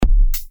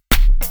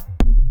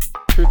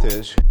truth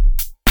is,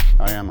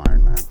 I am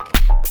Iron Man.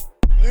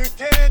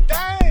 Lieutenant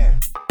Dan!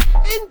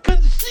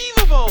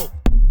 Inconceivable!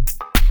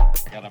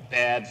 Got a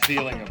bad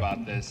feeling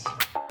about this.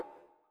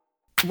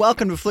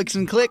 Welcome to Flix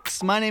and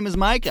Clix. My name is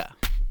Micah.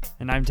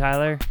 And I'm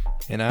Tyler.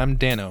 And I'm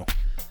Dano.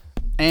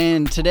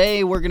 And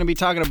today we're going to be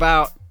talking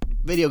about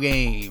video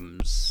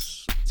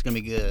games. It's going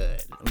to be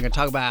good. We're going to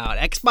talk about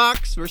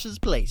Xbox versus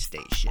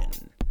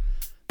PlayStation.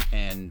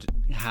 And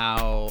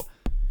how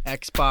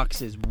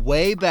Xbox is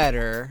way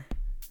better,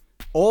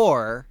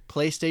 or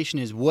PlayStation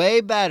is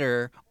way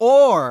better,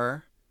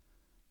 or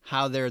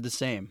how they're the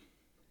same.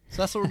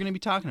 So that's what we're going to be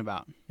talking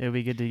about. It'll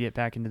be good to get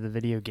back into the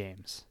video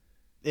games.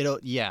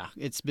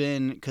 It's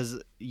been, because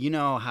you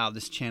know how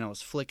this channel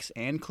is Flix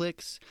and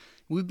Clix.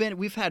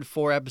 We've had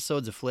 4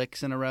 episodes of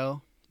Flix in a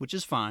row, which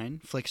is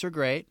fine. Flicks are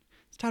great.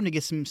 It's time to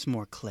get some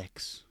more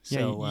clicks. Yeah,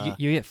 So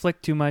you get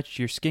flicked too much,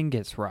 your skin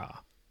gets raw.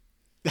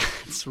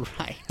 that's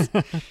right.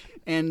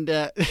 And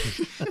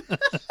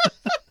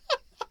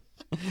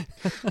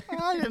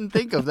I didn't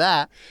think of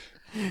that.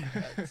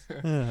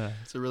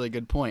 That's a really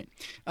good point.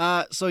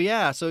 So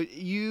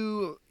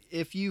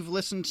if you've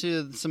listened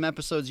to some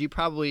episodes, you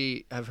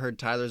probably have heard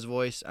Tyler's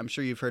voice. I'm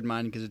sure you've heard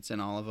mine because it's in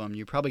all of them.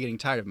 You're probably getting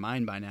tired of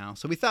mine by now.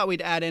 So we thought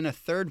we'd add in a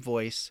third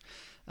voice.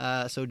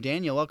 So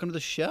Daniel, welcome to the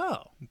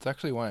show. It's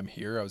actually why I'm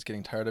here. I was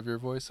getting tired of your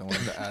voice. I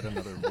wanted to add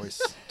another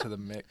voice to the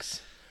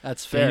mix.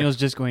 That's fair. Daniel's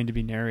just going to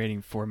be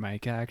narrating for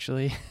Micah,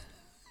 actually.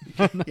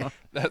 Yeah.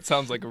 That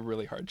sounds like a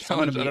really hard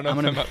challenge. I don't know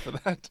if I'm up for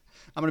that.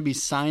 I'm going to be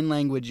sign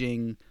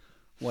languaging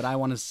what I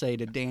want to say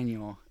to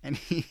Daniel, and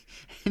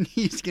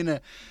he's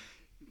gonna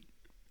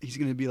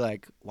be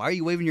like, "Why are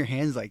you waving your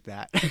hands like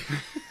that?"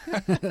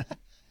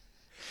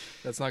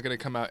 That's not going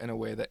to come out in a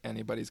way that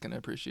anybody's going to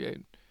appreciate.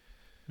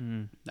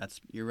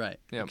 You're right.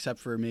 Yep. Except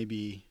for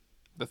maybe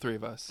The three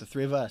of us. the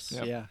three of us.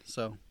 Yep. Yeah.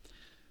 So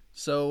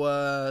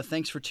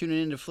thanks for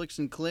tuning in to Flix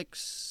and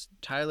Clix,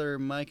 Tyler,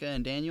 Micah,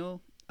 and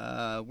Daniel.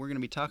 We're gonna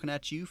be talking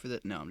at you for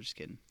the. No, I'm just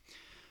kidding.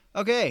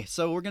 Okay,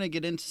 so we're gonna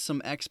get into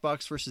some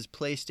Xbox versus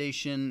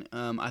PlayStation.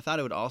 I thought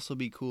it would also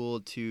be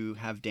cool to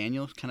have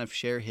Daniel kind of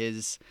share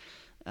his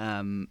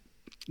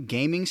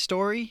gaming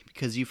story,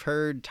 because you've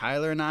heard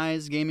Tyler and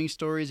I's gaming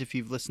stories if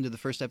you've listened to the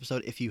first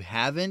episode. If you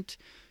haven't,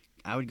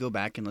 I would go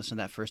back and listen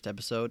to that first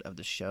episode of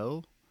the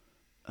show,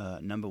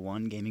 number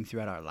 1, Gaming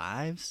Throughout Our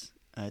Lives.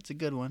 It's a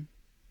good one,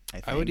 I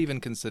think. I would even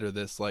consider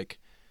this like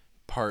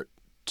part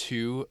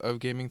 2 of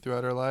Gaming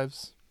Throughout Our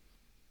Lives.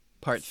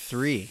 Part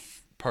 3.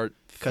 Part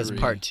 3. Because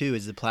part 2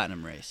 is the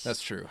Platinum Race.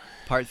 That's true.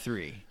 Part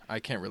 3. I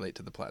can't relate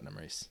to the Platinum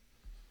Race.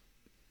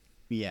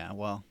 Yeah,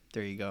 well,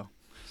 there you go.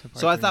 part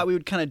So I 3. thought we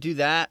would kind of do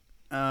that.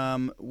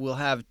 We'll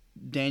have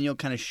Daniel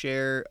kind of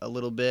share a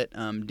little bit.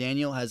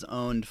 Daniel has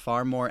owned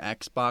far more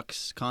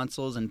Xbox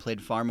consoles and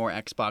played far more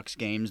Xbox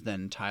games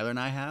than Tyler and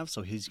I have,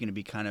 so he's going to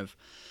be kind of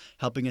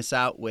helping us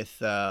out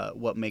with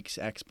what makes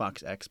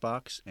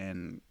Xbox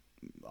and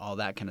all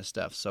that kind of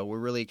stuff. So we're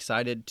really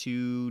excited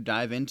to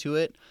dive into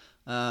it.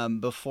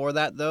 Before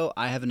that, though,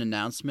 I have an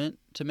announcement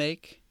to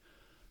make.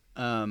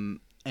 And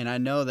I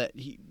know that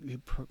he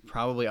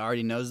probably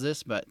already knows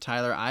this, but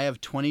Tyler, I have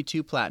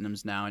 22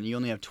 platinums now, and you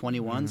only have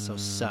 21, so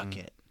suck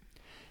it.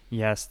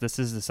 Yes, this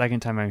is the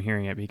second time I'm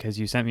hearing it, because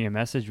you sent me a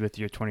message with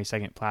your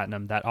 22nd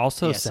platinum that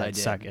also Yes, I said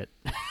did. suck it.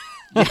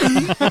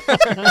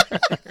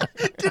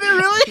 Did it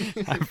really?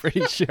 I'm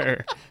pretty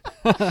sure.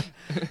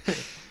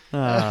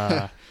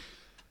 I'm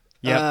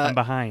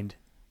behind.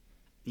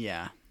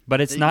 Yeah. But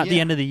it's not the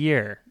Yeah. end of the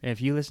year. If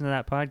you listen to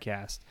that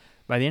podcast,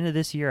 by the end of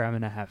this year, I'm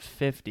going to have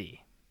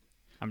 50.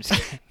 I'm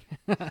just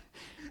kidding.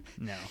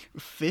 No.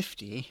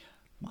 50?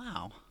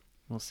 Wow.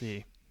 We'll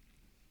see.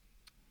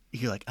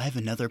 You're like, I have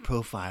another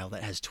profile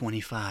that has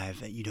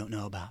 25 that you don't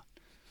know about.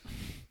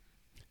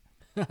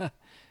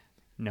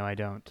 No, I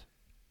don't.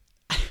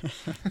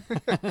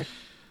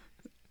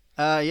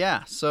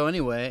 Yeah. So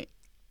anyway,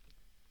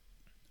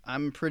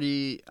 I'm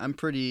pretty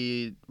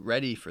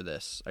ready for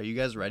this. Are you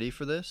guys ready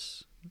for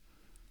this?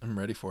 I'm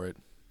ready for it.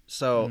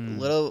 So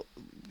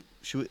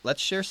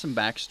let's share some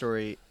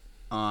backstory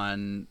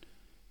on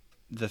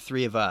the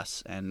three of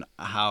us and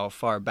how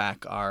far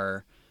back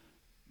our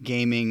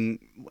gaming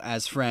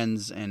as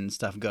friends and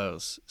stuff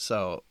goes.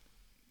 So,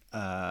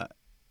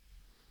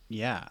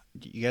 yeah.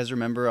 Do you guys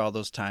remember all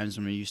those times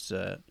when we used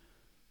to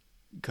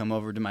come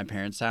over to my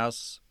parents'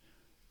 house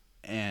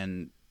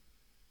and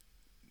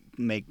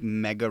make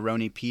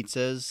megaroni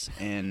pizzas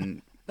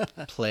and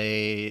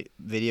play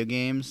video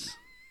games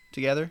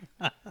together?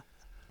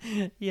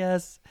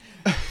 Yes.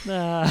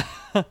 As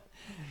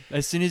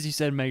soon as you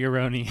said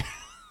megaroni,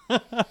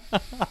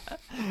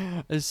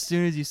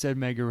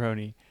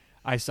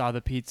 I saw the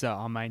pizza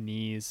on my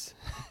knees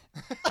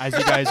as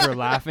you guys were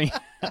laughing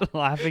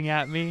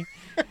at me.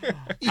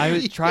 I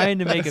was trying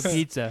to make a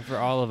pizza for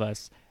all of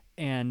us,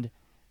 and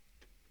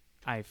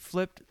I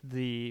flipped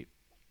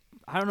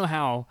I don't know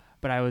how,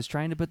 but I was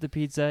trying to put the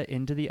pizza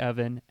into the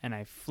oven, and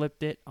I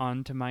flipped it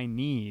onto my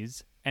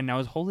knees, and I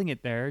was holding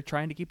it there,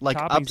 trying to keep the Like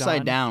toppings upside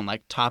on. down,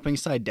 like topping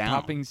side down.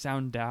 Topping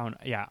sound down,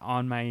 yeah,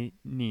 on my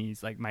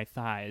knees, like my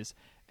thighs.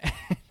 And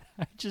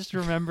I just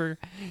remember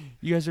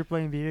you guys were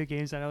playing video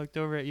games, and I looked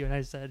over at you and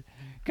I said,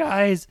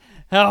 "Guys,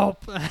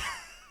 help!"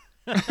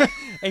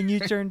 And you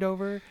turned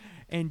over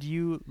and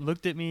you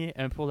looked at me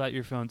and pulled out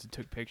your phones and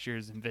took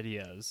pictures and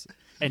videos,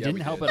 and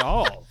didn't help at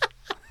all.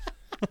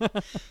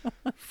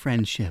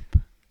 Friendship.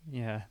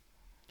 Yeah,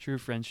 true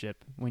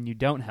friendship. When you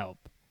don't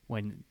help,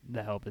 when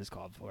the help is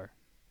called for.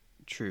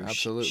 True.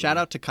 Absolutely. Shout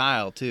out to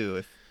Kyle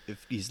too,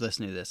 if he's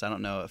listening to this. I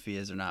don't know if he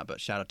is or not, but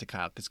shout out to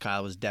Kyle because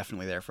Kyle was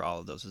definitely there for all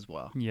of those as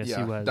well. Yes, yeah,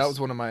 he was. That was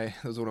one of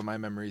my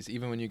memories.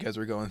 Even when you guys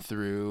were going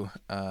through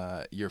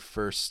your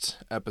first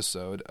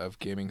episode of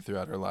Gaming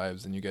Throughout Our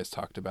Lives, and you guys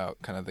talked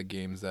about kind of the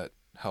games that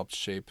helped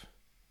shape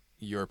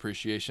your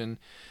appreciation.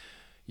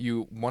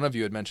 One of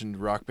you had mentioned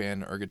Rock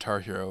Band or Guitar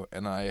Hero,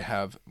 and I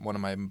have one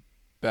of my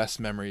best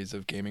memories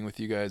of gaming with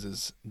you guys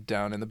is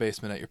down in the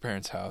basement at your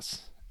parents'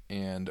 house,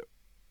 and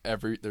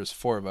there's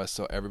 4 of us,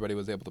 so everybody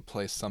was able to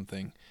play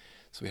something.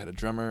 So we had a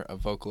drummer, a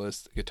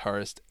vocalist, a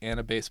guitarist, and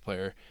a bass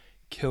player,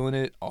 killing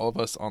it, all of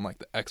us on like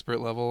the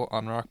expert level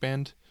on Rock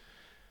Band.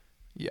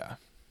 Yeah.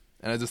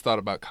 And I just thought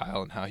about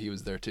Kyle and how he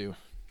was there too.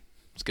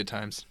 It's good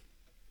times.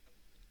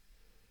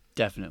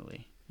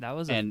 Definitely. That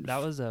was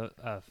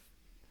a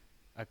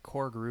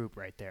core group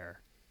right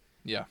there.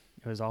 Yeah.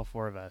 It was all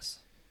 4 of us.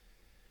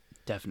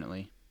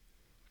 Definitely.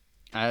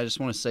 I just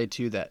want to say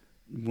too that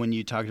when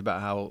you talked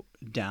about how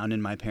down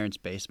in my parents'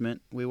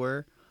 basement we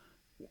were,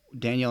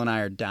 Daniel and I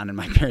are down in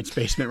my parents'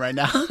 basement right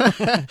now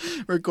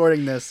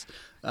recording this.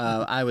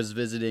 I was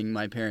visiting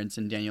my parents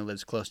and Daniel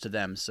lives close to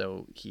them,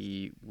 so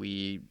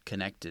we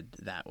connected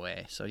that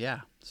way. So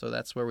yeah, so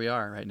that's where we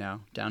are right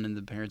now, down in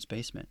the parents'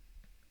 basement.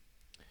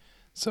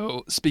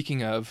 So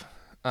speaking of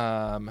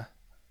the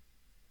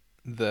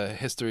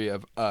history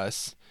of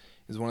us,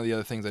 is one of the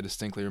other things I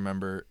distinctly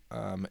remember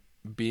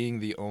being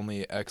the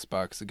only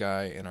Xbox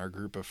guy in our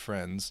group of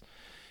friends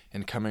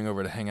and coming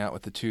over to hang out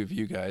with the 2 of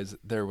you guys.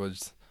 There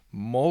was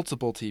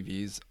multiple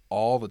TVs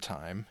all the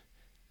time.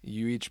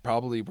 You each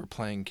probably were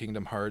playing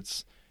Kingdom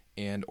Hearts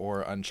and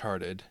or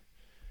Uncharted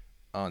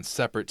on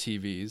separate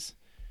TVs.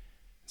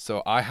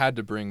 So I had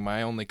to bring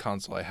my only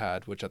console I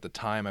had, which at the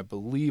time I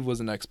believe was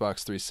an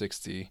Xbox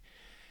 360.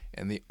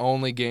 And the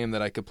only game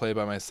that I could play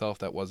by myself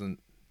that wasn't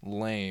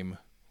lame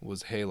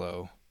was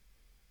Halo.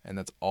 And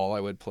that's all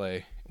I would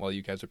play while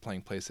you guys were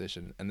playing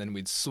PlayStation. And then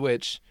we'd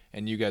switch,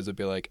 and you guys would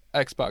be like,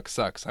 Xbox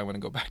sucks. I want to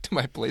go back to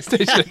my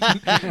PlayStation.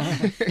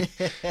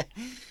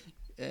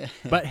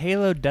 But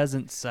Halo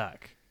doesn't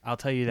suck. I'll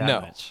tell you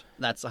that much.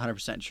 That's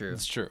 100% true.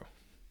 It's true.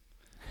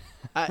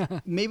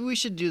 Maybe we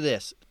should do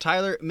this.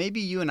 Tyler,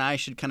 maybe you and I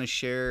should kind of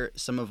share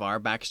some of our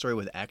backstory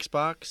with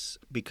Xbox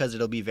because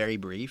it'll be very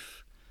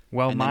brief.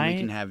 Well, and then we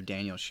can have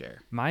Daniel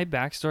share. My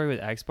backstory with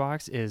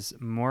Xbox is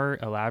more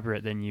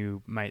elaborate than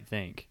you might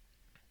think.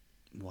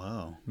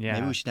 Whoa. Yeah.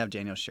 Maybe we should have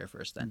Daniel share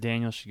first then.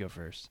 Daniel should go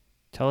first.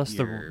 Tell us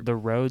the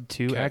road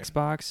to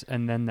Xbox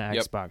and then the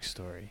Xbox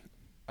story.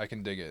 I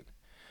can dig it.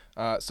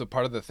 So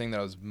part of the thing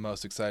that I was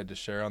most excited to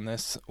share on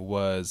this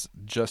was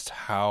just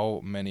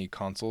how many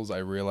consoles I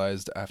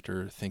realized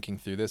after thinking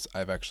through this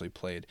I've actually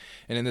played.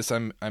 And in this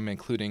I'm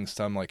including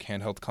some like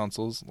handheld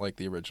consoles like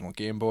the original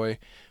Game Boy,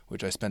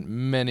 which I spent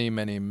many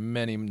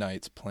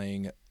nights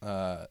playing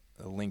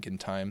Link in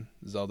Time,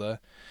 Zelda,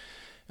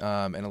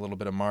 and a little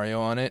bit of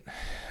Mario on it.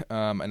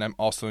 And I'm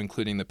also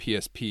including the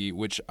PSP,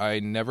 which I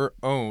never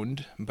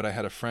owned, but I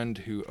had a friend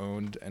who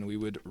owned, and we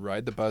would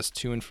ride the bus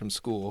to and from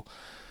school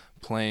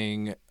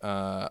playing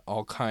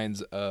all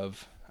kinds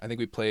of, I think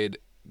we played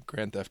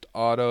Grand Theft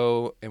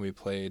Auto, and we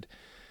played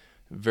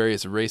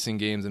various racing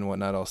games and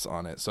whatnot else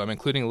on it. So I'm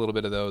including a little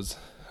bit of those.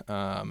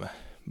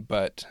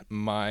 But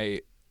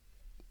my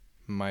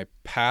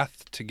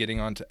path to getting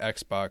onto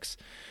Xbox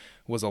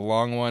was a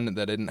long one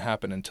that didn't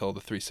happen until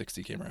the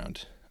 360 came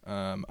around.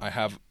 I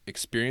have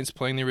experience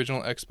playing the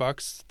original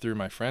Xbox through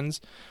my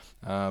friends,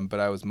 but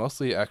I was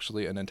mostly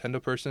actually a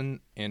Nintendo person,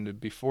 and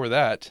before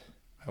that,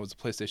 I was a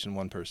PlayStation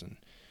 1 person.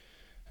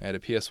 I had a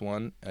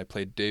PS1, I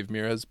played Dave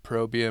Mirra's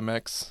Pro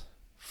BMX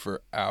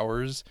for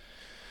hours,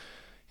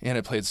 and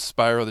I played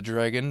Spyro the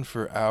Dragon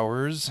for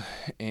hours,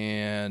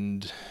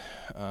 and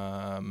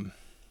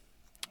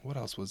what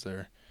else was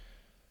there?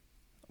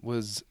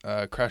 Was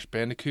Crash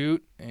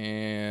Bandicoot,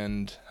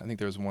 and I think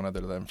there was one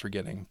other that I'm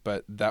forgetting,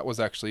 but that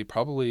was actually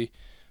probably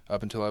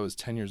up until I was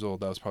 10 years old.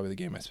 That was probably the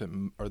game I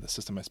spent, or the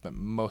system I spent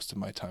most of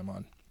my time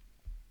on.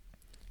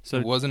 So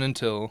it wasn't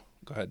until,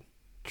 go ahead.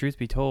 Truth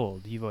be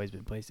told, you've always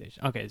been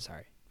PlayStation. Okay,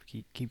 sorry.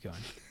 Keep going.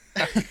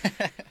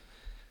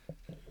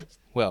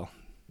 Well,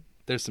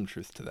 there's some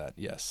truth to that,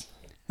 yes.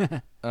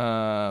 It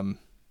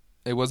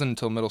wasn't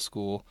until middle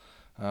school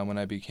when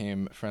I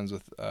became friends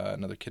with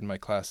another kid in my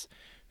class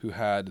who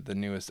had the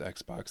newest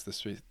Xbox, the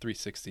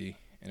 360,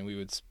 and we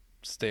would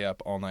stay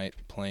up all night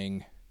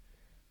playing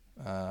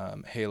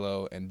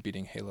Halo and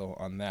beating Halo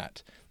on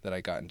that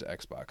I got into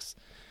Xbox.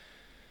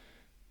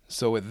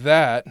 So with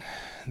that,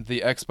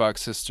 the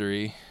Xbox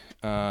history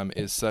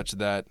is such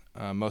that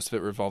most of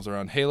it revolves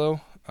around Halo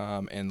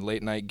and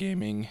late night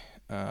gaming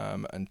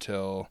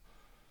until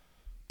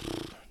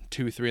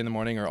 2, 3 in the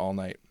morning or all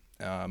night.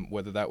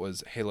 whether that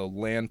was Halo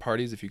LAN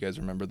parties, if you guys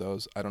remember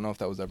those. I don't know if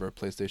that was ever a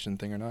PlayStation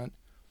thing or not.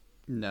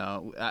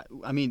 No,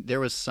 I mean there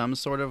was some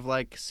sort of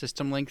like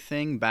System Link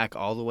thing back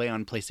all the way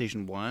on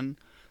PlayStation 1,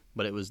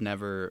 but it was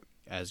never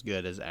as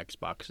good as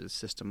Xbox's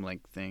System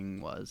Link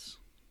thing was.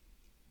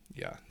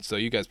 Yeah, so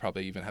you guys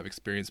probably even have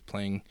experience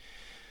playing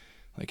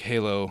like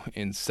Halo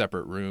in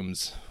separate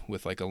rooms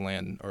with like a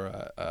LAN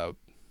or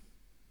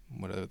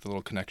the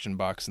little connection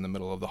box in the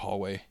middle of the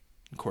hallway,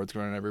 and cords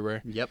going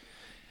everywhere. Yep.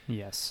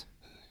 Yes.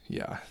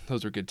 Yeah,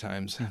 those were good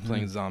times.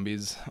 Playing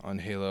zombies on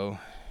Halo,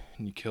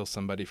 and you kill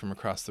somebody from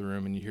across the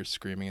room, and you hear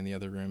screaming in the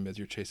other room as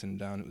you're chasing them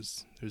down.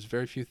 There's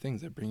very few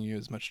things that bring you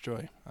as much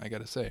joy, I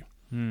gotta say.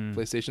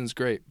 PlayStation's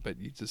great, but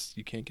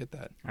you can't get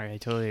that. All right, I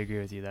totally agree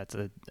with you. That's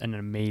an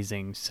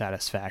amazing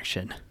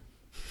satisfaction.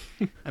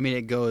 I mean,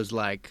 it goes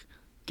like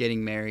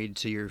getting married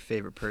to your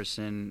favorite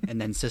person and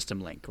then System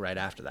Link right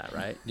after that,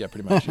 right? Yeah,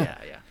 pretty much. Yeah.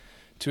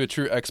 To a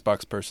true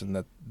Xbox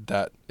person,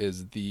 that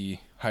is the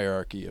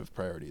hierarchy of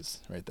priorities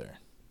right there.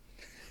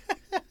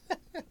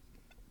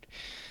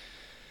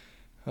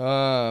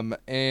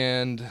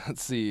 And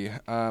let's see.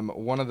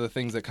 One of the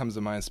things that comes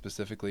to mind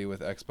specifically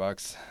with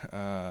Xbox,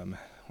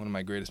 one of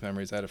my greatest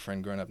memories, I had a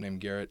friend growing up named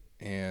Garrett,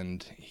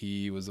 and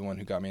he was the one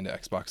who got me into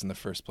Xbox in the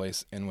first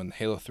place. And when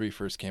Halo 3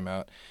 first came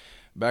out,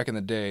 back in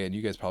the day, and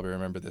you guys probably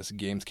remember this,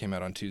 games came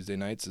out on Tuesday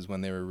nights is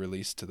when they were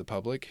released to the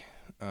public,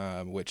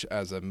 which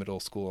as a middle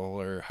school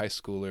or high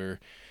schooler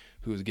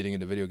who was getting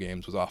into video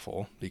games was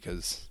awful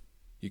because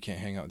you can't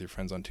hang out with your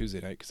friends on Tuesday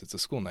night because it's a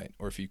school night.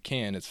 Or if you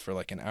can, it's for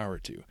like an hour or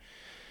two.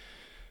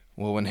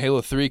 Well, when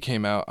Halo 3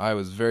 came out, I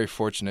was very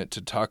fortunate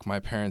to talk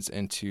my parents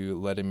into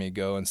letting me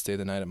go and stay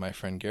the night at my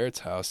friend Garrett's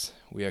house.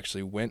 We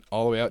actually went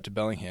all the way out to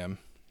Bellingham,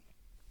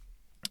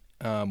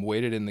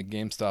 waited in the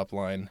GameStop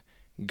line,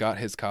 got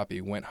his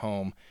copy, went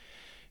home,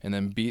 and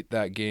then beat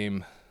that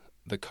game,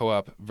 the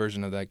co-op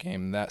version of that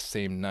game, that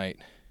same night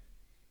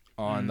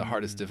on the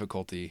hardest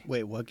difficulty.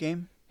 Wait, what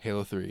game?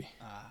 Halo 3.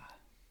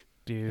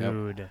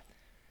 Dude. Yep.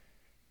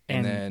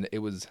 And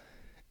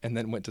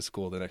then went to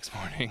school the next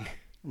morning.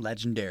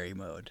 Legendary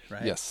mode,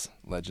 right? Yes,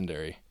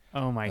 legendary.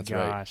 Oh my That's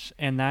gosh.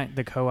 Right. And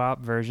the co-op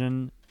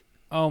version,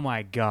 oh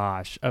my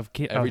gosh, of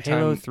Halo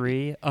time,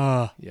 3.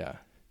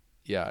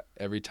 Yeah.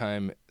 Every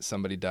time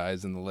somebody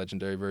dies in the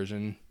legendary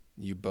version,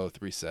 you both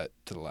reset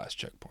to the last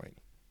checkpoint.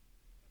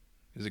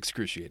 It was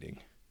excruciating.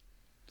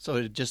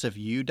 So just if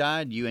you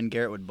died, you and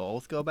Garrett would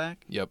both go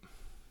back? Yep.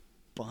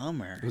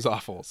 Bummer. It was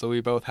awful. So we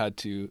both had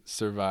to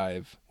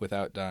survive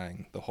without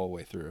dying the whole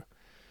way through.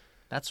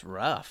 That's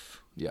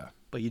rough. Yeah.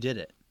 But you did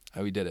it.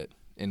 We did it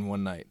in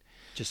one night.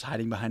 Just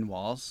hiding behind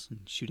walls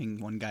and shooting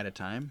one guy at a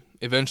time?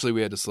 Eventually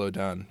we had to slow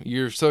down.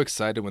 You're so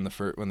excited when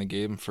the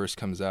game first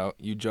comes out.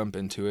 You jump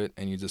into it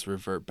and you just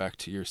revert back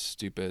to your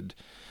stupid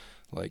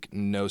like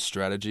no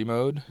strategy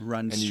mode.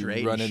 Run and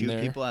straight you run and shoot in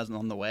there. people as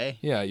on the way?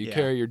 Yeah, you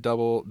carry your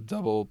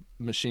double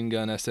machine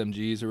gun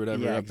SMGs or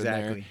whatever up in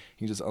there.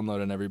 You just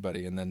unload on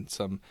everybody, and then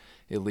some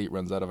elite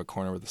runs out of a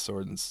corner with a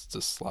sword and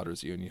just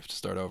slaughters you, and you have to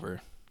start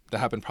over. That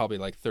happened probably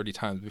like 30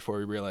 times before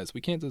we realized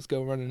we can't just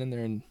go running in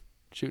there and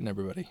shooting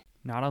everybody.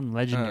 Not on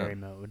legendary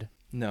mode.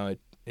 No,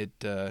 it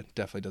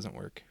definitely doesn't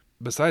work.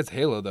 Besides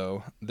Halo,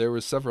 though, there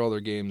were several other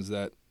games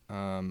that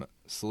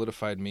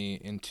solidified me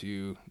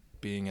into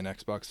being an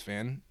Xbox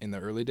fan in the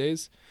early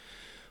days.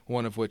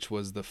 One of which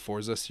was the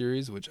Forza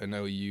series, which I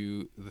know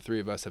the three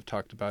of us have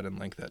talked about in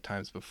length at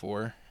times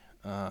before.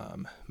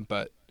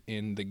 But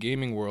in the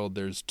gaming world,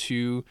 there's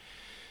two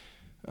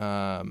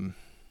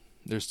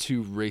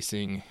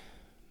racing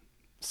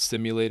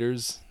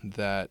simulators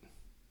that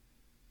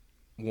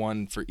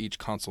one for each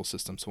console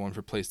system, so one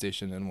for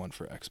PlayStation and one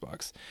for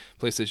Xbox.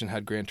 PlayStation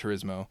had Gran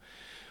Turismo,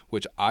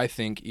 which I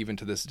think even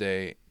to this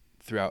day,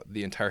 throughout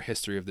the entire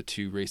history of the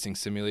two racing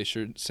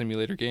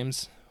simulator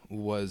games,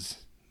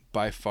 was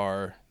by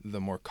far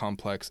the more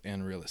complex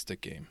and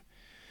realistic game.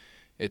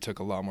 It took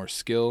a lot more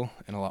skill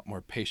and a lot more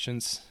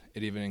patience.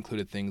 It even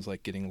included things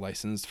like getting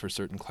licensed for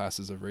certain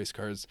classes of race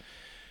cars,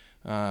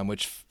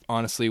 which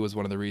honestly was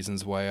one of the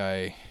reasons why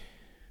I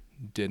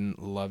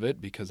didn't love it,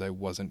 because I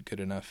wasn't good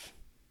enough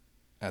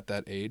at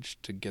that age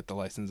to get the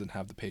license and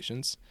have the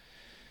patience.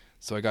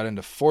 So I got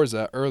into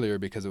Forza earlier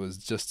because it was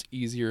just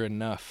easier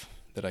enough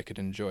that I could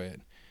enjoy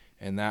it.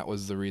 And that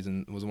was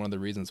one of the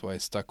reasons why I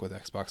stuck with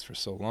Xbox for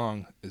so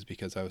long, is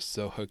because I was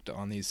so hooked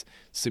on these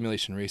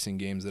simulation racing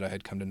games that I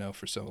had come to know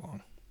for so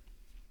long.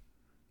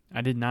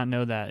 I did not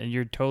know that. And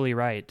you're totally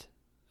right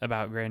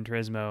about Gran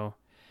Turismo.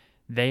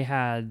 They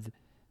had,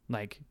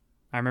 like,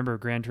 I remember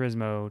Gran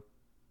Turismo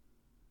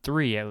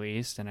 3 at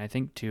least, and I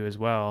think 2 as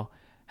well,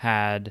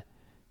 had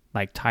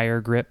like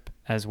tire grip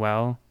as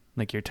well.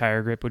 Like your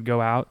tire grip would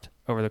go out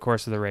over the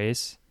course of the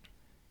race.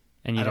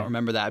 And I don't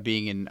remember that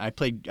being in. I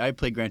played Gran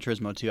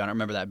Turismo 2. I don't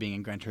remember that being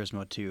in Gran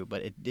Turismo 2,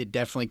 but it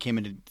definitely came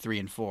into 3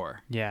 and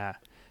 4. Yeah.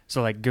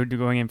 So like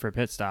going in for a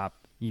pit stop,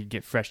 you'd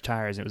get fresh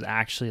tires. It was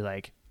actually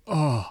like,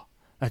 oh,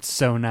 that's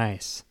so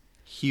nice.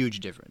 Huge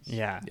difference.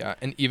 Yeah. Yeah,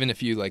 and even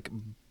if you like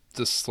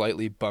just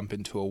slightly bump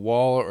into a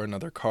wall or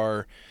another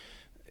car,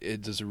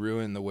 it just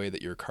ruined the way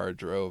that your car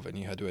drove, and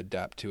you had to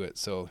adapt to it.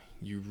 So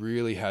you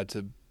really had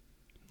to,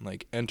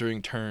 like,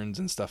 entering turns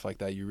and stuff like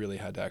that, you really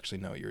had to actually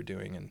know what you were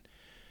doing and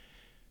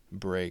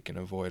brake and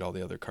avoid all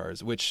the other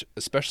cars, which,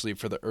 especially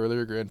for the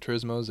earlier Gran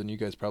Turismos, and you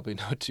guys probably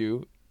know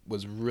too,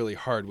 was really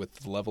hard with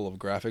the level of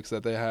graphics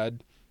that they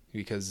had,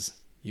 because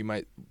you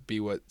might be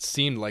what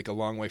seemed like a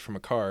long way from a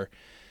car,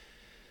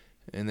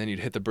 and then you'd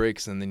hit the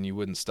brakes, and then you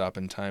wouldn't stop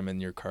in time,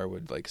 and your car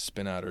would, like,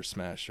 spin out or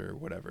smash or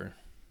whatever.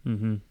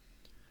 Mm-hmm.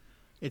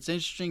 It's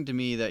interesting to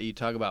me that you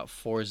talk about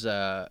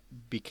Forza,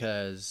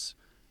 because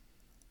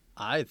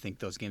I think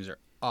those games are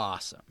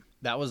awesome.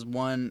 That was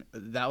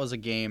a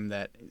game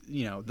that,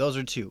 those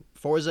are two.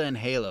 Forza and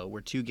Halo were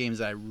two games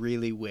that I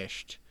really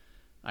wished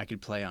I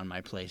could play on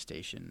my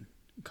PlayStation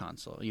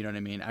console. You know what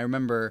I mean? I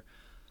remember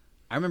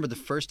the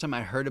first time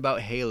I heard about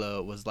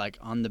Halo was like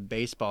on the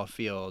baseball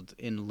field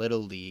in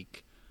Little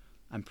League.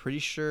 I'm pretty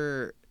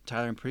sure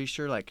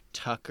like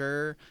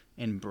Tucker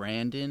and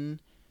Brandon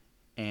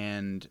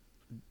and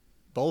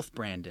both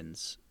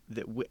Brandons,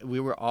 that they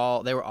were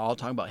all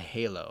talking about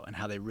Halo and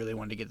how they really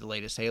wanted to get the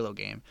latest Halo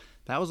game.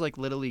 That was like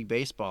Little League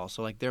baseball,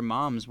 so like their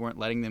moms weren't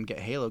letting them get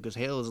Halo because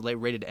Halo is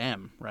rated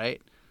M,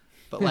 right?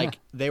 But like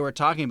they were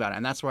talking about it,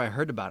 and that's where I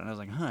heard about it. And I was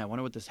like, I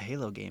wonder what this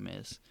Halo game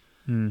is.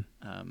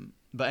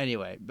 But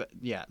anyway,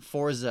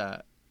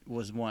 Forza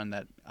was one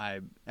that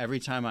every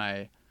time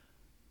I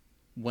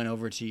went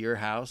over to your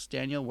house,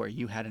 Daniel, where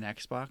you had an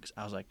Xbox,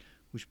 I was like,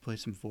 we should play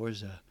some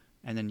Forza,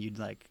 and then you'd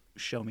like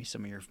show me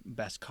some of your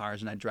best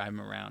cars, and I'd drive them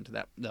around.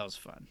 That was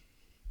fun.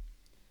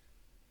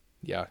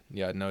 Yeah,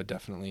 no,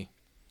 definitely.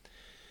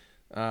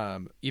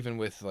 Even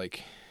with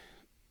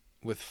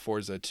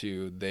Forza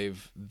 2,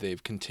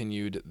 they've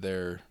continued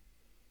their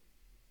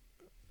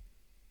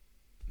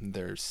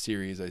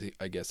series,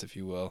 I guess, if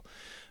you will,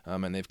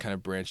 and they've kind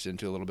of branched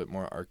into a little bit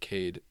more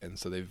arcade, and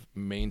so they've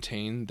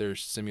maintained their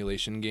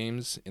simulation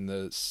games in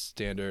the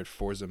standard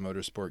Forza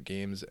Motorsport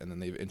games, and then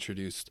they've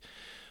introduced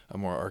a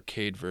more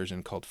arcade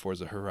version called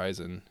Forza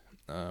Horizon,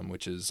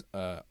 which is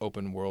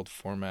open world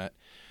format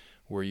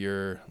where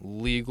you're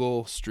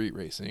legal street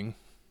racing.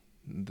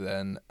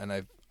 And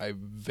I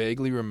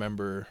vaguely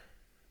remember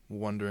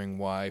wondering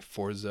why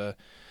Forza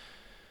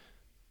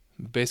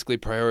basically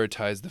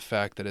prioritized the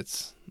fact that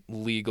it's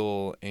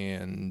legal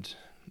and,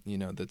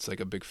 that's like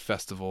a big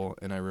festival.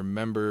 And I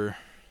remember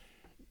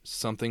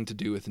something to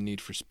do with Need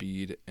for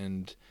Speed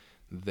and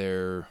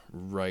their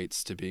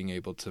rights to being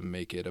able to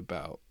make it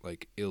about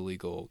like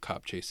illegal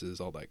cop chases,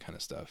 all that kind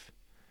of stuff.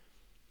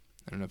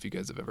 I don't know if you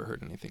guys have ever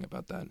heard anything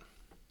about that.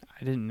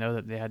 I didn't know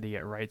that they had to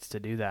get rights to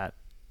do that.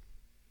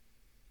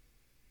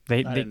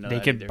 They could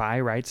either. buy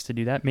rights to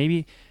do that.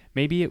 Maybe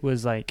it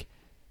was like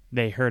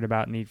they heard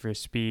about Need for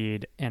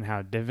Speed and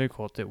how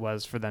difficult it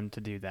was for them to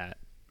do that.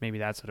 Maybe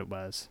that's what it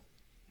was.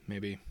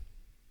 Maybe.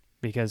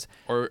 Because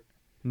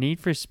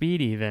Need for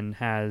Speed even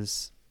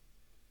has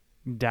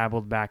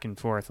dabbled back and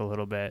forth a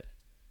little bit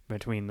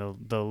between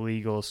the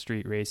legal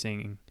street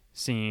racing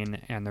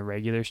scene and the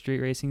regular street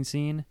racing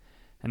scene.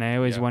 And I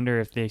always wonder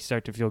if they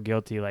start to feel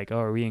guilty, like,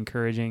 are we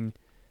encouraging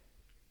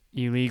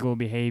illegal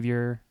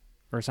behavior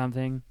or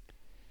something?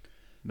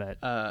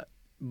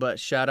 But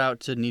shout out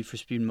to Need for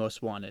Speed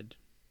Most Wanted,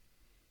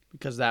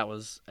 because that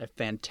was a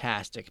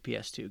fantastic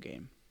PS2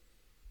 game.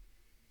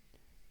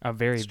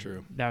 That's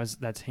true.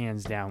 That's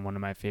hands down one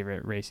of my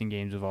favorite racing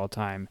games of all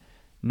time.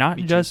 Not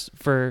just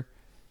for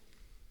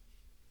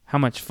how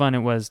much fun it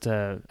was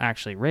to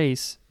actually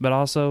race, but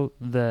also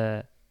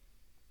that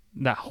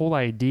whole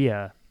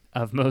idea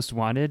of Most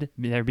Wanted,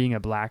 there being a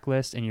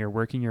blacklist and you're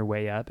working your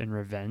way up in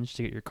revenge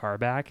to get your car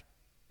back.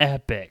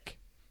 Epic.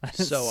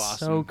 So awesome.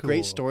 So cool.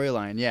 Great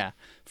storyline, yeah.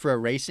 For a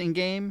racing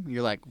game,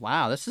 you're like,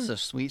 wow, this is a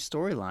sweet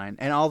storyline.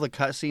 And all the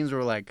cutscenes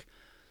were like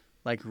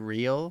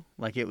real,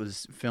 like it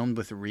was filmed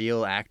with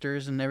real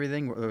actors and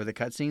everything, or the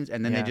cutscenes,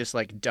 and then they just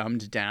like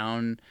dumbed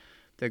down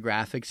the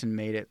graphics and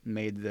made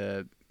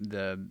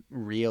the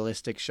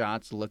realistic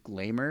shots look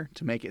lamer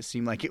to make it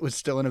seem like it was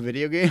still in a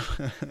video game.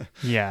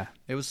 Yeah.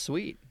 It was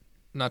sweet.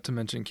 Not to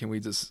mention, can we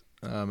just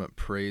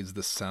praise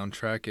the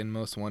soundtrack in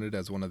Most Wanted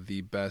as one of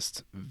the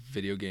best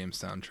video game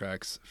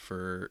soundtracks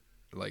for,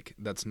 like,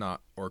 that's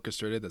not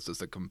orchestrated, that's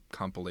just a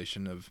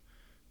compilation of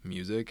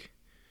music.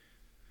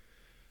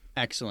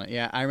 Excellent.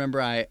 Yeah, I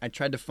remember I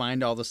tried to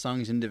find all the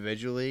songs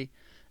individually,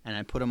 and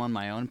I put them on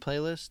my own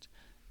playlist,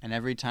 and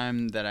every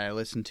time that I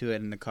listened to it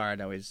in the car,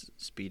 I'd always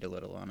speed a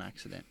little on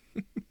accident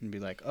and be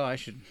like, oh, I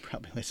should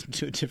probably listen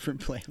to a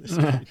different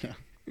playlist right now.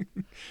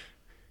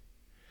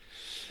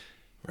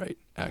 Right.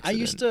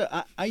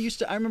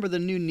 I remember the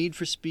new Need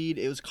for Speed.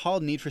 It was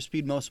called Need for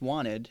Speed Most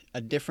Wanted. A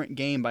different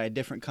game by a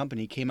different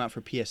company came out for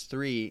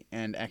PS3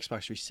 and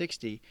Xbox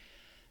 360.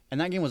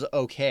 And that game was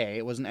okay.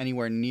 It wasn't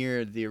anywhere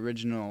near the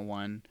original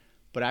one.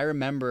 But I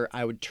remember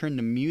I would turn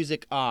the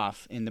music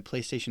off in the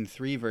PlayStation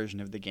 3 version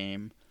of the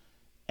game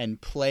and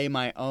play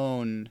my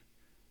own,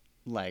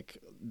 like,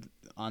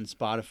 on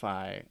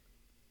Spotify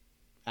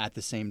at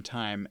the same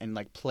time, and,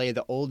 like, play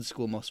the old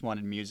school Most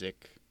Wanted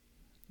music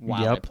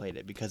while I played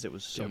it, because it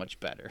was so much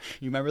better.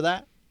 You remember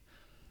that?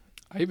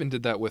 I even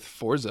did that with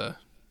Forza.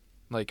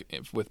 Like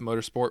with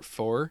Motorsport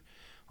 4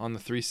 on the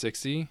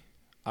 360,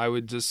 I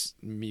would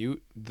just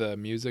mute the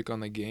music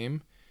on the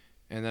game,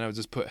 and then I would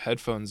just put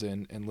headphones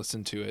in and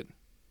listen to it.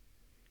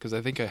 Because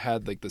I think I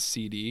had like the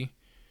CD,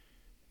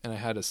 and I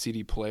had a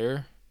CD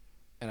player,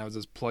 and I would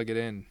just plug it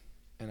in,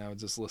 and I would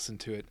just listen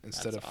to it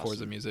instead of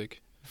Forza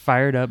music.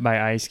 Fired Up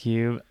by Ice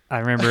Cube. I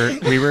remember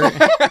we were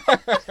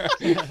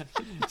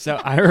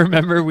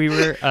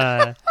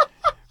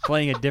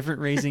playing a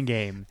different racing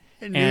game.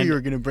 I knew you were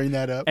going to bring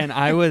that up. And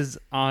I was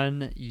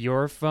on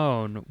your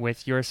phone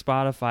with your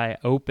Spotify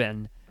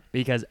open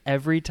because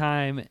every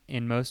time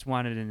in Most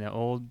Wanted, in the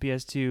old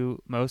PS2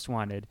 Most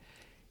Wanted,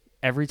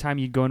 every time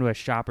you'd go into a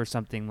shop or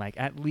something, like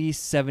at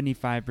least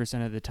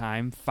 75% of the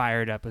time,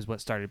 Fired Up is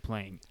what started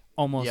playing.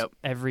 Almost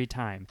every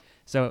time.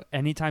 So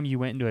anytime you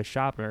went into a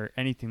shop or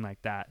anything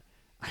like that,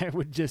 I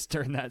would just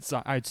turn that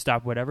song. I'd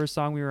stop whatever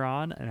song we were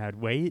on, and I'd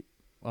wait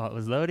while it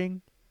was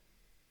loading.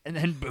 And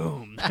then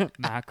boom,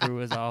 my crew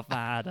was all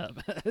fired up.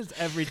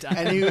 Every time.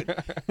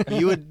 And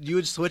you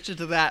would switch it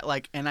to that,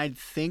 like, and I'd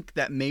think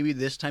that maybe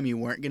this time you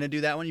weren't gonna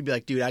do that one. You'd be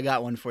like, dude, I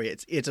got one for you.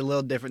 It's a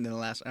little different than the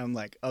last one. I'm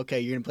like, okay,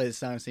 you're gonna play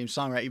the same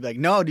song, right? You'd be like,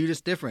 no, dude,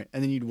 it's different.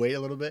 And then you'd wait a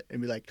little bit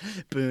and be like,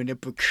 boom,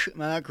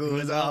 my crew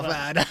was all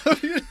fired up.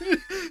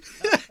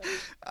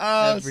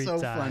 Oh, Every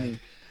so time. funny.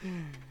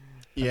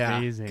 Yeah,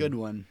 Amazing. good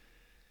one.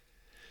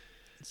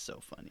 It's so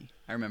funny.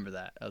 I remember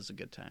that. That was a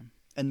good time.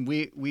 And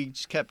we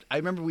just kept. I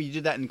remember we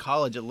did that in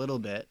college a little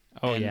bit.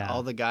 Oh, and yeah.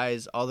 All the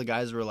guys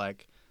were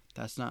like,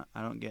 "That's not.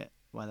 I don't get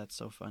why that's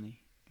so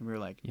funny." And we were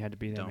like, You had to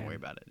be there. "Don't man. worry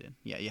about it, dude.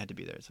 Yeah, you had to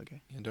be there. It's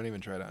okay." And don't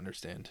even try to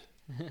understand.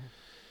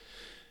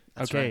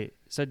 That's Okay, right.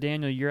 so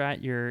Daniel, you're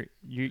at your.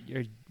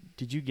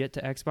 Did you get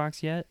to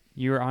Xbox yet?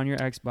 You were on your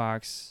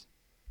Xbox.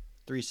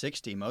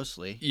 360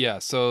 mostly. Yeah,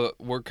 so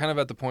we're kind of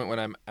at the point when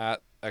I'm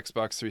at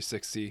Xbox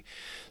 360.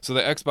 So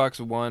the Xbox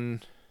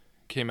One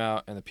came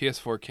out and the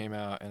PS4 came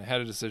out, and I had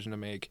a decision to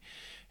make.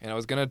 And I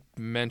was going to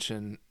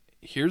mention,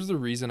 here's the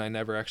reason I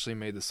never actually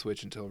made the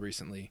switch until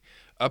recently.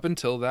 Up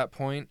until that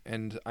point,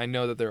 and I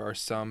know that there are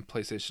some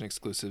PlayStation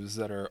exclusives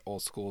that are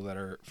old school that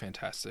are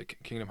fantastic.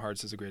 Kingdom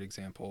Hearts is a great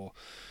example.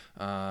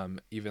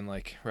 Even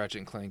like Ratchet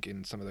and Clank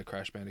and some of the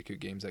Crash Bandicoot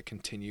games that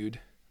continued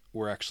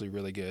were actually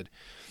really good.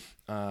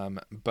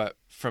 But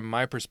from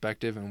my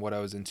perspective and what I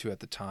was into at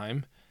the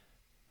time,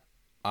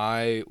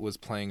 I was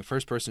playing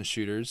first-person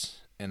shooters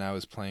and I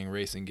was playing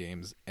racing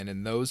games. And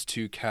in those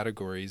two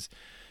categories,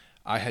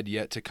 I had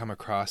yet to come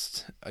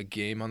across a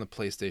game on the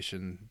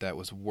PlayStation that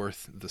was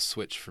worth the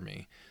switch for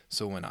me.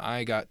 So when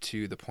I got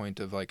to the point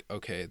of like,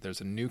 okay,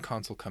 there's a new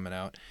console coming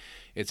out,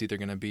 it's either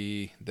going to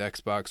be the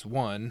Xbox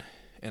One,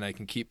 and I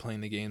can keep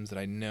playing the games that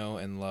I know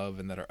and love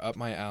and that are up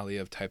my alley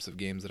of types of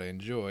games that I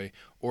enjoy,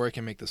 or I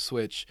can make the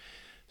switch,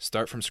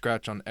 start from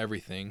scratch on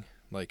everything,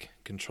 like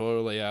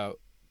controller layout,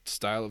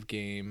 style of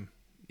game,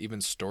 even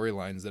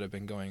storylines that have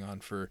been going on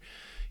for,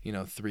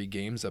 3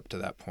 games up to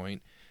that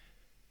point.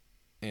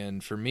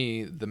 And for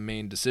me, the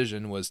main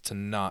decision was to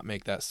not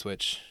make that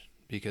switch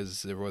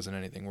because there wasn't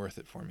anything worth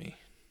it for me.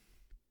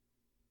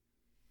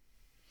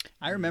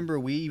 I remember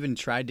we even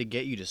tried to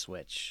get you to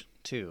switch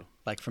too,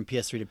 like from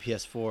PS3 to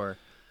PS4,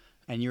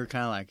 and you were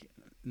kind of like,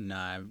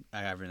 "Nah, I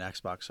have an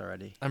Xbox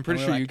already." I'm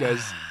pretty And sure we're you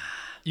like,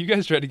 you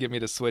guys tried to get me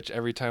to switch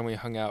every time we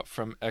hung out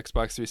from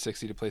Xbox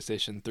 360 to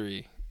PlayStation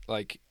 3.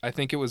 Like, I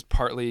think it was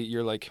partly,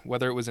 you're like,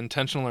 whether it was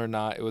intentional or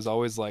not, it was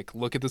always like,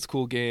 look at this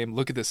cool game,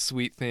 look at this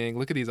sweet thing,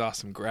 look at these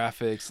awesome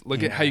graphics,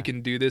 look at how you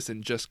can do this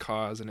in Just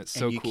Cause, and it's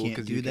so and you cool can't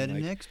because do you that can,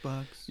 in like,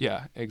 Xbox.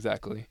 Yeah,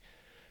 exactly.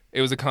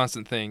 It was a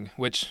constant thing,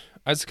 which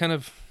I just kind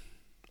of,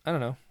 I don't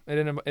know, it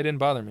didn't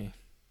bother me.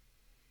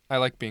 I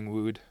like being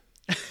wooed.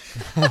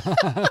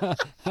 I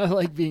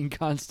like being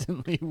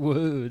constantly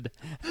wooed.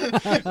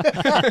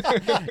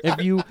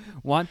 If you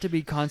want to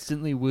be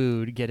constantly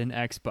wooed, get an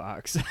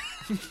Xbox.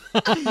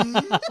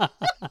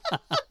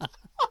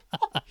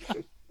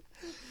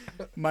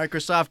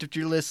 Microsoft, if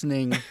you're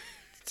listening,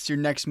 it's your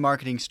next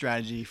marketing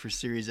strategy for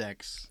Series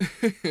X.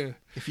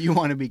 If you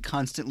want to be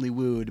constantly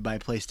wooed by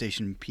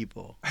PlayStation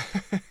people.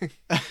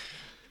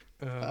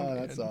 Oh,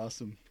 that's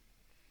awesome.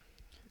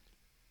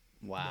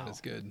 Wow. That is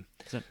good.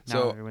 So now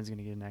So- everyone's going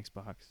to get an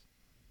Xbox.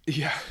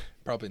 Yeah,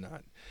 probably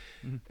not.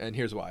 Mm-hmm. And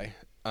here's why.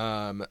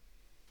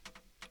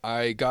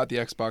 I got the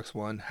Xbox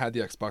One, had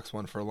the Xbox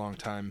One for a long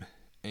time,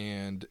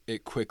 and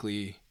it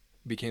quickly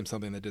became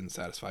something that didn't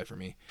satisfy for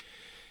me.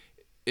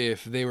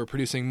 If they were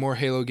producing more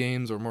Halo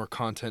games or more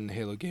content in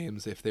Halo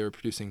games, if they were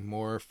producing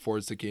more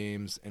Forza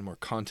games and more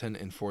content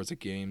in Forza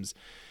games,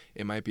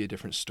 it might be a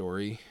different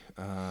story.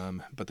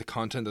 But the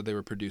content that they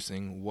were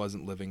producing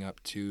wasn't living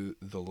up to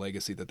the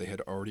legacy that they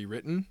had already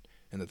written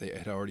and that they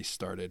had already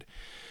started.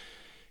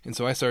 And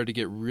so I started to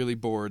get really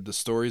bored. The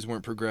stories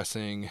weren't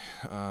progressing.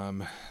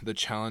 The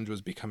challenge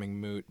was becoming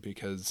moot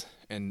because,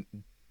 and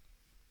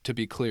to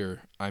be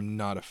clear, I'm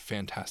not a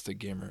fantastic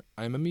gamer.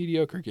 I'm a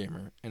mediocre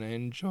gamer, and I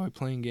enjoy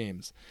playing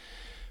games.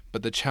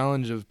 But the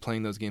challenge of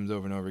playing those games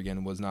over and over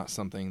again was not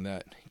something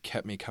that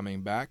kept me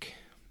coming back.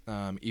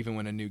 Even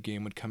when a new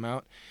game would come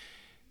out,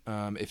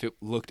 if it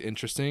looked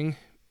interesting,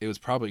 it was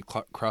probably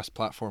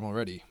cross-platform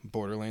already.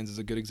 Borderlands is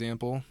a good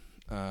example,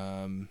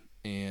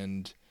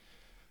 and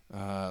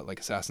like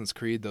Assassin's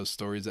Creed, those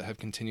stories that have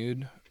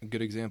continued,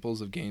 good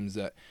examples of games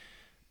that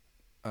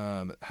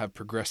have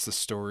progressed the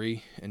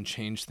story and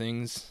changed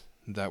things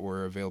that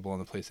were available on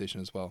the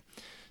PlayStation as well.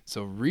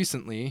 So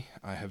recently,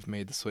 I have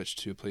made the switch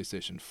to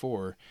PlayStation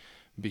 4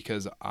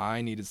 because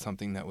I needed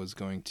something that was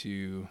going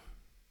to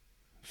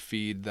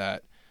feed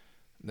that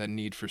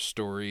need for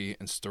story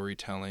and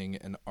storytelling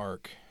and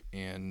arc,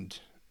 and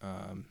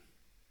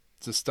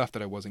it's the stuff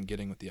that I wasn't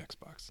getting with the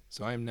Xbox.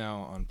 So I am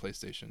now on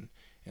PlayStation,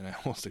 and I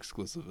almost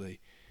exclusively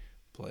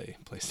play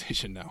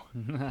PlayStation now.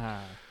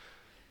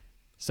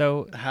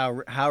 So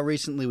How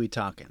recently we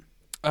talking?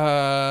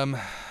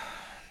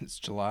 It's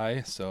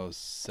July, so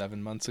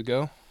 7 months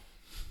ago.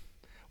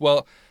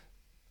 Well,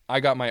 I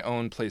got my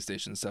own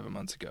PlayStation 7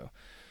 months ago.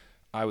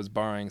 I was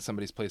borrowing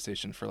somebody's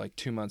PlayStation for like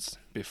 2 months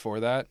before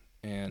that,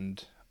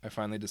 and I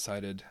finally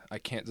decided I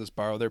can't just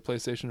borrow their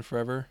PlayStation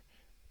forever,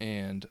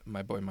 and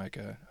my boy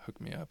Micah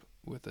hooked me up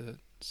with a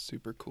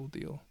super cool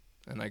deal.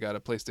 And I got a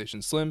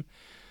PlayStation Slim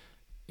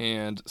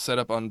and set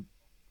up on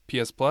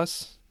PS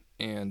Plus,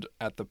 and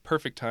at the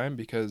perfect time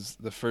because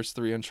the first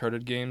 3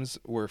 Uncharted games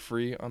were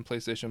free on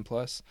PlayStation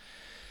Plus.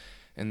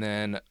 And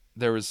then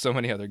there was so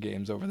many other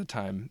games over the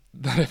time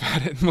that I've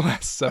had it in the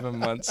last 7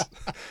 months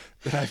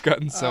that I've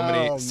gotten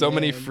so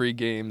many free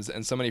games,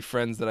 and so many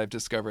friends that I've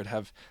discovered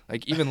have,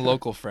 like, even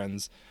local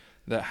friends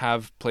that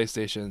have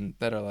PlayStation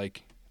that are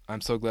like,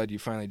 I'm so glad you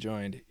finally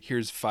joined.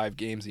 Here's 5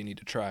 games you need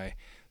to try.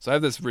 So I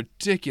have this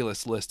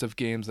ridiculous list of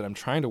games that I'm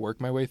trying to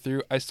work my way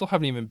through. I still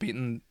haven't even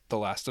beaten The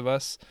Last of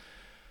Us.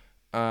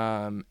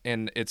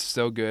 And it's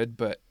so good,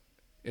 but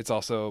it's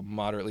also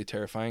moderately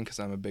terrifying because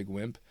I'm a big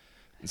wimp.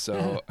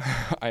 So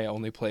I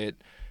only play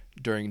it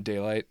during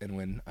daylight and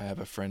when I have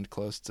a friend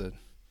close to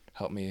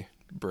help me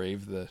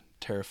brave the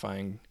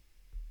terrifying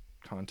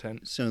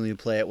content. So you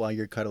play it while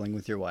you're cuddling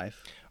with your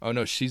wife? Oh,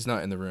 no, she's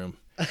not in the room.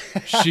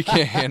 She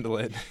can't handle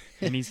it.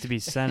 it needs to be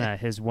Senna,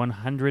 his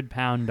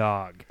 100-pound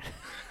dog.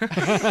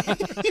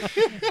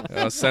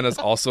 Senna's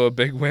also a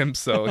big wimp,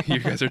 so you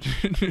guys are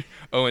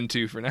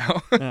 0-2 for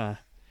now.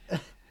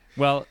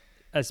 Well,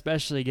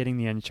 especially getting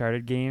the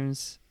Uncharted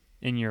games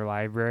in your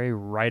library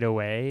right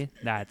away,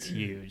 that's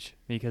huge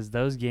because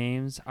those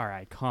games are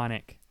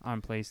iconic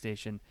on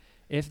PlayStation.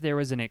 If there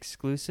was an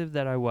exclusive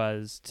that I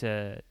was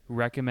to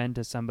recommend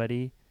to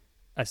somebody,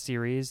 a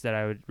series that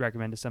I would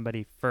recommend to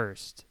somebody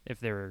first, if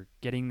they were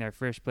getting their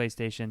first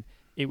PlayStation,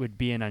 it would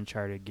be an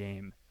Uncharted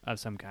game of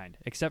some kind.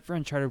 Except for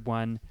Uncharted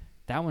 1,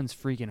 that one's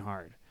freaking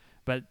hard.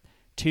 But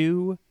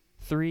 2,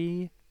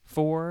 3,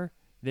 4,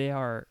 they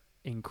are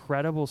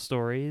incredible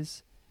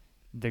stories.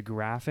 The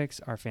graphics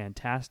are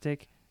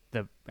fantastic.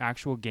 The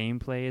actual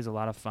gameplay is a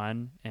lot of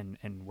fun and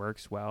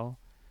works well.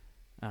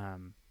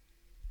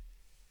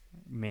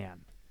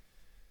 Man.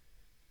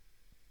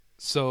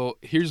 So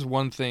here's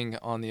one thing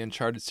on the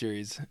Uncharted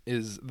series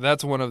is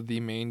that's one of the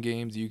main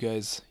games you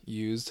guys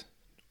used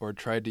or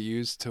tried to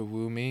use to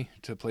woo me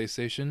to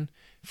PlayStation.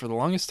 For the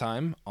longest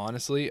time,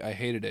 honestly, I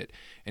hated it.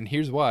 And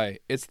here's why.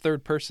 It's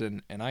third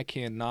person, and I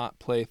cannot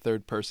play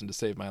third person to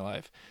save my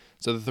life.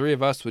 So the 3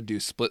 of us would do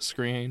split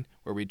screen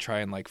where we'd try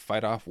and like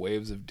fight off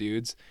waves of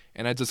dudes,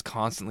 and I'd just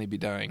constantly be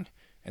dying.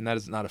 And that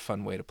is not a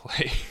fun way to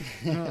play.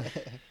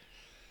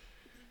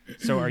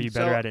 So are you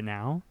better at it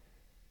now?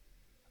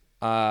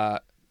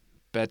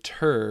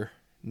 Better,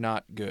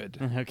 not good.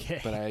 Okay.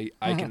 But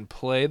I can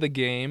play the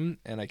game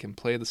and I can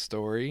play the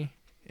story,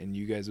 and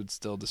you guys would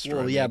still destroy me.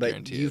 Well, yeah, I but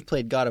guarantee you've it.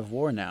 played God of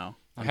War now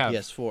on I have.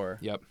 PS4.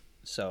 Yep.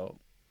 So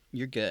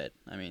you're good.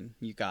 I mean,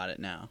 you got it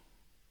now.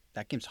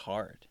 That game's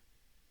hard.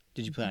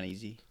 Did you play on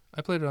easy?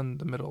 I played it on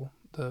the middle.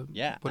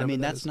 Yeah, I whatever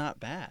mean, that that's is. not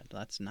bad.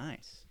 That's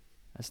nice.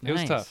 That's It nice.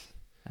 was tough.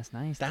 That's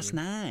nice. That's dude.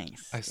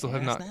 nice. I still Yeah,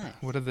 have not. that's nice.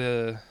 What are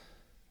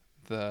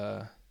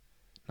the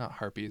not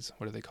harpies?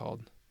 What are they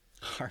called?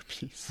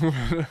 Harpies.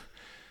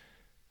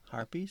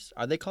 Harpies?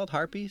 Are they called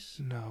harpies?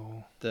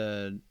 No.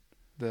 The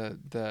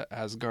The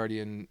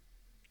Asgardian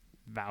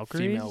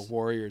Valkyries? female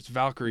warriors,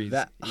 Valkyries.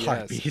 Yes.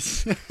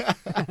 harpies.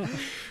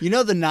 You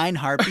know the 9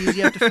 harpies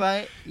you have to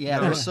fight? Yeah,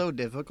 No. they're so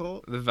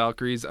difficult. The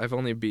Valkyries. I've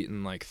only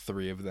beaten like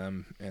 3 of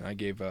them, and I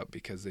gave up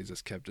because they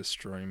just kept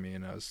destroying me,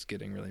 and I was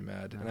getting really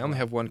mad. And I only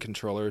have one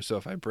controller, so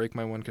if I break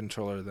my one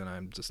controller, then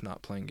I'm just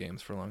not playing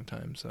games for a long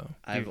time. So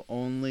I've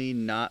only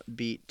not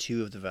beat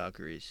 2 of the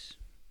Valkyries.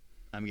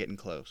 I'm getting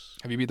close.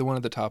 have you beat the one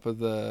at the top of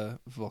the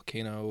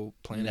volcano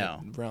planet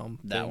No. realm?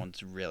 That thing?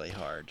 one's really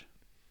hard.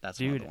 That's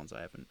one of Dude. the ones I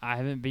haven't. I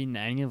haven't beaten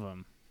any of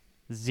them.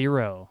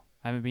 0.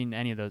 I haven't beaten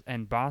any of those.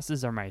 And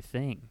bosses are my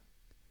thing.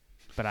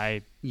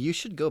 But You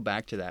should go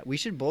back to that. We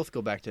should both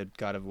go back to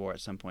God of War at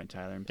some point,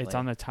 Tyler. And play it's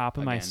on the top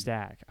of my again.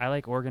 stack. I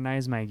like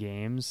organize my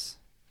games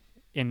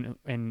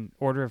in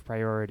order of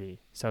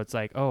priority. So it's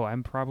like, oh,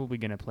 I'm probably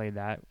going to play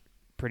that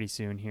pretty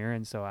soon here,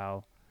 and so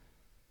I'll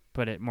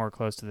put it more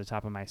close to the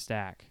top of my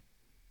stack.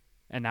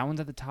 And that one's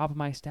at the top of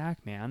my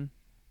stack, man.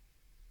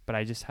 But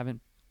I just haven't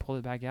pulled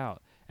it back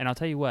out. And I'll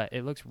tell you what,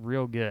 it looks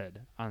real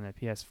good on the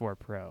PS4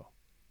 Pro.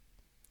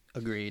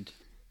 Agreed.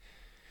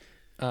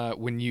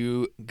 When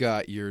you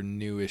got your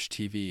newish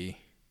TV,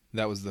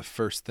 that was the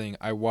first thing.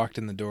 I walked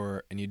in the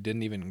door and you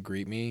didn't even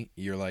greet me.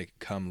 You're like,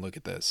 "Come look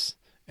at this,"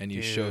 and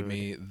you showed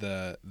me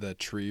the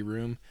tree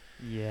room.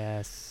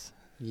 Yes.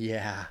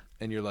 Yeah.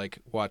 And you're like,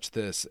 "Watch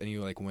this," and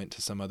you like went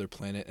to some other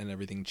planet and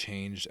everything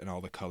changed and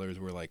all the colors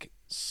were like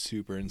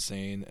super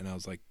insane. And I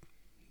was like,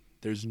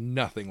 "There's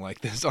nothing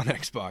like this on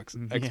Xbox.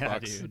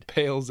 Xbox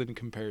pales in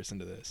comparison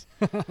to this."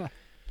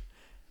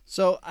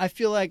 So I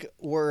feel like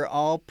we're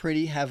all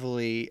pretty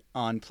heavily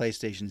on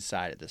PlayStation's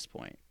side at this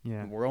point.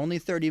 Yeah. We're only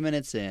 30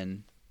 minutes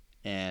in,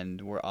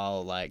 and we're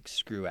all like,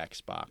 screw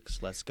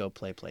Xbox. Let's go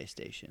play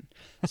PlayStation.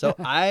 So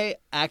I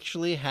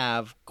actually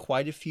have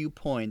quite a few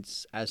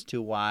points as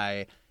to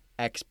why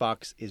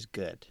Xbox is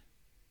good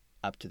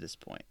up to this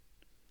point.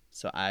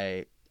 So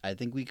I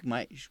think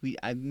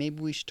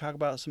maybe we should talk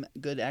about some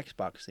good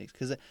Xbox things,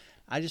 because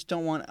I just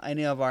don't want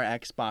any of our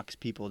Xbox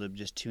people to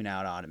just tune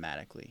out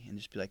automatically and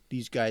just be like,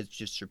 these guys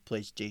just are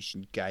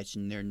PlayStation guys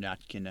and they're not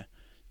gonna,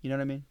 you know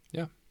what I mean?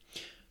 Yeah.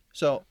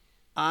 So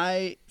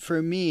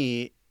for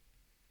me,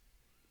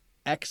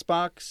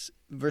 Xbox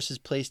versus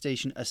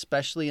PlayStation,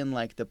 especially in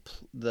like the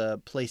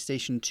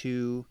PlayStation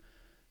 2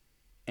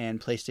 and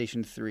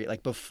PlayStation 3,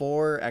 like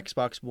before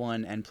Xbox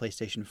One and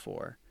PlayStation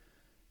 4,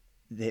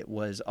 it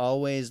was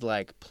always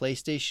like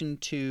PlayStation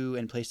 2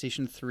 and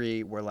PlayStation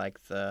 3 were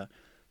like the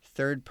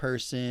third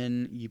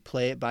person, you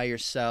play it by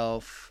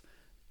yourself,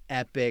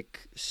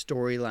 epic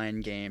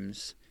storyline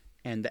games.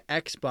 And the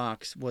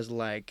Xbox was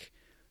like,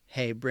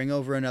 hey, bring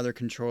over another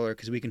controller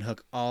because we can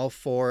hook all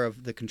 4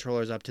 of the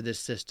controllers up to this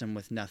system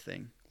with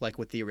nothing, like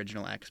with the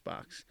original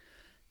Xbox.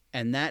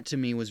 And that to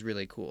me was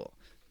really cool.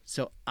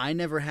 So I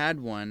never had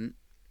one,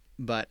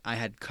 but I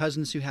had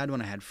cousins who had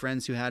one. I had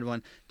friends who had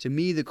one. To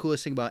me, the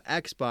coolest thing about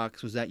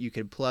Xbox was that you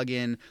could plug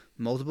in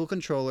multiple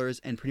controllers,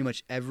 and pretty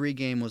much every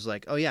game was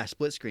like, oh yeah,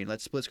 split screen.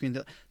 Let's split screen.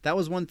 That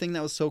was one thing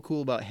that was so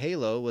cool about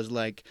Halo, was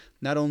like,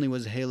 not only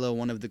was Halo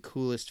one of the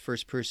coolest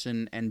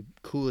first-person and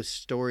coolest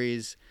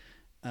stories,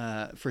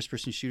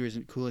 first-person shooters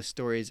and coolest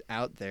stories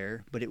out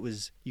there, but it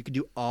was, you could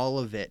do all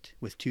of it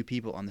with 2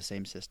 people on the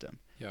same system.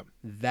 Yep.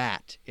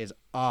 That is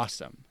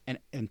awesome. And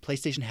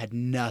PlayStation had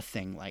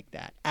nothing like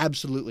that.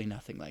 Absolutely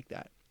nothing like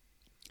that.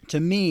 To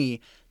me,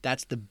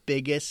 that's the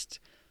biggest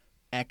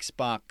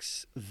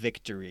Xbox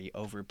victory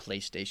over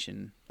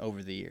PlayStation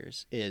over the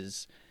years,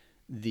 is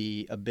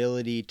the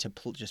ability to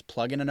just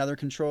plug in another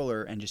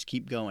controller and just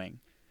keep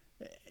going.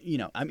 You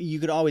know, I mean, you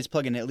could always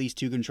plug in at least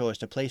 2 controllers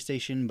to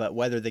PlayStation, but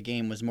whether the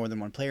game was more than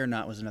one player or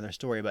not was another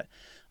story. But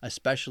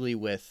especially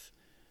with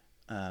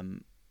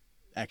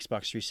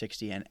Xbox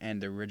 360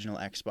 and the original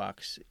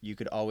Xbox, you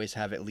could always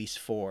have at least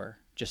 4,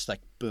 just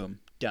like boom,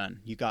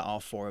 done. You got all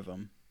 4 of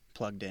them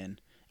plugged in,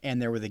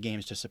 and there were the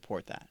games to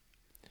support that.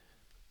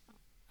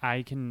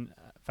 I can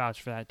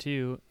vouch for that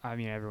too. I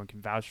mean, everyone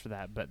can vouch for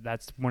that, but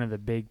that's one of the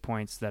big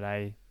points that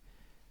I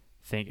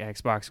think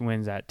Xbox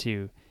wins at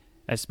too.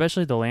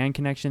 Especially the LAN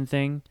connection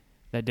thing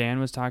that Dan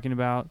was talking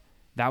about.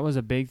 That was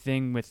a big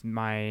thing with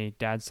my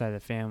dad's side of the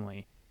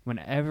family.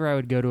 Whenever I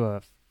would go to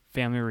a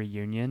family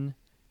reunion,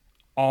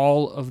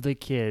 all of the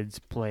kids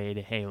played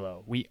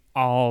Halo. We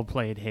all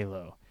played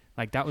Halo.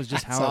 Like, that was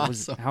just how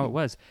it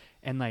was.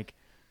 And like,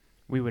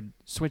 we would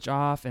switch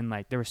off, and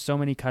like, there were so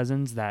many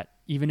cousins that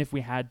even if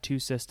we had 2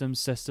 systems,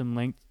 system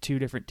linked, 2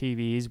 different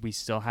TVs, we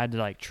still had to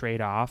like trade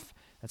off.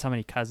 That's how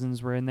many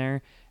cousins were in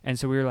there. And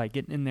so we were like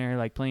getting in there,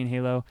 like playing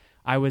Halo.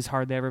 I was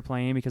hardly ever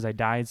playing because I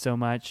died so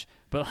much,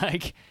 but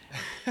like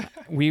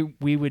we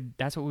would,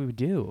 that's what we would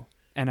do.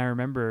 And I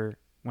remember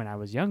when I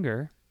was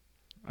younger,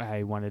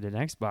 I wanted an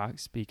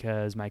Xbox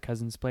because my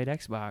cousins played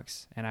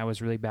Xbox and I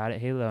was really bad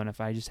at Halo. And if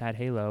I just had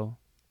Halo,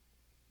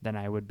 then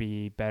I would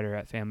be better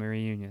at family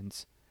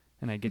reunions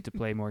and I'd get to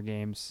play more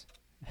games.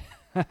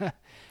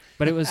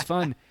 But it was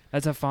fun.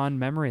 That's a fond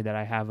memory that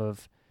I have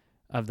of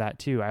that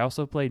too. I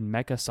also played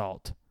Mech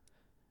Assault,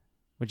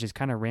 which is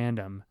kind of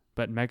random,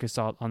 but Mech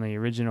Assault on the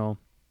original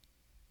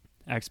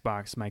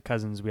Xbox, my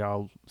cousins, we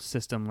all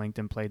system linked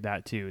and played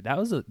that too.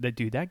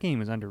 That game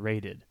was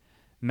underrated.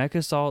 Mech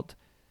Assault,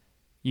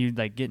 you'd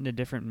like get into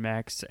different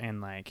mechs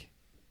and like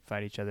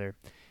fight each other.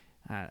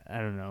 I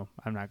don't know.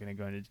 I'm not going to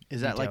go into detail.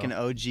 Is that like an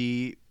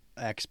OG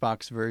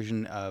Xbox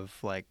version of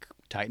like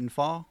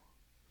Titanfall?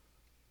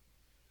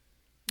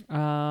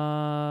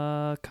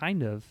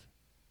 Kind of.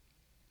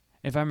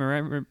 If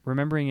I'm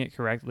remembering it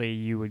correctly,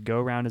 you would go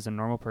around as a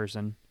normal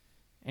person,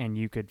 and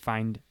you could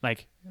find,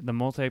 like, the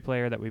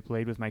multiplayer that we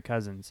played with my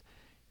cousins.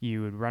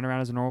 You would run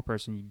around as a normal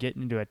person. You get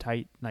into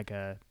I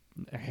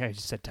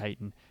just said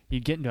Titan.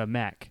 You'd get into a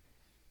mech,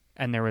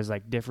 and there was,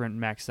 like, different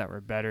mechs that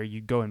were better.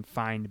 You'd go and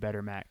find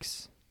better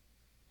mechs.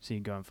 So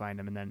you'd go and find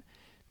them, and then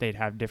they'd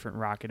have different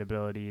rocket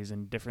abilities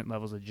and different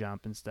levels of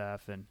jump and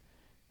stuff. And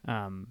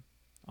on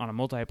a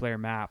multiplayer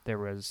map, there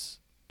was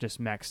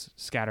just mechs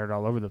scattered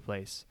all over the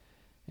place.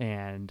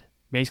 And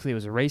basically it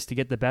was a race to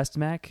get the best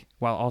mech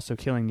while also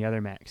killing the other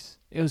mechs.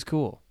 It was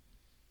cool.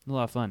 A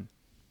lot of fun.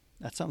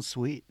 That sounds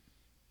sweet.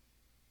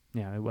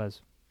 Yeah, it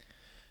was.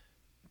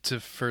 To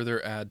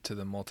further add to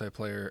the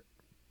multiplayer,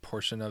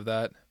 portion of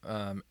that,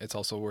 it's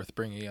also worth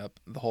bringing up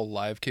the whole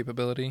live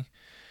capability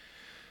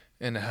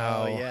and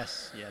how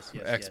yes.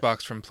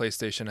 Xbox from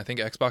PlayStation. I think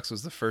Xbox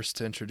was the first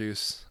to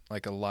introduce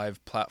like a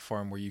live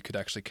platform where you could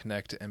actually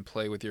connect and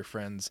play with your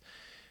friends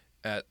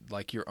at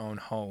like your own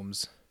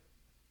homes,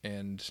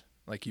 and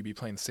like you'd be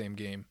playing the same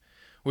game,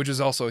 which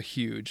is also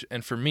huge.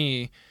 And for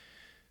me,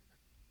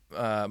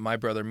 my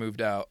brother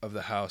moved out of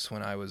the house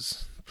when I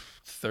was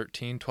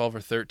 12 or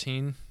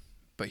 13,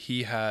 but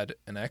he had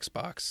an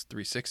Xbox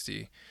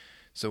 360.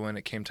 So when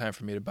it came time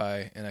for me to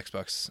buy an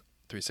Xbox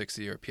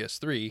 360 or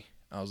PS3,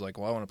 I was like,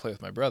 well, I want to play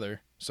with my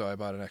brother. So I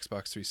bought an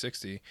Xbox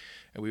 360,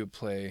 and we would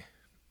play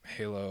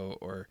Halo,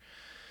 or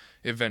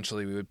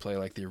eventually we would play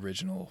like the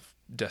original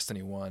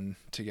Destiny 1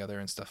 together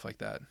and stuff like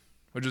that,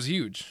 which was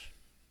huge.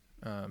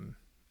 And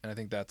I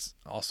think that's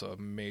also a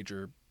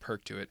major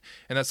perk to it.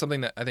 And that's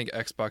something that I think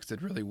Xbox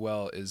did really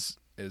well is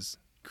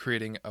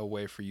creating a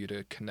way for you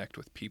to connect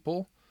with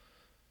people,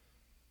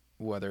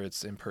 whether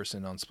it's in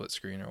person on split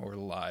screen or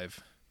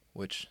live,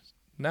 which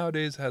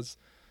nowadays has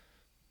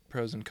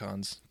pros and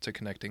cons to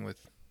connecting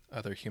with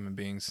other human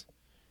beings.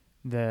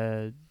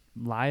 The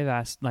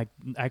live like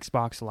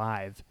Xbox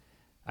Live,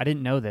 I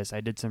didn't know this.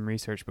 I did some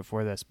research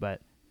before this,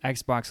 but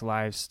Xbox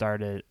Live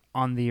started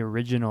on the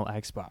original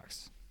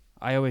Xbox.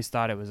 I always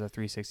thought it was a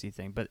 360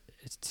 thing, but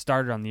it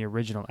started on the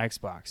original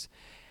Xbox.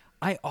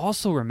 I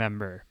also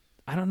remember,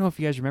 I don't know if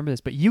you guys remember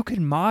this, but you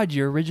could mod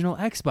your original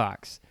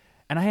Xbox.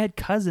 And I had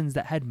cousins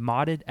that had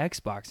modded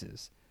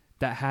Xboxes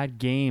that had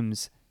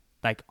games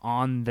like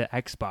on the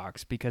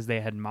Xbox because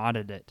they had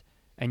modded it.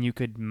 And you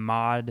could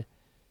mod,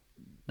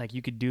 like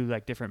you could do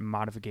like different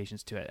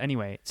modifications to it.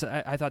 Anyway,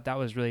 so I thought that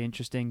was really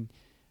interesting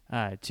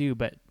too.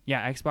 But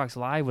yeah, Xbox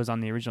Live was on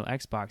the original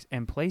Xbox,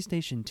 and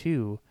PlayStation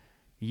 2,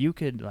 you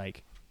could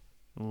like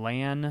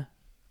LAN,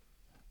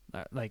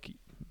 like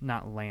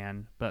not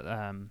LAN, but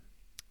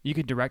you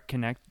could direct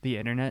connect the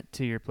internet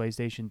to your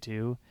PlayStation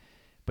 2,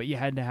 but you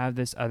had to have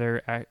this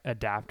other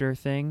adapter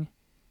thing.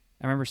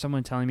 I remember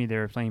someone telling me they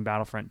were playing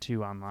Battlefront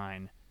 2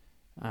 online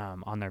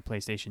on their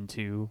PlayStation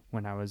 2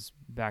 when I was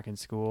back in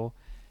school.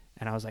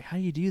 And I was like, how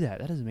do you do that?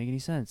 That doesn't make any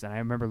sense. And I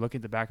remember looking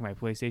at the back of my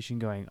PlayStation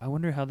going, I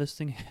wonder how this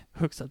thing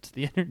hooks up to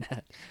the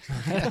internet.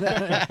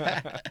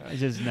 I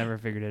just never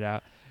figured it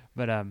out.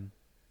 But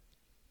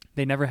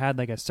they never had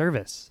like a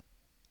service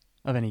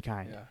of any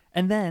kind. Yeah.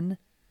 And then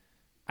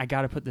I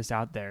got to put this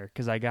out there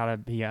because I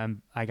got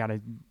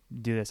to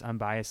do this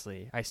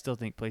unbiasedly. I still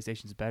think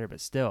PlayStation's better,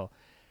 but still,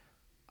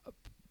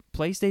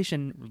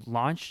 PlayStation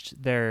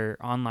launched their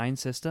online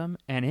system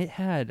and it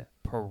had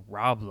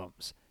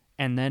problems.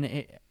 And then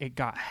it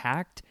got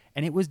hacked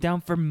and it was down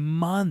for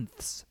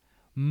months.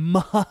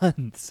 Not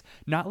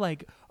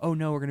like, oh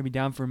no, we're going to be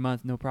down for a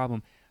month, no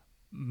problem.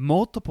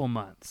 Multiple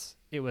months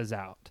it was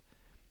out.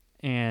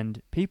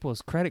 And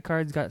people's credit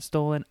cards got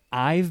stolen.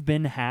 I've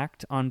been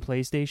hacked on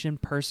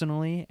PlayStation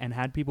personally and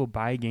had people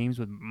buy games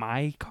with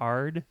my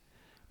card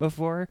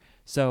before.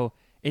 So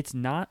it's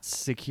not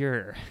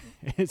secure.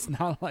 It's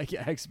not like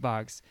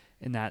Xbox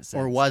in that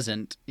sense. Or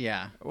wasn't,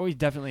 yeah. Well,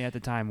 definitely at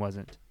the time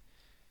wasn't.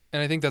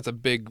 And I think that's a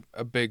big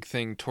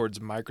thing towards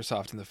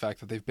Microsoft, and the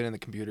fact that they've been in the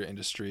computer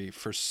industry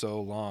for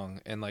so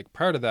long. And like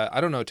prior to that, I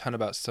don't know a ton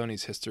about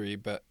Sony's history,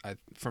 but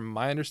from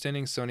my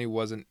understanding, Sony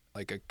wasn't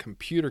like a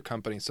computer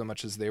company so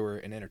much as they were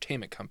an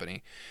entertainment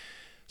company.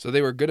 So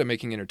they were good at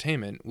making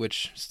entertainment,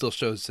 which still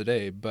shows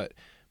today, but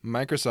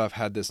Microsoft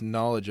had this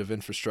knowledge of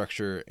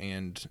infrastructure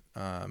and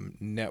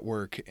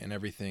network and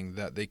everything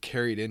that they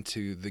carried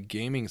into the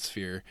gaming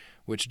sphere,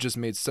 which just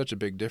made such a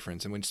big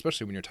difference. And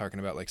especially when you're talking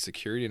about like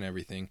security and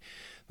everything,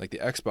 like the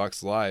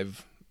Xbox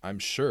Live, I'm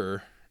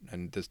sure,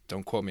 and this,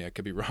 don't quote me, I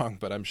could be wrong,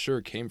 but I'm sure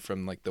it came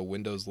from like the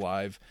Windows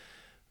Live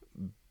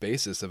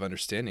basis of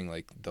understanding.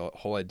 Like the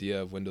whole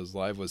idea of Windows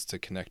Live was to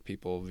connect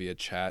people via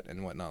chat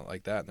and whatnot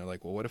like that. And they're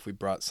like, well, what if we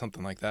brought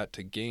something like that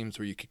to games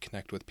where you could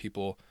connect with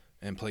people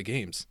and play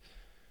games?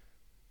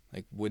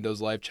 Like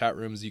Windows Live chat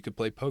rooms, you could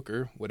play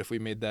poker. What if we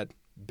made that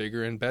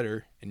bigger and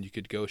better and you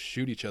could go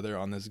shoot each other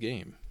on this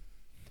game?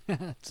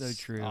 So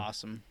true.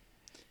 Awesome.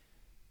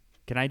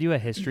 Can I do a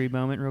history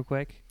moment real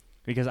quick?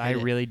 Because I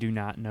really do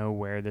not know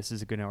where this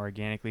is going to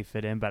organically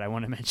fit in, but I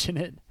want to mention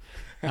it.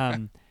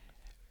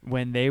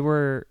 When they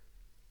were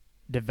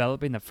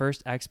developing the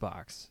first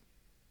Xbox,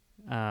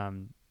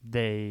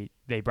 they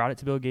brought it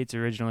to Bill Gates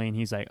originally, and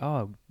he's like,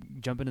 "Oh,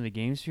 jump into the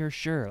game sphere?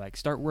 Sure. Like,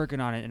 start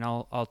working on it, and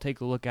I'll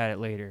take a look at it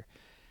later."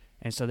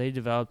 And so they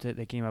developed it.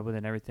 They came up with it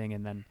and everything.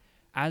 And then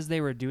as they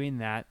were doing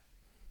that,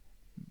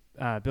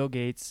 Bill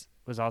Gates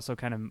was also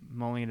kind of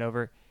mulling it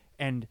over,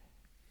 and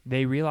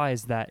they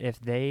realized that if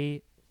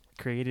they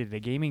created a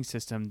gaming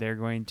system, they're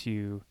going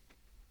to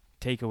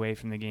take away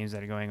from the games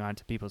that are going on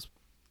to people's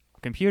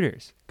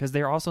computers because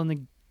they're also in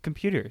the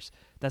computers.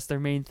 That's their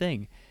main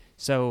thing.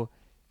 So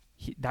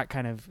that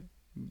kind of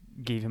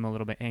gave him a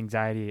little bit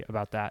anxiety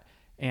about that.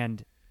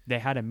 And they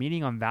had a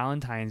meeting on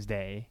Valentine's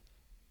Day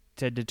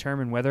to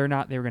determine whether or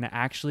not they were going to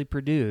actually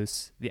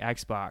produce the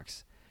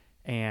Xbox.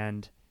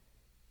 And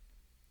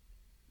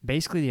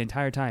basically the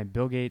entire time,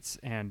 Bill Gates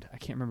and I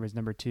can't remember his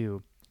number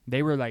two,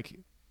 they were like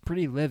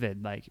pretty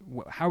livid. Like,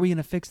 how are we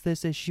gonna fix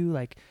this issue?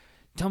 Like,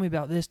 tell me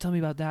about this, tell me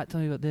about that,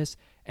 tell me about this.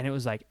 And it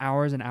was like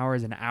hours and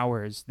hours and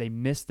hours. They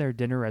missed their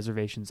dinner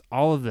reservations,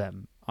 all of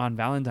them, on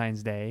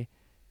Valentine's Day.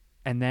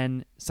 And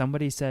then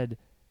somebody said,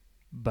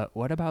 but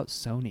what about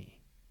Sony?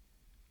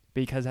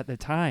 Because at the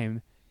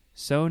time,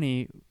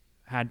 Sony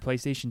had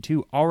PlayStation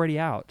 2 already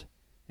out,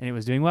 and it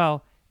was doing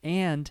well,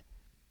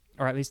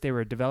 or at least they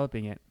were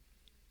developing it.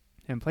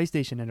 And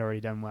PlayStation had already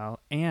done well,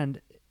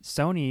 and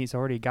Sony's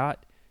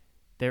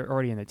they're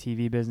already in the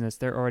TV business,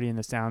 they're already in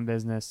the sound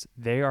business,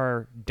 they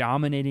are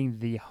dominating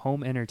the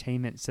home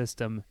entertainment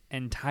system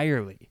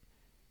entirely.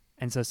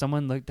 And so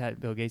someone looked at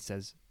Bill Gates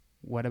and says,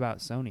 what about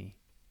Sony?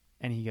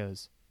 And he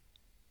goes,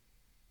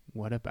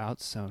 what about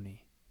Sony?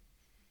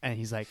 And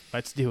he's like,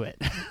 let's do it.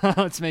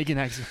 Let's make an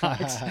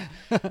Xbox.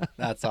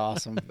 That's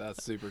awesome.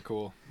 That's super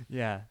cool.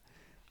 Yeah.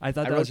 I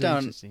thought that was really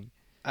interesting.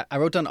 I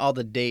wrote down all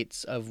the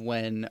dates of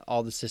when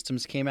all the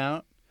systems came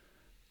out.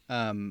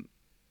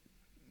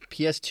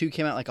 PS2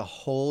 came out like a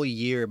whole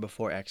year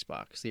before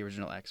Xbox, the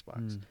original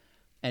Xbox.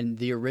 And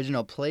the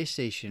original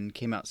PlayStation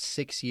came out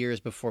 6 years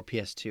before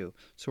PS2.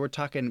 So we're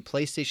talking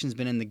PlayStation's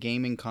been in the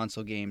gaming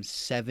console game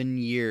 7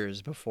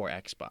 years before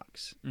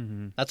Xbox.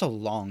 Mm-hmm. That's a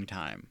long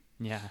time.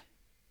 Yeah.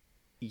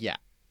 Yeah.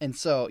 And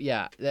so,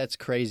 yeah, that's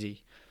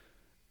crazy.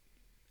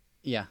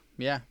 Yeah.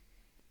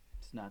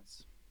 It's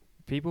nuts.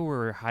 People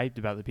were hyped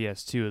about the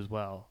PS2 as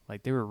well.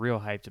 Like, they were real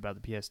hyped about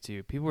the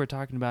PS2. People were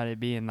talking about it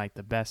being like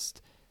the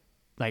best,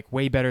 like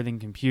way better than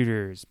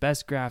computers,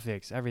 best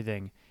graphics,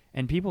 everything.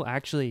 And people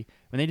actually,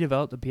 when they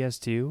developed the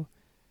PS2,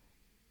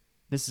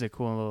 this is a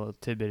cool little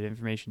tidbit of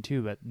information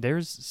too, but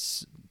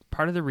there's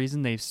part of the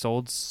reason they've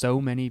sold so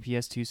many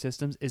PS2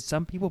 systems is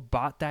some people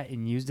bought that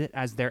and used it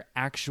as their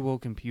actual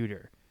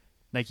computer.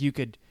 Like, you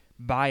could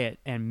buy it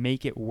and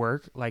make it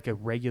work like a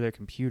regular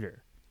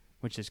computer,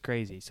 which is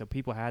crazy. So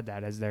people had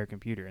that as their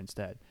computer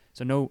instead.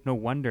 So no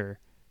wonder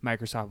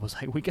Microsoft was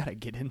like, we got to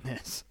get in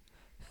this.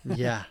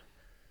 Yeah.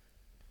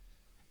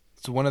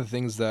 So one of the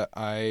things that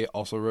I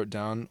also wrote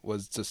down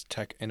was just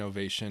tech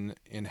innovation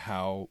in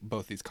how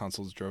both these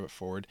consoles drove it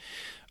forward.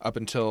 Up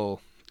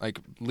until, like,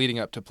 leading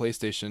up to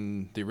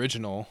PlayStation, the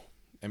original,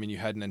 I mean, you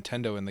had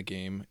Nintendo in the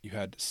game, you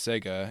had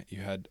Sega,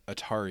 you had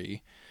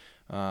Atari,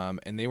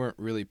 and they weren't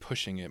really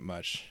pushing it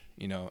much.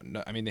 You know,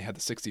 I mean, they had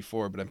the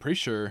 64, but I'm pretty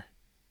sure,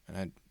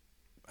 and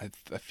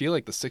I feel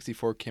like the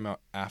 64 came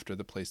out after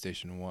the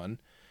PlayStation 1,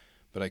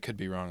 but I could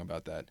be wrong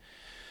about that.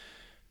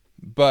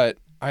 But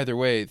either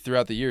way,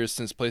 throughout the years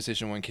since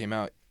PlayStation 1 came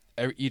out,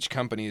 each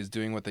company is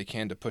doing what they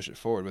can to push it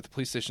forward. With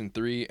PlayStation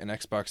 3 and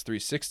Xbox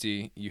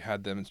 360, you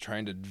had them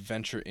trying to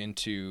venture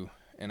into,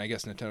 and I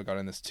guess Nintendo got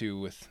in this too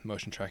with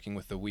motion tracking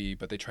with the Wii,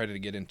 but they tried to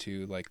get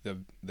into like the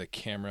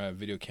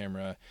video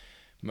camera,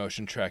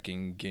 motion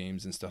tracking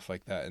games and stuff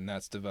like that, and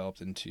that's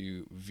developed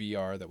into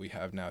VR that we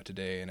have now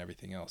today and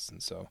everything else.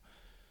 And so,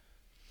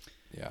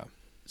 yeah.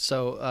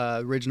 So,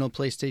 original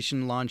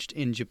PlayStation launched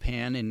in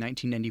Japan in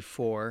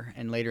 1994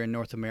 and later in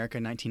North America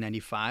in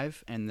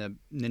 1995. And the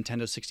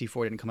Nintendo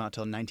 64 didn't come out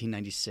until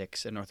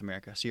 1996 in North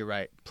America. So you're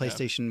right.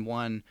 PlayStation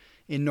 1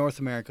 in North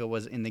America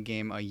was in the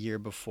game a year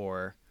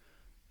before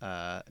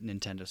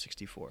Nintendo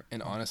 64.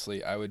 And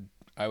honestly, I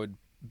would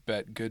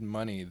bet good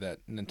money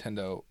that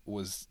Nintendo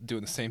was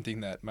doing the same thing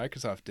that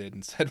Microsoft did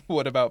and said,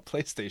 what about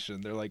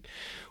PlayStation? They're like,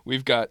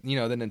 we've got, the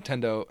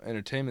Nintendo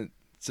Entertainment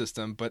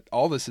System, but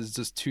all this is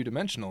just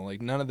two-dimensional.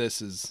 Like, none of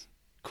this is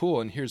cool.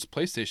 And here's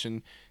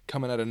PlayStation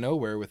coming out of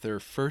nowhere with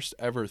their first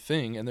ever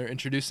thing, and they're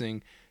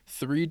introducing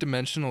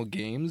three-dimensional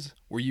games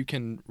where you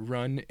can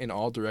run in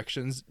all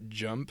directions,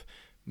 jump,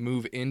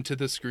 move into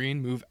the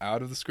screen, move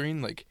out of the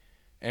screen, like,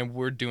 and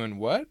we're doing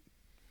what?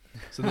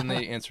 So then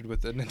they answered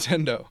with the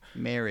Nintendo.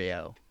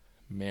 Mario.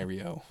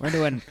 We're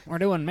doing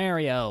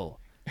Mario.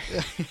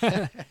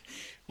 We're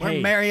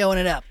Marioing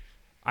it up.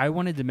 I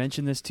wanted to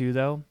mention this too,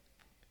 though.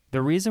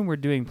 The reason we're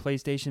doing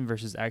PlayStation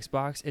versus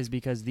Xbox is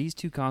because these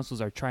two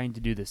consoles are trying to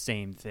do the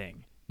same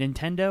thing.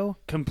 Nintendo,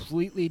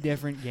 completely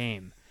different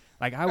game.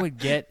 Like, I would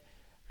get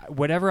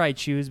whatever I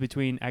choose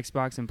between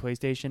Xbox and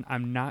PlayStation,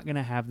 I'm not going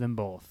to have them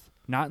both.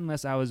 Not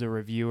unless I was a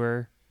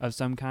reviewer of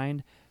some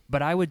kind,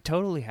 but I would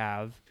totally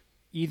have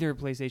either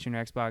PlayStation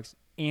or Xbox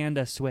and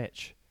a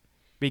Switch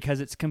because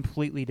it's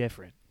completely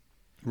different.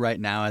 Right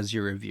now, as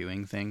you're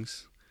reviewing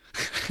things.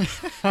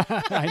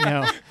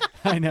 I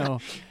know.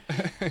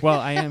 Well,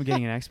 I am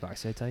getting an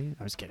Xbox. Did I tell you?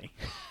 I was kidding.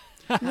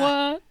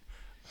 What?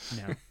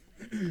 No.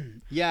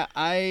 Yeah,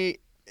 I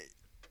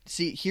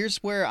see. Here's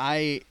where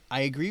I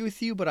agree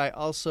with you, but I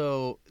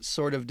also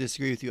sort of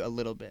disagree with you a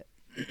little bit.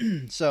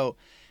 So,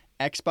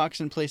 Xbox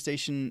and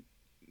PlayStation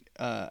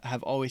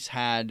have always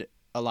had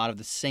a lot of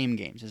the same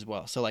games as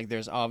well. So, like,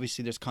 there's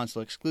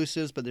console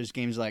exclusives, but there's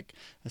games like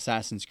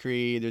Assassin's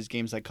Creed, there's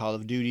games like Call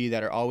of Duty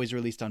that are always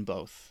released on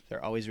both.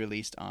 They're always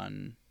released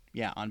on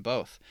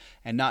both.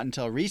 And not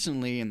until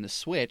recently in the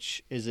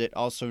Switch is it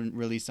also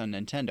released on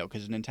Nintendo,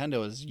 because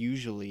Nintendo is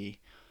usually,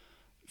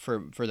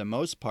 for the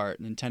most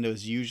part, Nintendo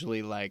is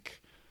usually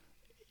like,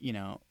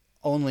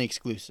 only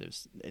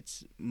exclusives.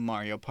 It's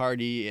Mario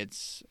Party,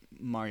 it's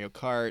Mario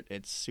Kart,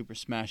 it's Super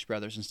Smash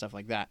Brothers and stuff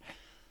like that.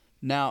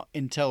 Now,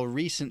 until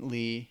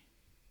recently,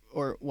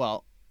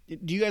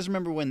 do you guys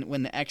remember when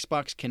the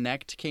Xbox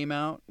Connect came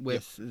out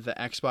with the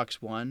Xbox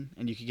One,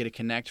 and you could get a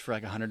Connect for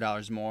like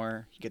 $100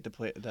 more? You get to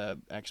play the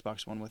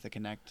Xbox One with a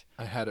Connect.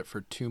 I had it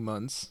for 2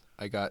 months.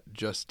 I got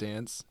Just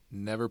Dance,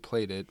 never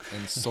played it,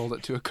 and sold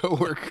it to a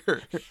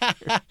coworker.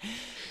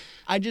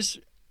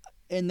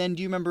 And then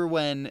do you remember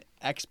when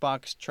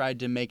Xbox tried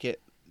to make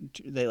it?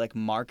 They like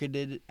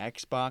marketed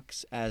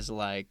Xbox as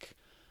like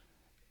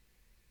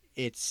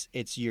it's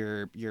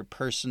your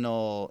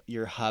personal,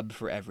 your hub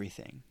for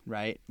everything,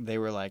 right? They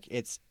were like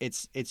it's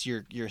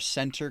your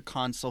center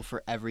console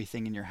for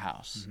everything in your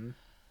house. Mm-hmm.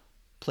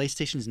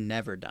 PlayStation's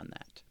never done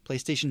that.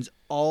 PlayStation's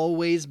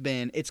always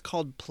been, it's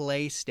called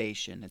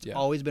PlayStation. It's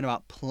always been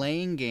about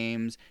playing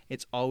games.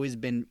 It's always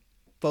been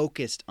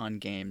focused on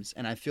games.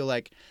 And I feel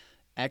like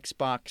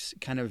Xbox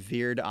kind of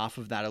veered off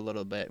of that a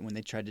little bit when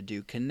they tried to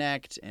do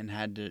Kinect and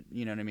had to,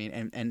 you know what I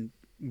mean? And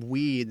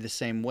Wii, the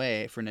same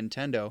way for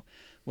Nintendo,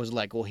 was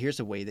like, well,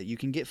 here's a way that you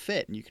can get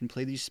fit and you can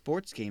play these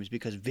sports games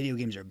because video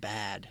games are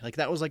bad. Like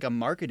that was like a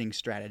marketing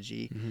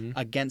strategy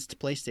against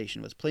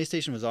PlayStation.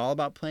 PlayStation was all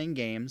about playing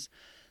games.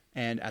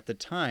 And at the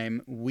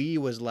time, Wii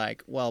was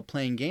like, well,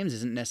 playing games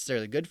isn't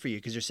necessarily good for you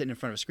because you're sitting in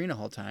front of a screen the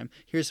whole time.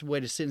 Here's a way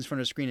to sit in front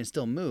of a screen and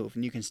still move,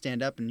 and you can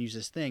stand up and use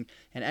this thing.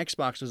 And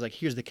Xbox was like,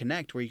 here's the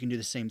Kinect where you can do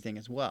the same thing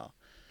as well.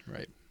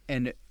 Right.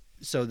 And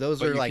so those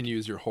but are you like... can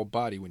use your whole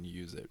body when you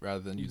use it rather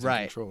than using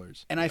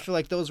controllers. And I feel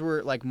like those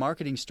were like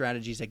marketing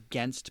strategies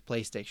against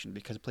PlayStation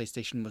because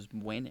PlayStation was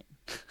winning.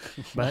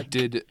 But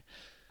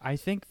I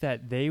think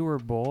that they were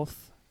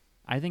both...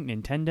 I think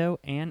Nintendo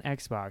and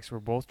Xbox were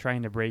both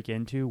trying to break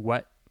into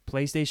what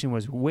PlayStation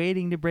was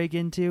waiting to break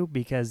into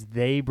because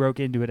they broke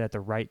into it at the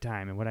right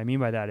time. And what I mean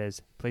by that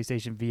is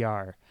PlayStation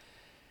VR.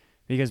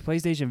 Because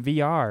PlayStation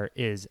VR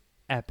is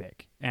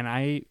epic. And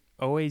I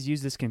always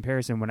use this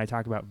comparison when I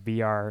talk about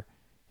VR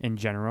in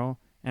general.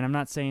 And I'm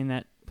not saying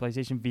that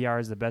PlayStation VR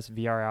is the best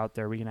VR out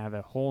there. We can have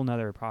a whole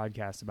nother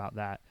podcast about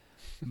that.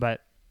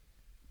 But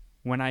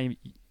when I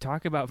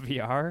talk about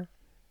VR,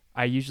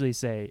 I usually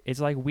say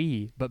it's like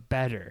Wii, but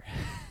better.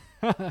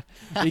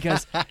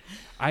 Because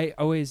I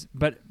always...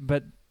 But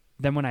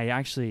then when I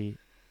actually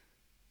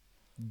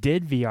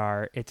did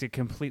VR, it's a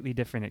completely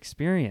different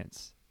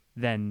experience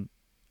than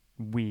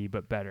Wii,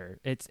 but better.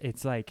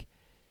 It's like,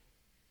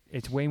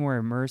 it's way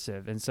more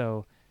immersive. And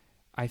so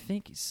I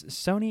think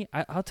Sony,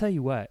 I'll tell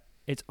you what,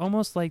 it's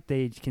almost like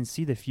they can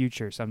see the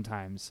future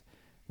sometimes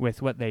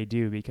with what they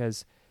do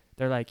because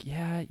they're like,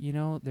 yeah, you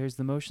know, there's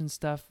the motion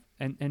stuff.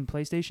 And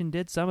PlayStation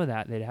did some of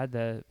that. They had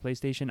the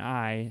PlayStation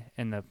Eye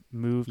and the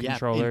Move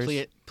controllers.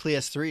 Yeah,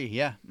 PS3,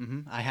 yeah.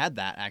 Mm-hmm. I had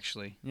that,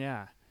 actually.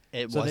 Yeah.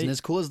 It wasn't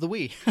as cool as the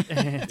Wii.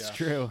 It's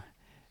true.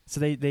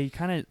 So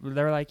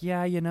they're like,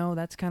 yeah, you know,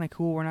 that's kind of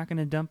cool. We're not going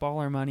to dump all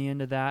our money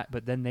into that.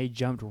 But then they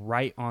jumped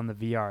right on the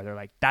VR. They're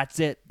like, that's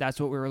it. That's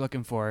what we were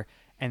looking for.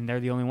 And they're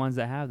the only ones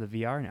that have the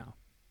VR now.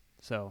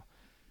 So.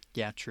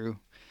 Yeah, true.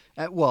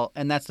 Well,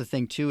 and that's the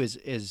thing, too,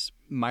 is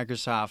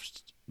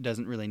Microsoft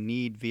doesn't really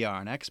need VR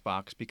on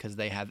Xbox because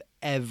they have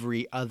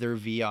every other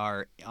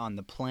VR on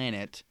the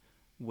planet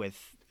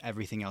with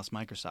everything else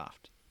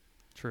Microsoft.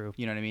 True.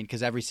 You know what I mean?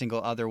 Because every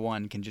single other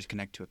one can just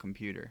connect to a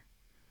computer.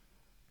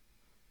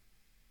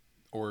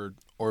 Or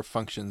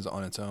functions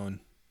on its own.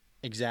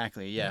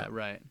 Exactly. Yeah.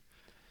 Right.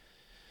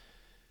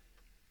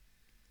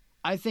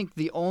 I think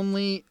the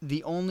only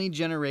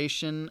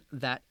generation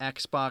that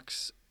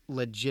Xbox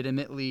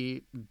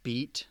legitimately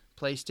beat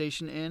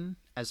PlayStation in,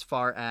 as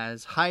far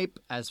as hype,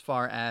 as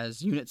far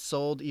as units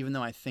sold, even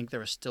though I think there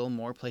were still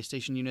more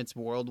PlayStation units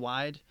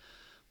worldwide,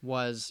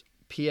 was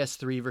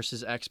PS3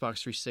 versus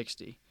Xbox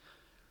 360.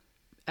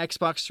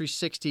 Xbox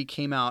 360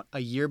 came out a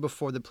year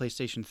before the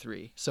PlayStation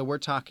 3. So we're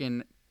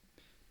talking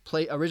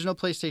original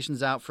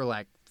PlayStation's out for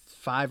like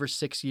 5 or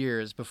 6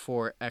 years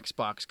before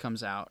Xbox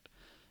comes out.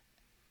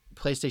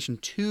 PlayStation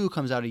 2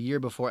 comes out a year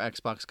before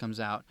Xbox comes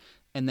out.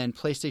 And then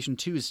PlayStation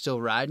 2 is still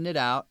riding it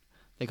out.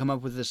 They come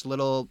up with this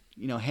little,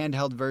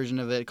 handheld version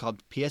of it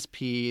called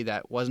PSP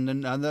that wasn't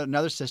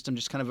another system,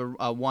 just kind of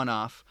a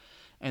one-off.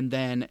 And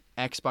then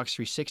Xbox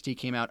 360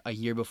 came out a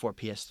year before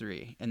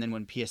PS3. And then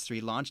when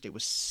PS3 launched, it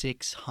was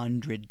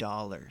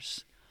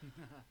 $600.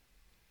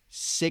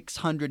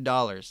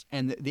 $600.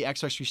 And the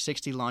Xbox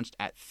 360 launched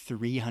at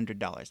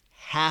 $300.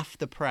 Half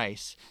the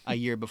price a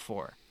year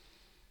before.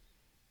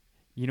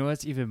 You know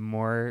what's even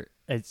more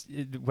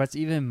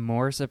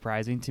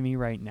surprising to me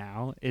right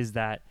now is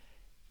that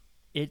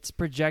it's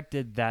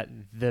projected that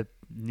the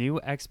new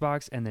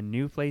Xbox and the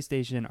new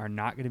PlayStation are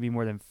not going to be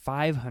more than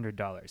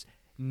 $500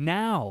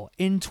 now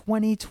in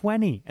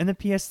 2020. And the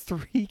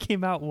PS3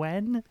 came out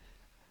when?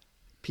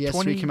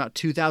 PS3 came out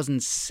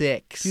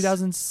 2006.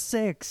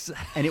 2006.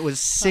 And it was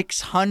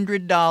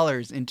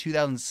 $600 in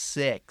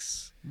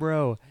 2006.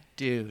 Bro.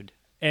 Dude.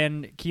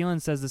 And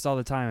Keelan says this all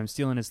the time. I'm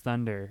stealing his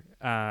thunder,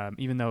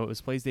 even though it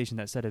was PlayStation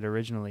that said it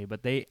originally.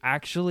 But they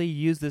actually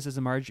used this as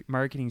a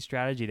marketing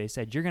strategy. They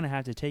said, you're going to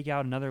have to take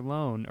out another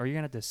loan or you're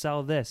going to have to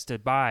sell this to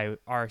buy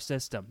our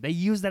system. They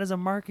used that as a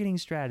marketing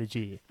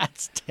strategy.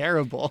 That's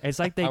terrible. It's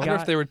like they I wonder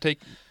got... if they were I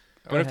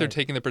wonder if they're ahead.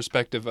 taking the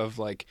perspective of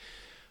like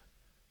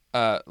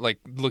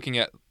looking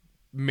at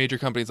major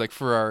companies like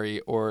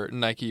Ferrari or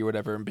Nike or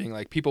whatever and being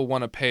like, people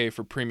want to pay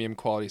for premium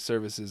quality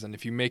services, and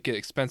if you make it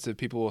expensive,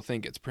 people will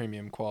think it's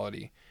premium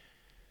quality.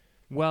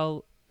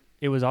 Well,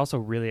 it was also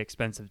really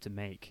expensive to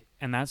make.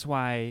 And that's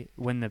why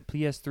when the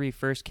PS3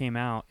 first came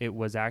out, it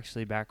was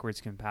actually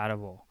backwards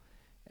compatible.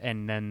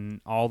 And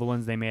then all the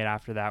ones they made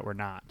after that were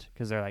not.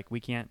 Because they're like, we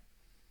can't,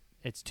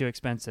 it's too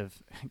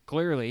expensive.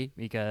 Clearly,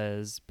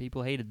 because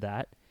people hated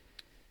that.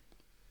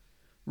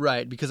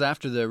 Right, because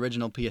after the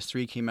original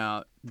PS3 came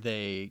out,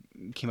 they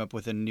came up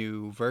with a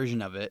new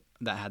version of it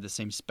that had the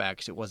same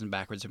specs. It wasn't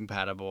backwards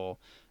compatible.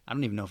 I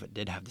don't even know if it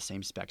did have the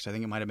same specs. I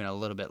think it might have been a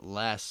little bit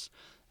less.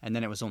 And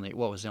then it was only,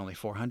 what was it, only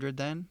 400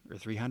 then? Or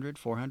 300,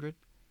 400?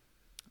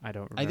 I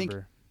don't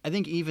remember. I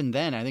think even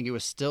then, I think it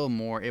was still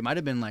more, it might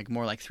have been like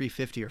more like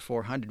 350 or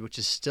 400, which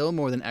is still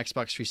more than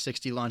Xbox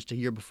 360 launched a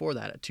year before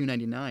that at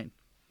 $299.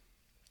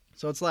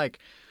 So it's like,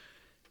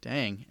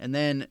 dang. And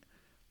then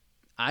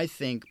I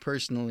think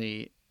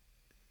personally,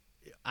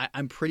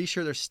 I'm pretty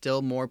sure there's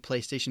still more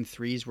PlayStation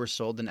 3s were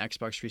sold than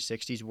Xbox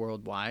 360s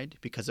worldwide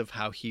because of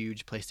how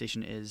huge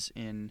PlayStation is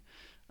in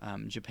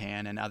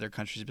Japan and other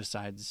countries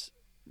besides,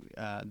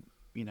 North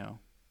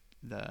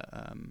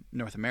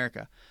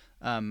America.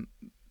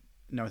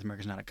 North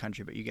America's not a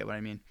country, but you get what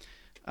I mean.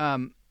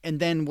 And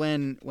then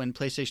when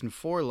PlayStation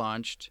 4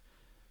 launched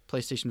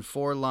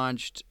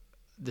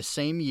the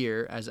same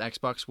year as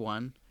Xbox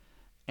One,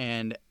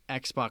 and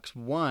Xbox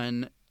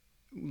One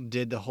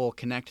did the whole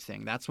Kinect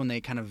thing. That's when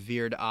they kind of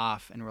veered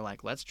off and were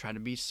like, let's try to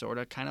be sort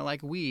of kind of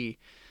like Wii.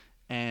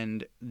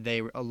 And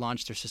they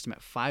launched their system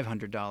at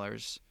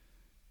 $500,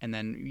 and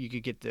then you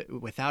could get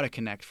without a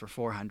Kinect for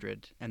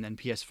 $400. And then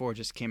PS4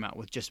 just came out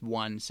with just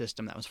one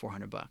system that was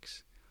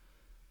 $400.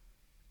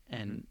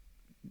 And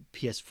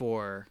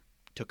PS4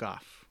 took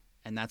off,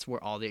 and that's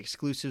where all the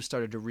exclusives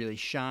started to really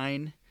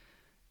shine.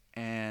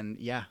 And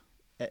yeah,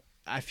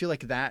 I feel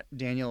like that,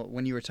 Daniel,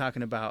 when you were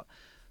talking about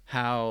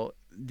how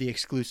the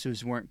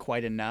exclusives weren't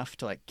quite enough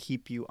to like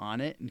keep you on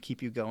it and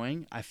keep you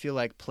going, I feel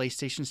like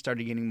PlayStation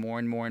started getting more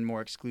and more and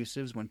more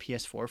exclusives when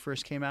PS4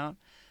 first came out.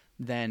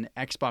 Then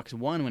Xbox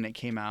One, when it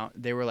came out,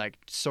 they were like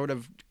sort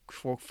of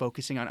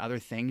focusing on other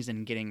things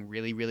and getting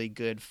really, really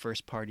good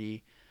first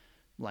party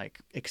like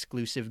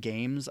exclusive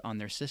games on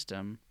their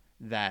system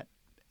that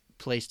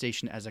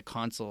PlayStation as a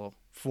console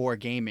for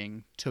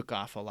gaming took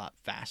off a lot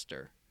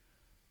faster.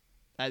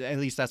 At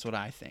least that's what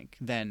I think,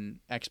 than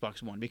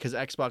Xbox One, because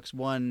Xbox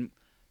One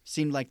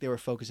seemed like they were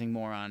focusing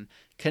more on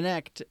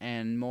Kinect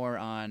and more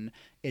on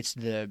it's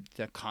the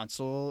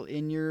console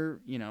in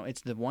your,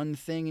 it's the one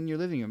thing in your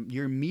living room,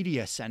 your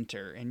media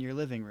center in your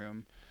living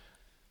room.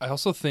 I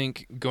also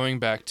think going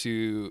back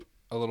to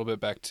a little bit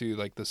back to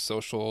like the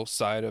social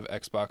side of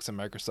Xbox and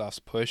Microsoft's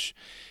push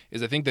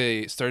is I think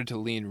they started to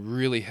lean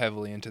really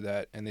heavily into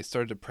that, and they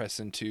started to press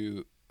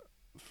into,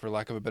 for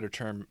lack of a better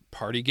term,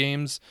 party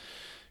games.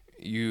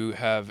 You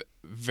have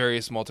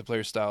various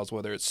multiplayer styles,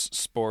 whether it's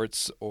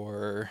sports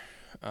or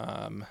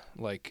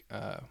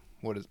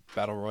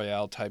battle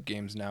royale type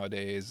games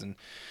nowadays, and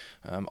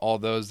all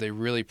those, they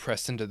really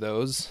pressed into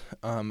those,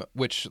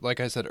 which, like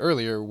I said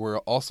earlier, were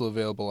also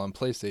available on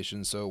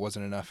PlayStation, so it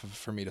wasn't enough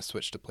for me to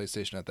switch to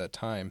PlayStation at that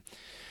time.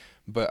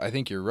 But I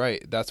think you're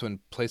right. That's when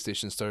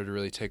PlayStation started to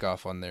really take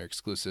off on their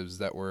exclusives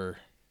that were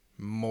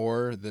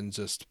more than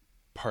just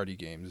party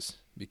games,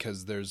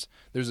 because there's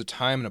a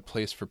time and a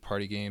place for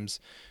party games,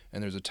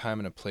 and there's a time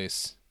and a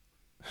place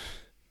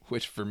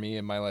which for me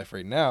in my life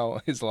right now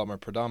is a lot more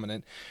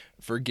predominant,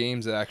 for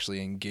games that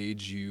actually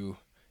engage you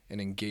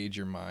and engage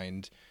your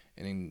mind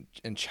and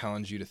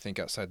challenge you to think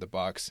outside the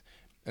box,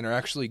 and are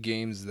actually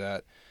games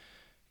that,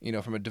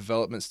 from a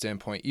development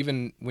standpoint,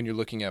 even when you're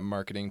looking at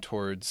marketing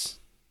towards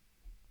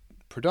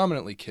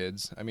predominantly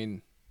kids, I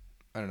mean,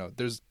 I don't know,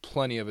 there's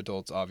plenty of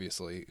adults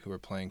obviously who are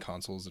playing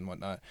consoles and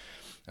whatnot,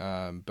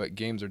 but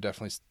games are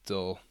definitely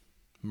still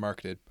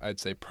marketed, I'd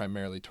say,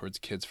 primarily towards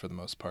kids for the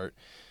most part.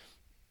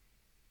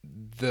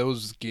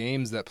 Those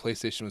games that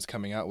PlayStation was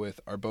coming out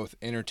with are both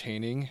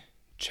entertaining,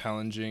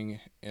 challenging,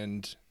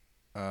 and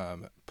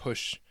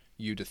push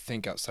you to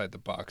think outside the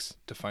box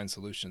to find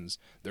solutions.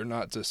 They're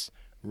not just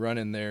run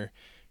in there,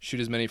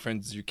 shoot as many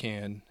friends as you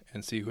can,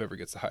 and see whoever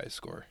gets the highest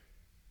score.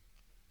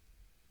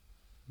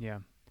 Yeah.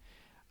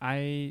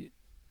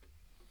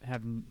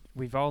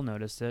 We've all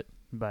noticed it,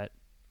 but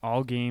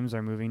all games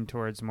are moving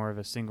towards more of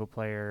a single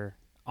player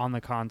on the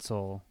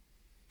console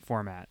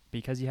format,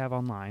 because you have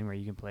online where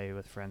you can play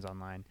with friends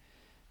online.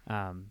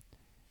 And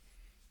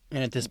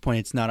at this point,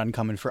 it's not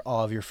uncommon for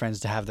all of your friends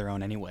to have their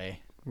own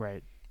anyway.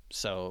 Right.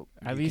 So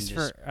at least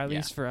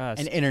for us.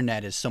 And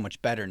internet is so much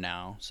better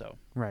now. So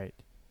right.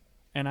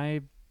 And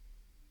I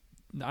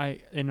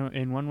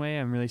in one way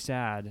I'm really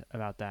sad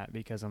about that,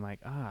 because I'm like,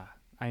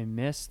 I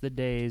miss the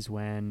days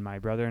when my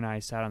brother and I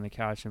sat on the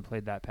couch and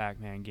played that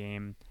Pac-Man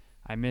game.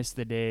 I miss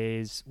the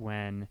days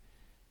when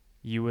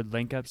you would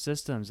link up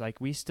systems.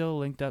 Like, we still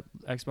linked up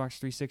Xbox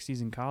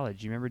 360s in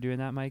college. You remember doing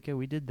that, Micah?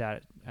 We did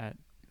that at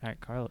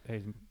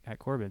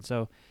Corbin.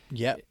 So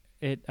Yep.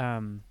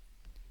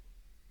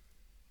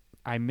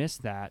 I miss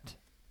that,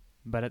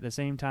 but at the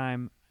same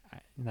time,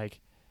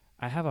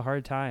 I have a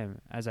hard time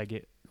as I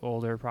get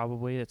older.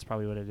 Probably it's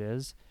probably what it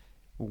is,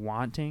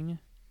 wanting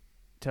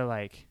to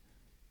like,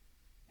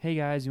 hey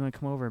guys, you want to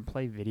come over and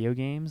play video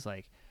games?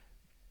 Like,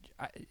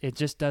 it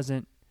just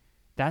doesn't.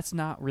 That's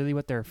not really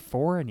what they're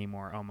for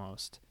anymore.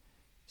 Almost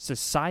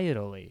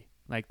societally,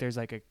 like there's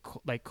like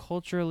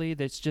culturally,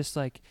 that's just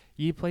like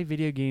you play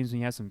video games when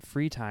you have some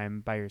free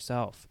time by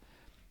yourself,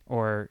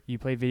 or you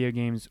play video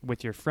games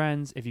with your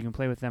friends if you can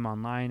play with them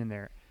online and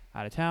they're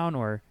out of town,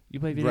 or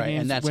you play video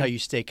games. And that's how you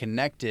stay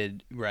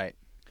connected, right?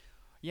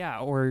 Yeah,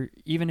 or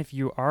even if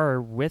you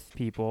are with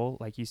people,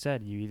 like you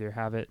said, you either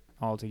have it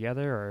all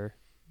together or,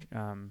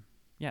 so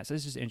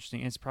it's just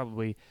interesting.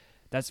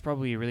 That's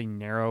probably a really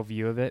narrow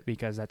view of it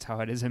because that's how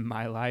it is in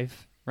my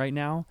life right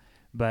now.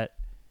 But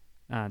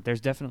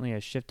there's definitely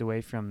a shift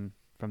away from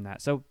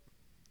that. So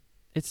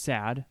it's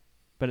sad,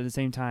 but at the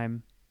same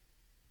time,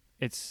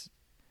 it's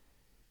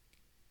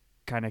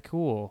kind of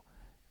cool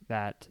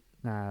that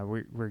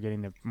we're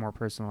getting the more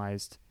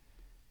personalized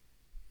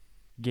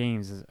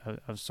games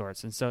of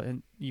sorts,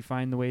 and you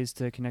find the ways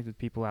to connect with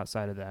people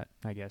outside of that,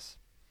 I guess.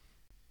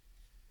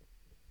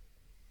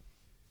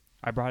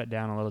 I brought it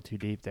down a little too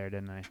deep there,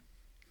 didn't I?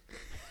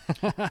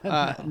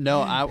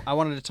 No, I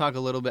wanted to talk a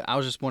little bit. I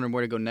was just wondering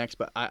where to go next,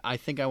 but I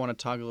think I want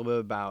to talk a little bit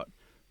about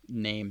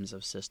names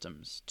of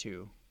systems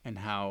too, and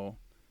how.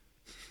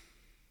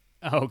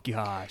 Oh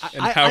gosh!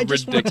 And how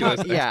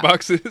ridiculous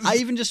Xbox is. I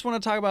even just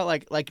want to talk about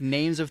like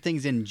names of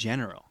things in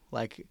general,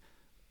 like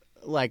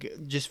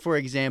just for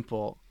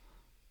example,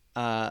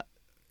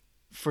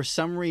 for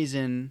some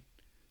reason,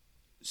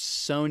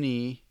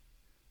 Sony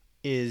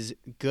is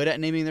good at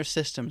naming their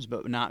systems,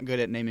 but not good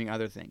at naming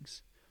other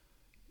things.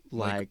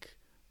 Like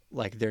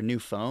their new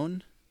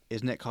phone,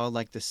 isn't it called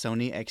like the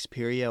Sony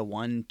Xperia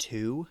 1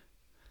 2?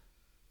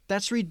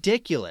 That's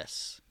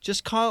ridiculous.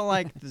 Just call it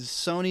like the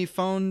Sony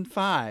Phone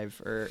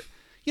 5, or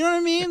you know what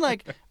I mean?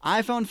 Like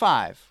iPhone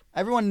 5.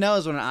 Everyone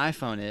knows what an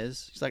iPhone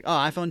is. It's like, oh,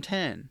 iPhone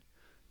 10.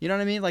 You know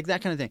what I mean? Like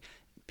that kind of thing.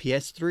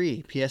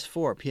 PS3,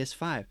 PS4,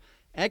 PS5.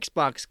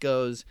 Xbox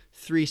goes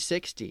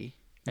 360,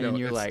 and then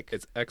you're like,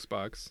 it's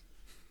Xbox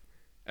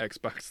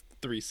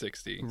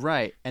 360.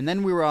 Right. And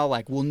then we were all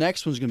like, well,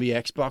 next one's going to be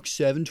Xbox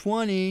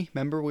 720.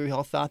 Remember, we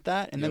all thought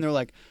that? And then they're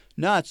like,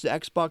 no, it's the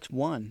Xbox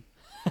One.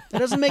 That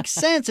doesn't make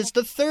sense. It's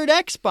the third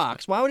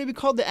Xbox. Why would it be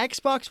called the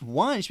Xbox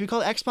One? It should be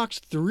called Xbox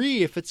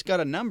 3 if it's got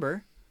a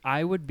number.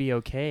 I would be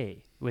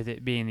okay with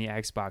it being the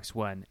Xbox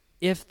One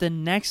if the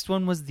next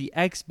one was the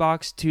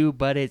Xbox 2,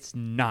 but it's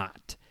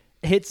not.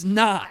 It's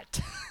not.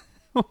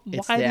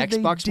 It's the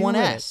Xbox One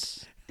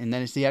S. And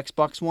then it's the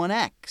Xbox One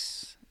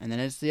X. And then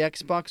it's the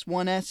Xbox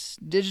One S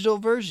digital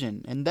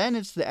version. And then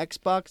it's the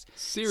Xbox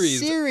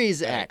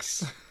Series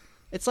X.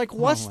 It's like,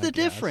 what's the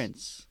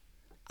difference?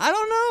 I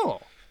don't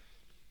know.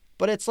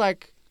 But it's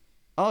like,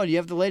 oh, do you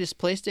have the latest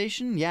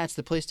PlayStation? Yeah, it's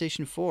the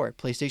PlayStation 4.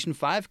 PlayStation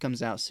 5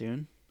 comes out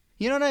soon.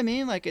 You know what I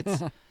mean? Like,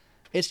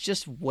 it's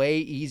just way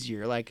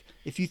easier. Like,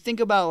 if you think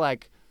about,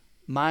 like,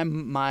 my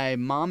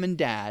mom and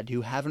dad,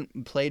 who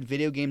haven't played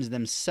video games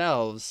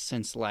themselves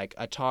since, like,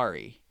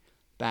 Atari.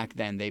 Back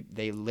then, they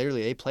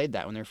played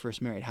that when they were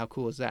first married. How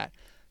cool is that?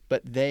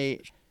 But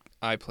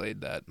I played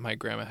that. My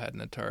grandma had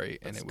an Atari,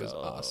 and it was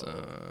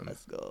awesome.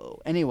 Let's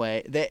go.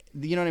 Anyway,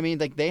 you know what I mean?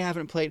 Like, they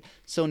haven't played.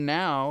 So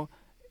now,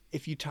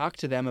 if you talk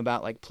to them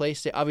about, like,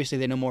 PlayStation, obviously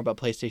they know more about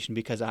PlayStation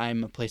because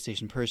I'm a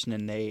PlayStation person,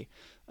 and they,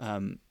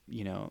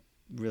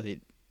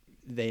 really,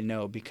 they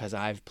know because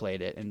I've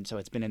played it, and so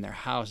it's been in their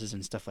houses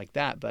and stuff like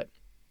that. But,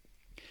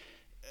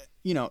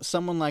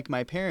 someone like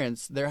my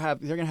parents, they're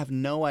gonna have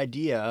no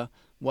idea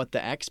what the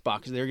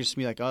Xbox. They're just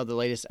gonna be like, oh, the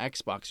latest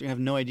Xbox. You're gonna have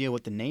no idea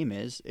what the name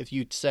is. If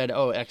you said,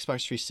 oh,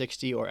 Xbox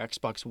 360 or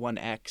Xbox One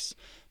X,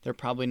 they're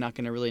probably not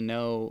gonna really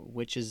know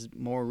which is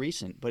more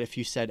recent. But if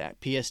you said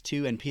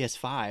PS2 and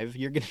PS5,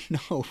 you're gonna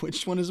know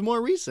which one is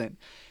more recent.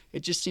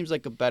 It just seems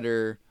like a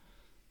better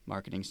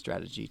marketing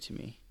strategy to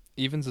me.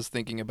 Evans is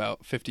thinking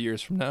about 50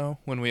 years from now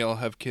when we all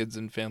have kids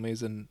and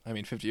families, and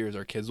 50 years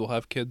our kids will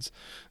have kids,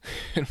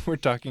 and we're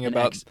talking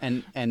about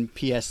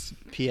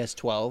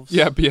PS12s.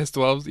 Yeah,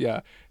 PS12s.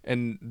 Yeah,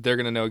 and they're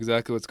gonna know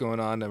exactly what's going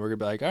on, and we're gonna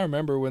be like, I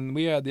remember when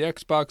we had the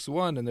Xbox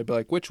One, and they'd be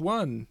like, which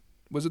one?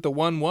 Was it the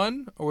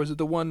 1.1 or was it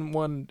the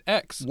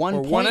 1.1X?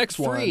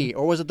 1.3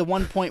 or was it the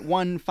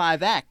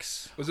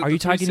 1.15X? Was it the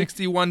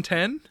 360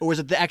 110? Or was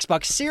it the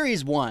Xbox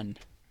Series 1?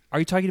 Are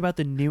you talking about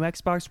the new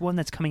Xbox One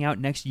that's coming out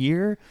next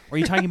year? Or are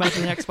you talking about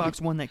the Xbox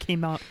One that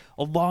came out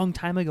a long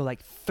time ago,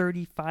 like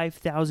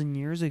 35,000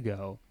 years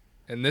ago?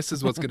 And this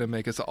is what's going to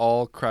make us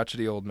all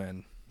crotchety old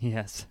men.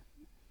 Yes.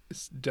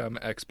 It's dumb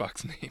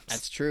Xbox names.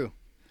 That's true.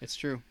 It's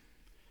true.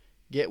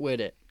 Get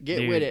with it.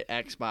 Get with it,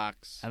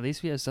 Xbox. At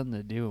least we have something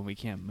to do when we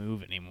can't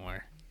move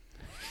anymore.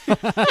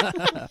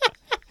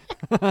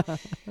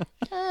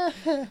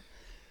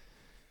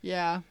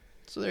 Yeah.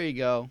 So there you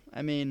go.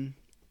 I mean,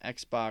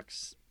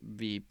 Xbox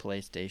v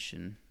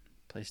PlayStation,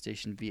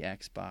 PlayStation v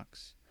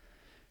Xbox.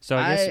 So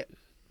I guess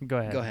go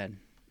ahead. Go ahead.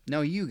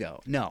 No, you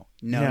go. No.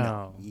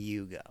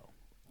 You go.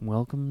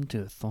 Welcome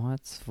to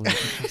Thoughts.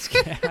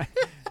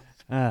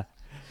 I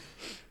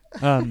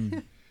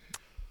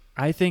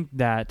think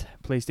that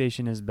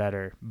PlayStation is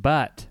better,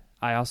 but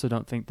I also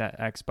don't think that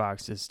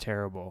Xbox is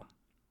terrible.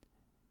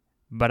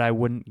 But I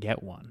wouldn't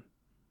get one.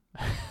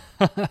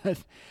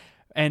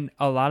 And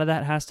a lot of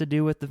that has to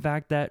do with the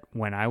fact that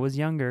when I was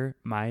younger,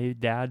 my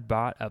dad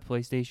bought a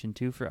PlayStation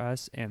 2 for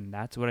us, and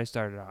that's what I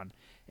started on.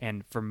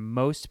 And for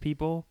most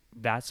people,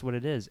 that's what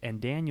it is.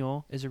 And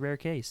Daniel is a rare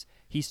case.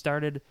 He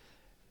started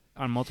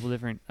on multiple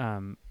different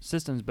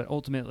systems, but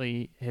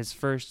ultimately his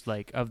first,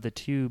 of the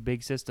two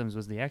big systems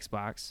was the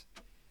Xbox.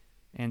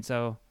 And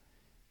so,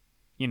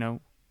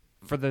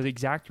 for the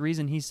exact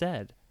reason he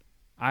said,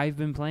 I've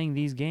been playing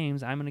these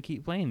games, I'm going to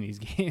keep playing these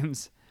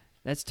games.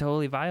 That's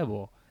totally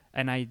viable.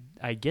 And I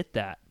get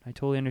that. I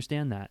totally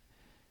understand that.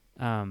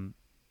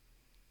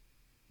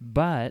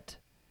 But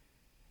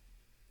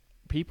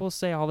people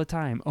say all the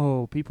time,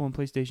 oh, people on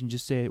PlayStation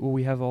just say, well,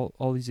 we have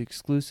all these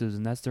exclusives,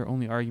 and that's their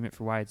only argument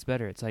for why it's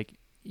better. It's like,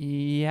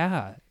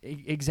 yeah,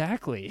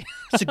 exactly.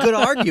 It's a good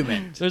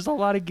argument. There's a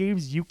lot of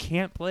games you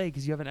can't play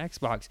because you have an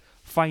Xbox.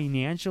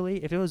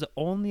 Financially, if it was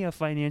only a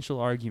financial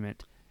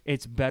argument,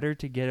 it's better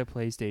to get a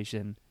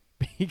PlayStation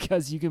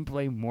because you can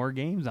play more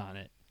games on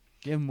it.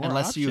 You have more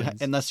options.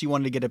 Unless you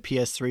wanted to get a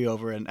PS3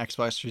 over an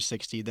Xbox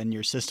 360, then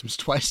your system's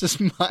twice as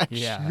much.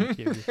 Yeah.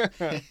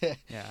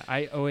 Yeah.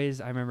 I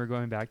remember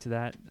going back to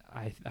that.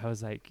 I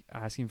was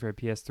asking for a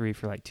PS3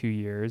 for 2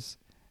 years.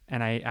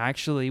 And I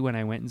actually, when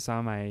I went and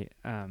saw my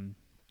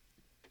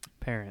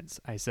parents,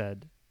 I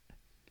said,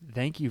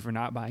 thank you for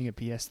not buying a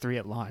PS3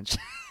 at launch.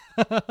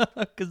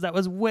 Because that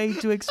was way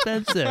too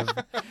expensive.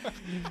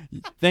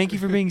 Thank you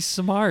for being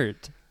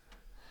smart.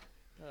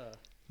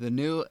 The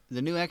new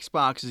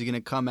Xbox is going to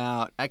come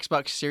out.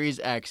 Xbox Series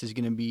X is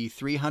going to be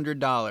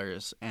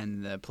 $300,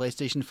 and the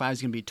PlayStation 5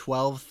 is going to be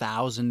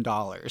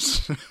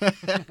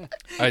 $12,000.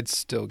 I'd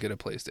still get a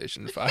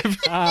PlayStation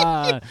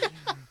 5.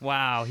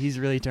 Wow, he's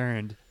really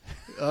turned.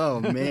 Oh,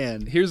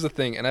 man. Here's the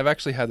thing, and I've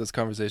actually had this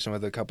conversation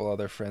with a couple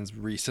other friends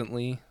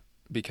recently,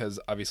 because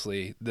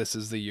obviously this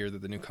is the year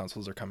that the new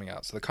consoles are coming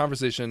out. So the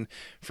conversation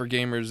for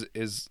gamers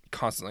is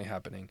constantly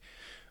happening.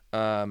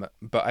 But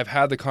I've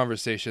had the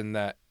conversation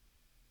that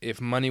if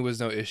money was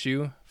no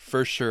issue,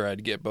 for sure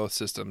I'd get both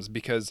systems,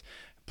 because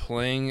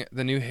playing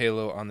the new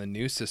Halo on the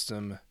new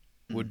system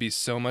would be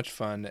so much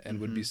fun and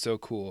would be so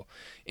cool.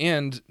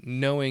 And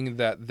knowing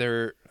that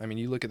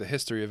you look at the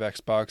history of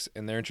Xbox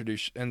and their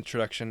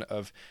introduction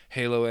of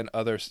Halo and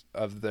others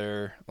of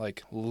their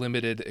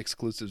limited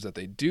exclusives that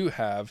they do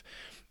have,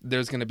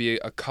 there's going to be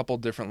a couple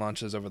different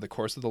launches over the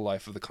course of the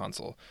life of the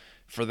console.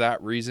 For that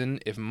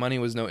reason, if money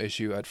was no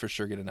issue, I'd for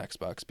sure get an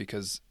Xbox,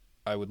 because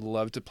I would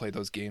love to play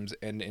those games,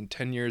 and in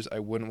 10 years, I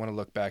wouldn't want to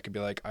look back and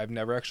be like, I've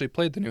never actually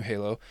played the new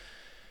Halo.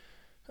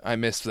 I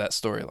missed that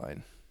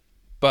storyline.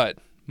 But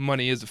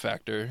money is a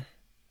factor,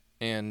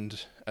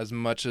 and as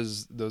much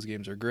as those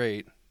games are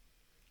great,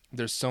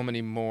 there's so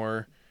many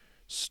more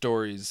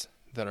stories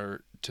that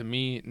are, to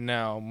me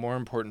now, more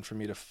important for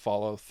me to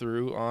follow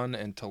through on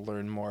and to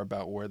learn more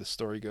about where the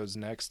story goes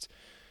next.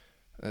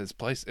 It's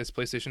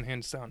PlayStation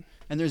hands down.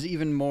 And there's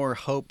even more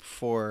hope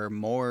for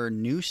more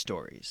new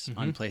stories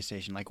on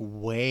PlayStation,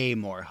 way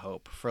more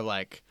hope for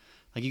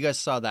you guys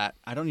saw that.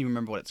 I don't even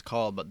remember what it's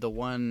called, but the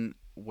one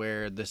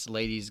where this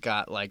lady's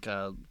got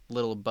a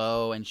little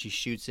bow and she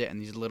shoots it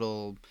and these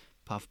little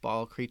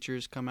puffball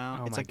creatures come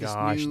out. Oh it's my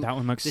gosh, that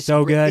one looks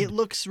so good. It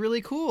looks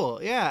really cool.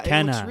 Yeah,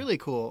 Kenna. It looks really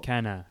cool.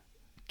 Kenna.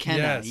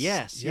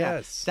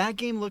 Yes. That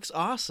game looks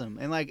awesome.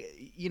 And I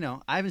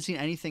haven't seen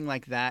anything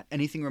like that,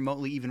 anything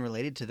remotely even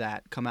related to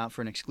that, come out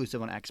for an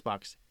exclusive on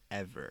Xbox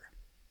ever.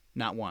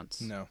 Not once.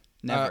 No.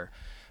 Never.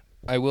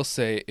 I will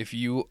say, if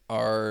you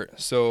are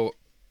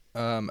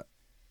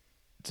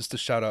just to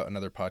shout out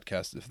another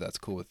podcast, if that's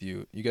cool with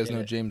you. You guys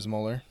know James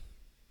Moeller?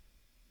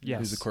 Yes.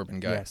 Who's a Corbin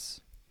guy. Yes.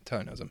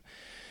 Tyler knows him.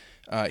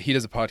 He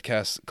does a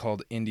podcast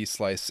called Indie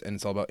Slice, and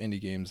it's all about indie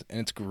games,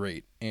 and it's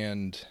great.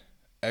 And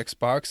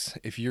Xbox,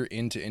 if you're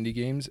into indie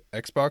games,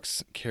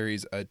 Xbox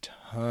carries a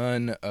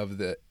ton of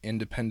the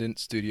independent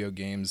studio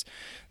games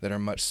that are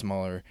much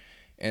smaller.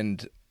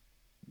 And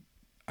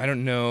I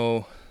don't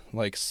know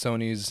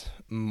Sony's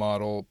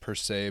model per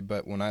se,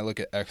 but when I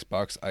look at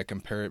Xbox, I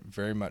compare it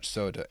very much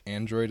so to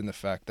Android, and the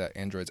fact that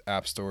Android's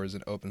app store is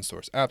an open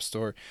source app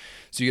store.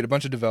 So you get a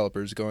bunch of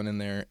developers going in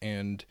there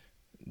and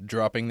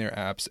dropping their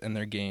apps and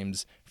their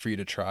games for you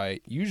to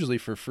try, usually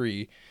for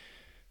free,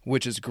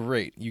 which is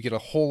great. You get a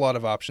whole lot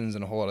of options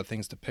and a whole lot of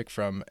things to pick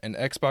from, and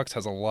Xbox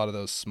has a lot of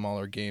those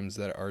smaller games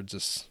that are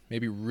just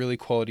maybe really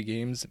quality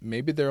games.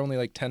 Maybe they're only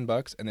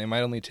 $10 and they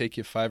might only take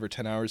you 5 or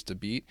 10 hours to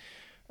beat,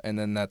 and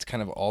then that's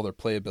kind of all their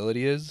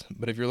playability is.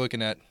 But if you're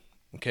looking at,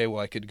 okay,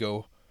 well, I could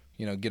go,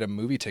 get a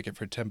movie ticket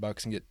for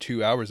 $10 and get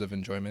 2 hours of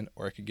enjoyment,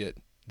 or I could get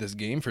this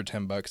game for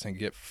 $10 and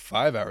get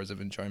 5 hours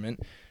of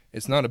enjoyment,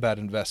 it's not a bad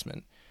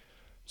investment.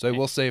 So I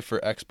will say for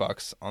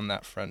Xbox on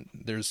that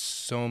front, there's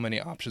so many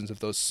options of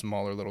those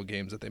smaller little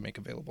games that they make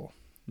available.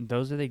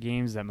 Those are the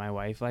games that my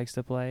wife likes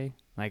to play.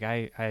 Like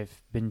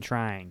I've been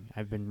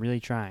really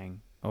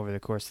trying over the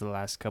course of the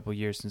last couple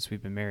years since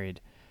we've been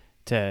married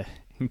to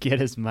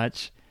get as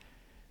much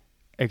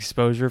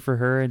exposure for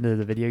her into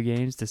the video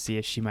games to see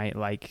if she might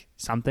like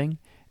something.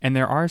 And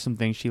there are some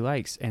things she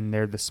likes, and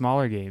they're the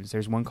smaller games.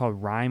 There's one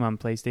called Rhyme on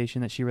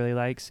PlayStation that she really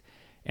likes,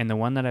 and the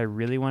one that I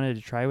really wanted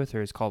to try with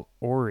her is called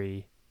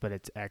Ori, but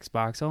it's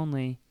Xbox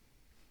only.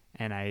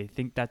 And I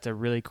think that's a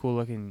really cool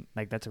looking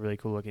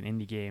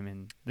indie game,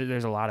 and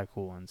there's a lot of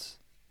cool ones.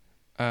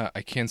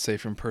 I can say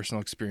from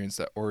personal experience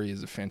that Ori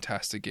is a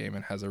fantastic game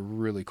and has a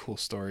really cool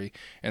story,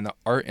 and the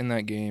art in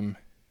that game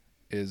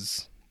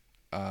is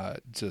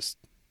it's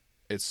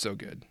so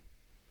good.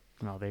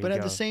 Well, there you But go.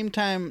 at the same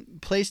time,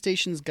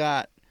 PlayStation's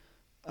got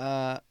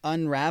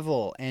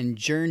Unravel and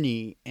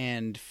Journey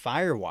and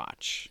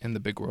Firewatch. In the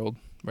big world,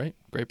 right?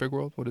 Great Big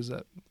World. What is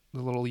that?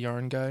 The little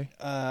yarn guy.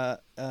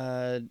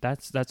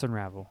 That's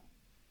Unravel.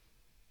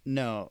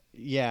 No,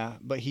 yeah,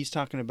 but you're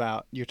talking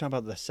about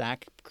the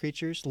sack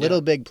creatures, Little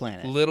Big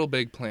Planet. Little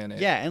Big Planet.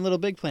 Yeah, and Little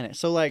Big Planet.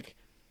 So like,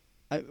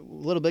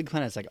 Little Big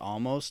Planet's like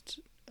almost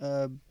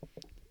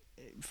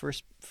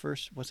first.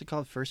 What's it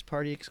called? First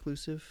party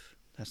exclusive.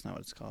 That's not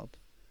what it's called.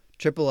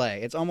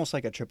 AAA. It's almost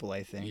like a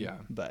AAA thing. Yeah.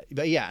 But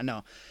yeah,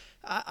 no,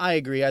 I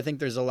agree. I think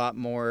there's a lot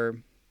more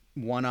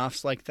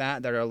one-offs like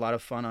that are a lot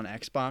of fun on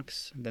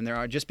Xbox than there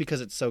are, just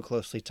because it's so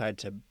closely tied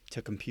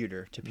to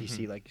computer, to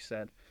PC, like you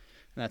said.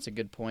 And that's a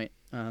good point.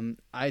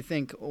 I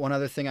think one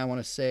other thing I want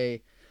to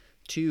say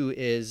too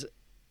is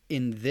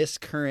in this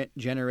current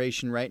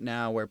generation right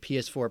now, where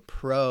PS4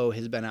 Pro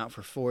has been out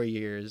for 4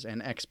 years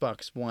and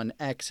Xbox One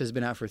X has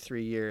been out for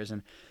 3 years,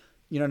 and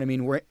you know what I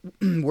mean.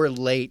 We're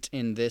late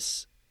in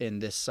this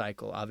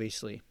cycle.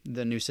 Obviously,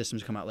 the new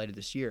systems come out later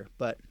this year,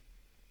 but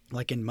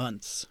like in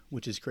months,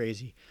 which is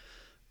crazy.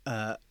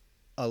 A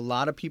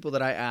lot of people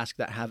that I ask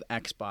that have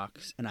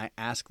Xbox, and I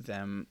ask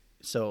them,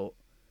 so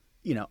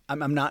you know,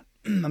 I'm not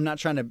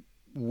trying to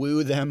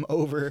woo them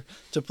over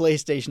to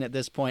PlayStation at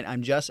this point.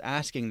 I'm just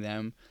asking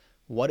them,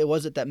 what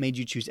was it that made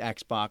you choose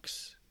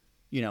Xbox?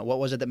 You know, what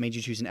was it that made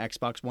you choose an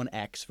Xbox One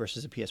X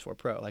versus a PS4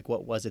 Pro? Like,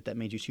 what was it that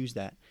made you choose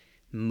that?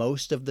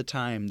 Most of the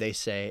time they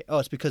say, oh,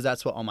 it's because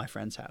that's what all my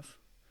friends have.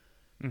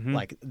 Mm-hmm.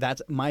 Like,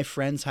 that's my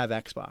friends have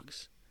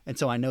Xbox, and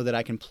so I know that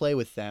I can play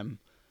with them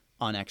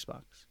on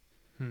Xbox.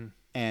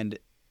 And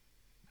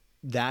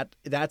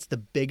that's the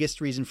biggest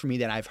reason for me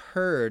that I've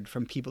heard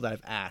from people that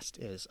I've asked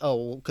is,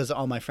 oh, because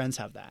all my friends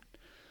have that.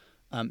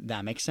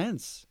 That makes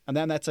sense. And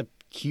then that's a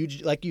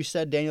huge, like you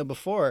said, Daniel,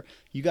 before,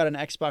 you got an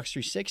Xbox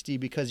 360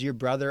 because your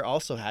brother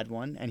also had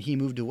one and he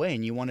moved away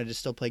and you wanted to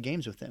still play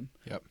games with him.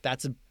 Yep.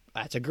 That's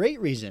a great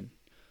reason.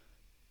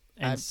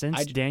 And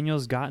since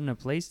Daniel's gotten a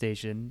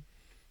PlayStation,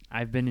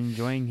 I've been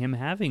enjoying him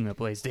having the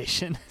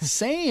PlayStation.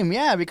 Same,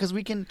 yeah, because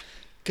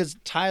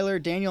Tyler,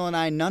 Daniel, and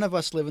I, none of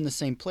us live in the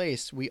same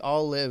place. We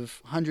all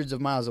live hundreds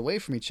of miles away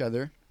from each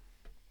other.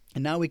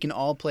 And now we can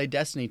all play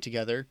Destiny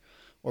together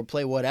or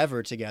play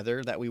whatever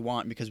together that we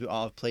want because we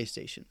all have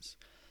PlayStations.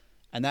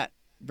 And that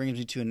brings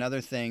me to another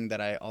thing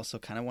that I also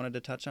kind of wanted to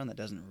touch on that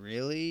doesn't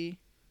really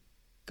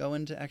go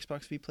into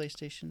Xbox v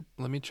PlayStation.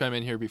 Let me chime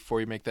in here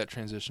before you make that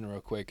transition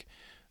real quick.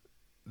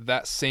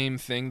 That same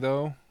thing,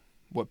 though,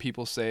 what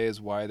people say is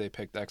why they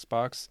picked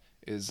Xbox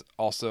is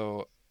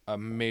also a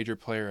major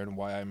player in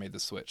why I made the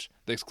switch.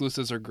 The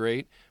exclusives are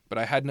great, but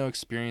I had no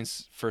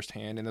experience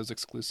firsthand in those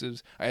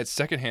exclusives. I had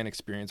secondhand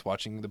experience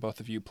watching the both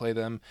of you play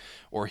them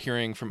or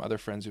hearing from other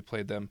friends who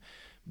played them.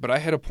 But I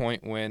had a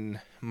point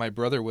when my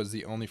brother was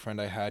the only friend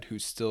I had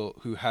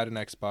who had an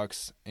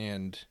Xbox,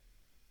 and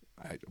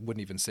I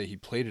wouldn't even say he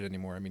played it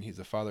anymore. I mean, he's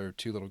the father of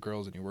 2 little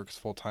girls and he works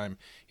full time.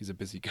 He's a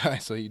busy guy,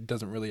 so he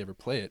doesn't really ever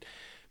play it.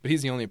 But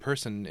he's the only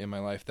person in my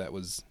life that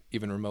was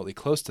even remotely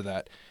close to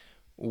that.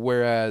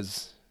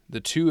 Whereas the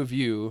 2 of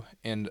you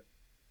and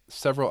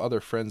several other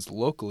friends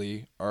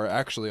locally are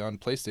actually on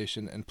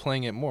PlayStation and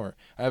playing it more.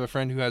 I have a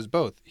friend who has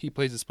both. He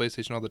plays his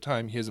PlayStation all the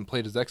time. He hasn't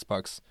played his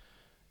Xbox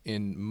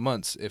in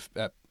months, if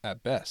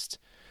at best.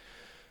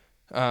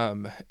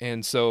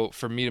 And so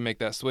for me to make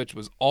that switch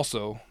was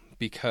also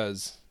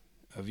because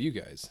of you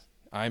guys.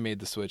 I made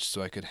the switch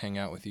so I could hang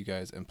out with you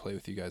guys and play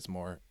with you guys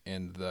more.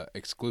 And the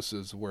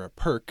exclusives were a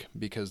perk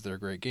because they're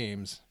great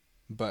games.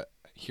 But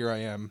here I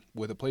am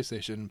with a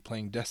PlayStation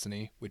playing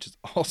Destiny, which is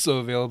also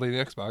available on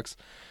the Xbox,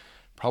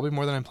 probably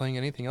more than I'm playing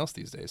anything else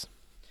these days.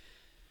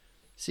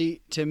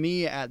 See, to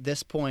me at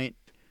this point,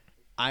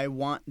 I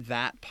want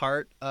that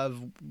part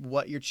of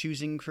what you're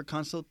choosing for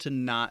console to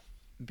not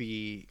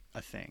be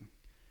a thing.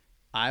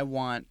 I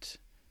want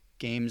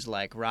games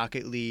like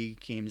Rocket League,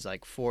 games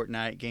like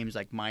Fortnite, games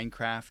like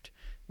Minecraft,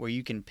 where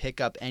you can pick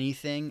up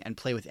anything and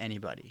play with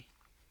anybody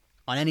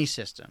on any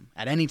system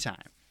at any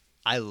time.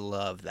 I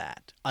love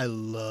that.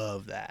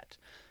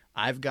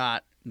 I've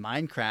got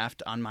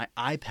Minecraft on my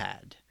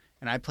iPad,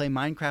 and I play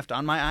Minecraft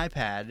on my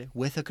iPad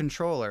with a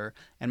controller,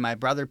 and my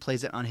brother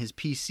plays it on his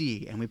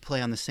PC, and we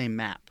play on the same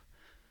map.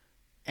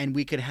 And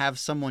we could have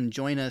someone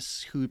join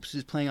us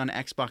who's playing on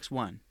Xbox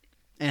One,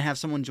 and have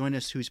someone join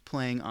us who's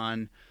playing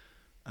on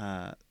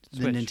the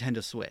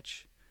Nintendo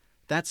Switch.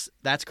 That's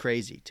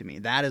crazy to me.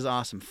 That is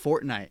awesome.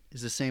 Fortnite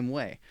is the same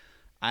way.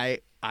 I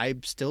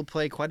still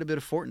play quite a bit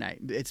of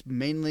Fortnite. It's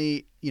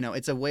mainly,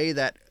 it's a way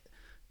that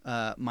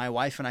my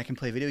wife and I can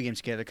play video games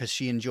together because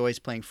she enjoys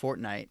playing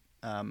Fortnite.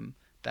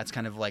 That's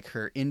kind of like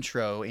her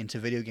intro into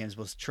video games,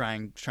 was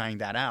trying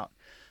that out.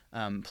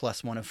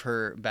 Plus one of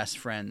her best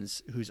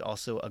friends, who's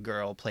also a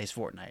girl, plays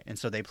Fortnite. And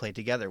so they play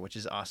together, which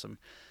is awesome.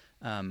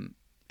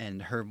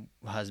 And her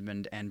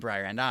husband and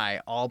Briar and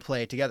I all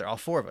play together. All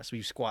four of us.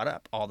 We squad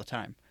up all the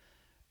time.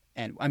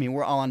 And I mean,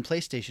 we're all on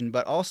PlayStation,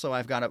 but also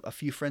I've got a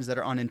few friends that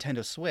are on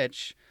Nintendo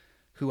Switch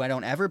who I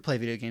don't ever play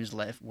video games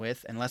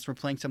with unless we're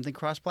playing something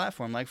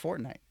cross-platform like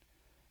Fortnite.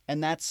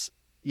 And that's,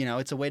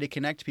 it's a way to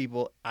connect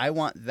people. I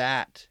want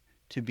that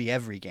to be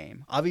every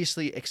game.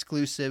 Obviously,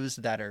 exclusives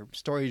that are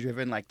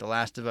story-driven like The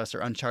Last of Us or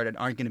Uncharted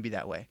aren't going to be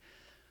that way.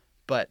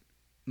 But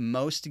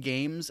most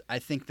games, I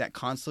think that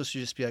consoles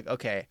should just be like,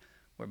 okay,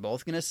 we're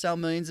both going to sell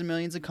millions and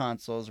millions of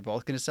consoles. We're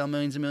both going to sell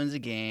millions and millions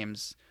of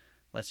games.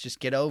 Let's just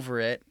get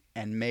over it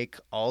and make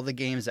all the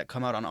games that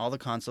come out on all the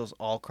consoles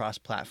all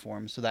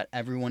cross-platform so that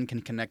everyone can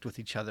connect with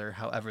each other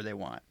however they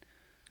want.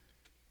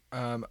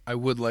 I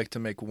would like to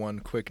make one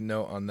quick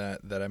note on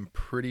that I'm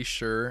pretty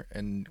sure,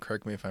 and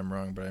correct me if I'm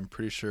wrong, but I'm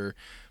pretty sure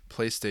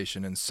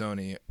PlayStation and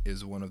Sony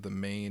is one of the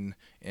main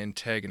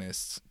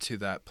antagonists to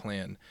that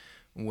plan.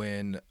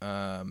 When,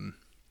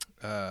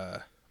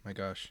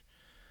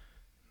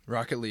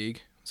 Rocket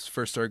League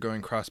first started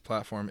going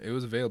cross-platform, it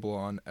was available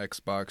on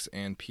Xbox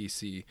and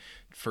PC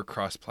for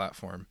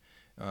cross-platform.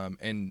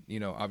 And,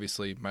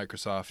 obviously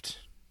Microsoft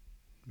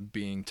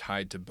being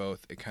tied to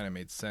both, it kind of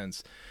made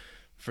sense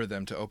for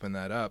them to open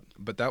that up.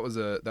 But that was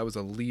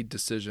a lead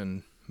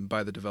decision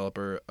by the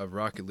developer of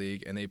Rocket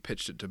League, and they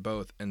pitched it to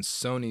both, and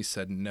Sony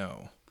said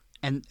no.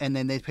 And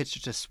then they pitched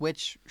it to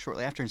Switch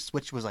shortly after, and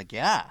Switch was like,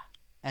 yeah.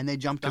 And they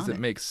jumped on it. Because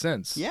it makes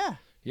sense. Yeah.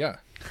 Yeah.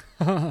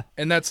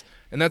 and that's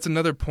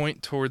another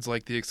point towards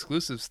like the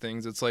exclusives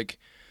things. It's like,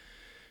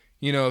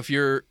 if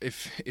you're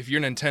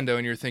Nintendo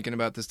and you're thinking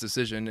about this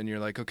decision and you're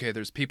like, okay,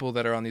 there's people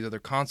that are on these other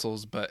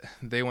consoles, but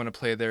they want to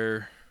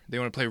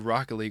play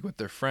Rocket League with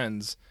their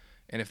friends,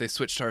 and if they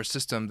switch to our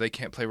system, they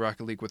can't play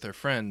Rocket League with their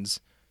friends.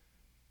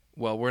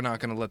 Well, we're not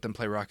going to let them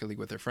play Rocket League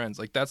with their friends.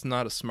 Like, that's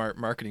not a smart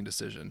marketing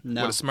decision.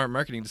 No. What a smart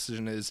marketing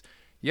decision is,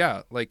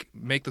 yeah, like,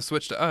 make the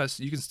switch to us.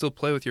 You can still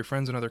play with your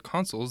friends on other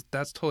consoles.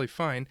 That's totally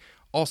fine.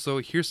 Also,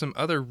 here's some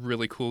other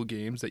really cool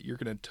games that you're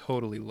going to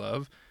totally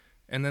love.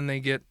 And then they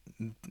get,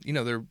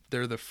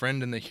 they're the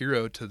friend and the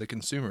hero to the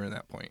consumer at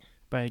that point.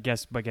 But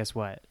guess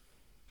what?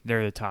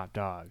 They're the top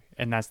dog.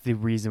 And that's the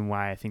reason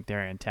why I think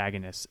they're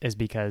antagonists, is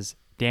because,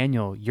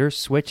 Daniel, you're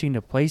switching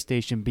to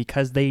PlayStation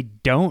because they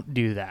don't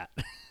do that.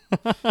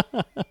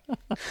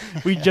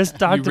 We just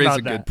talked about that. You raise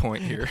a good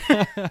point here.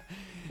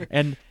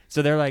 And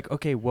so they're like,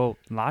 okay, well,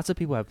 lots of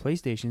people have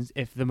PlayStations.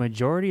 If the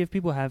majority of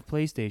people have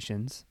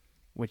PlayStations,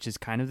 which is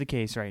kind of the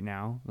case right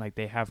now, like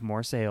they have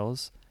more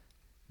sales,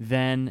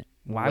 then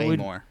why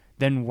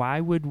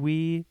would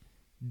we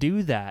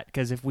do that?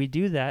 Because if we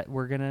do that,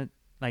 we're going to,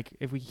 like,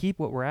 if we keep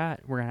what we're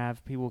at, we're going to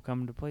have people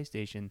come to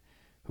PlayStation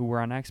who were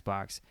on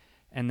Xbox.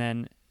 And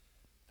then,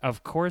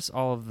 of course,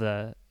 all of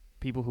the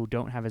people who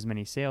don't have as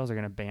many sales are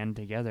going to band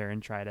together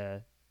and try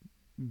to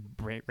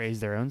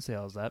raise their own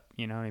sales up.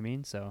 You know what I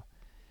mean? So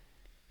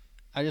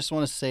I just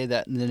want to say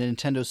that the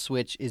Nintendo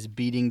Switch is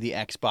beating the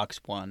Xbox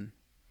One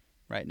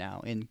right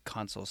now in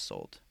consoles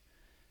sold.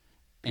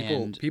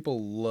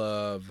 People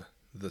love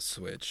the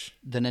Switch.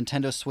 The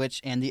Nintendo Switch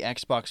and the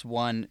Xbox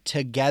One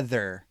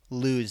together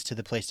lose to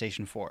the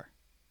PlayStation 4,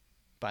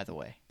 by the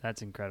way.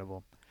 that's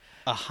incredible.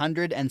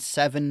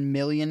 107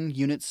 million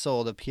units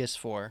sold of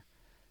PS4.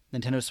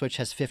 Nintendo Switch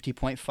has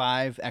 50.5.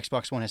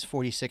 Xbox One has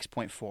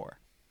 46.4.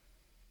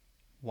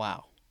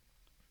 Wow.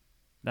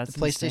 That's the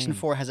PlayStation insane.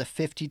 4 has a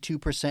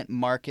 52%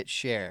 market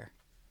share.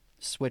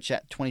 Switch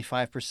at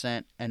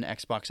 25% and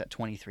Xbox at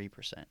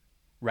 23%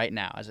 right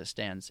now as it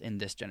stands in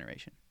this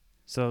generation.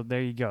 So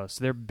there you go.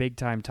 So they're big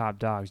time top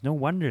dogs. No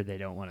wonder they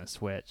don't want to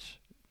switch.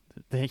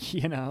 They,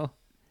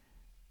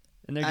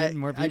 and they're getting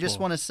more people. I just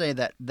want to say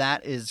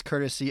that is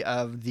courtesy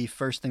of the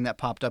first thing that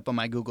popped up on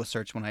my Google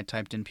search when I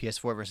typed in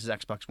PS4 versus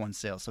Xbox One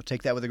sales. So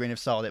take that with a grain of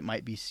salt. It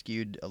might be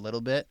skewed a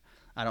little bit.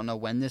 I don't know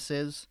when this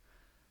is.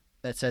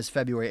 That says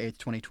February 8th,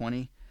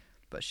 2020.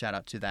 But shout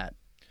out to that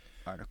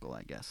article,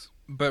 I guess.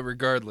 But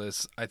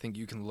regardless, I think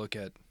you can look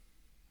at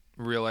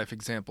real life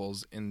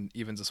examples, and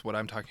even just what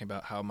I'm talking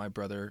about, how my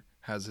brother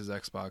has his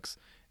Xbox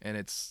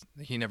and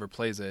he never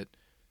plays it,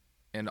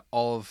 and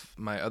all of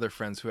my other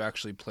friends who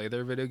actually play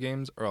their video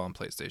games are all on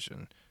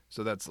PlayStation.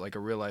 So that's like a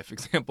real life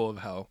example of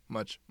how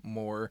much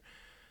more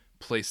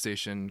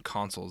PlayStation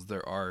consoles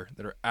there are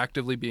that are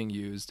actively being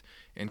used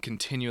and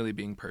continually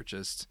being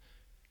purchased.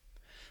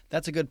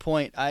 That's a good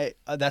point.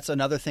 That's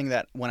another thing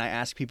that when I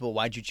ask people,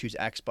 why'd you choose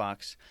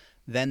Xbox?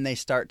 then they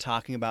start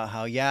talking about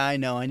how, yeah, I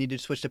know, I need to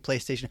switch to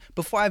PlayStation.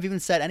 Before I've even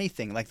said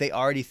anything, like they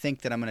already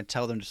think that I'm going to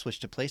tell them to switch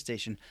to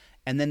PlayStation.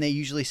 And then they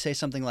usually say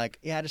something like,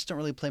 yeah, I just don't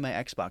really play my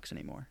Xbox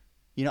anymore.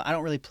 You know, I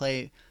don't really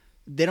play.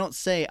 They don't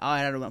say, oh,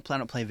 I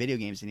don't play video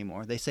games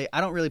anymore. They say,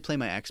 I don't really play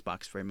my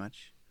Xbox very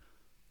much.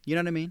 You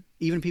know what I mean?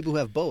 Even people who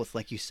have both,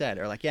 like you said,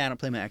 are like, yeah, I don't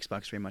play my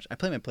Xbox very much. I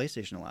play my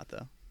PlayStation a lot,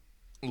 though.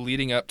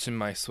 Leading up to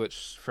my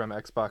switch from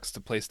Xbox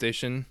to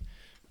PlayStation,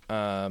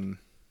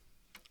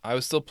 I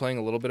was still playing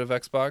a little bit of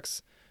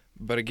Xbox,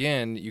 but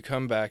again, you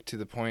come back to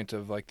the point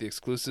of like the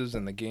exclusives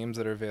and the games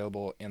that are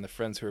available and the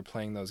friends who are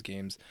playing those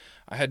games.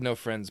 I had no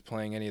friends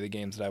playing any of the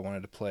games that I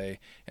wanted to play,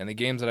 and the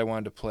games that I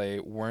wanted to play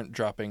weren't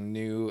dropping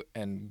new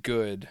and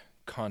good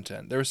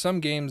content. There were some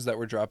games that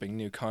were dropping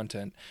new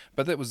content,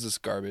 but that was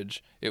just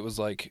garbage. It was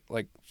like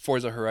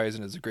Forza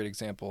Horizon is a great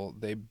example.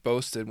 They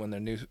boasted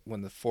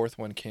when the fourth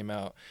one came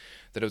out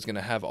that it was going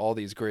to have all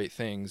these great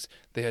things.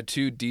 They had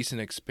 2 decent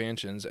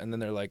expansions, and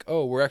then they're like,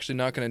 oh, we're actually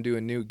not going to do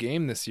a new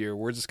game this year.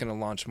 We're just going to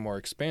launch more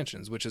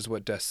expansions, which is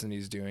what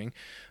Destiny's doing,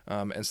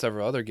 and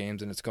several other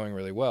games, and it's going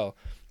really well.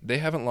 They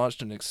haven't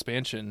launched an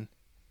expansion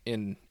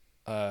in,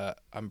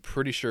 I'm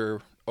pretty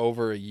sure,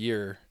 over a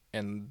year,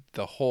 and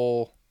the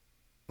whole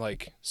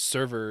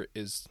server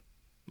is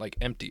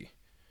empty.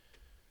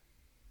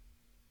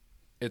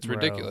 It's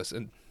ridiculous,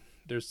 and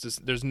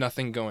there's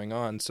nothing going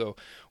on. So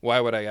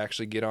why would I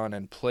actually get on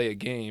and play a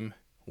game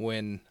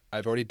when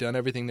I've already done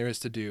everything there is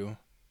to do?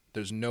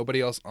 There's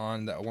nobody else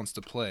on that wants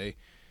to play,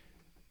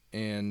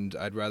 and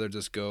I'd rather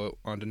just go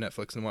onto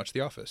Netflix and watch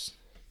The Office.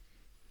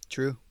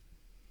 True.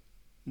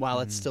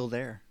 While it's still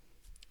there.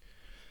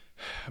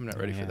 I'm not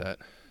ready for that.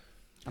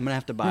 I'm going to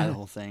have to buy the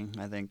whole thing,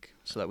 I think,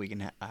 so that we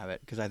can have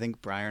it. Because I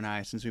think Briar and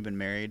I, since we've been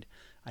married,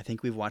 I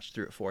think we've watched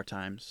through it 4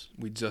 times.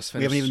 We just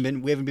finished. We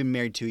haven't been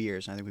married 2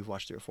 years, and I think we've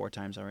watched through it 4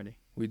 times already.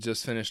 We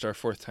just finished our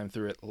 4th time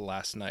through it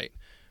last night.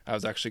 I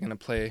was actually going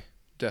to play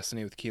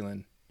Destiny with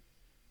Keelan,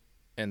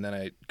 and then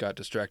I got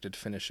distracted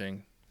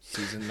finishing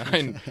season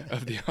 9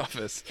 of The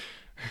Office.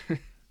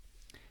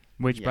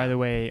 Which, by the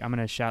way, I'm going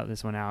to shout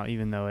this one out,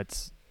 even though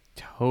it's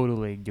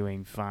totally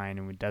doing fine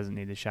and it doesn't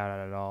need to shout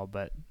out at all,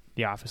 but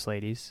The Office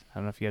Ladies. I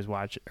don't know if you guys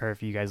watch or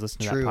if you guys listen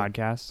to that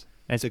podcast.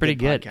 It's pretty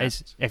good.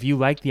 If you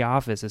like The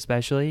Office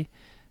especially,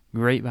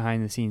 great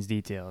behind the scenes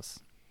details.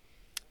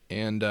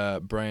 And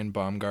Brian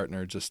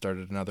Baumgartner just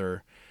started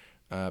another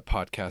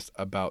podcast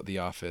about The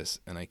Office,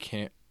 and I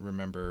can't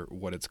remember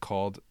what it's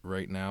called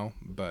right now,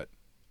 but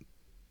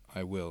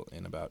I will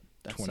in about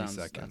 20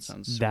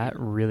 seconds. That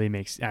really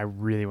makes... I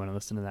really want to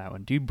listen to that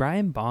one. Dude,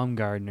 Brian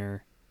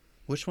Baumgartner...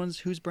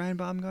 Who's Brian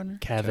Baumgartner?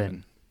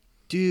 Kevin.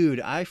 Dude,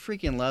 I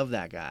freaking love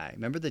that guy.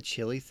 Remember the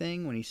chili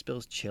thing when he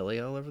spills chili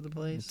all over the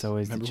place? It's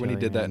always Remember the when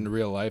chili, he did that man. in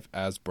real life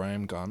as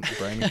Brian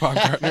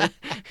Baumgartner?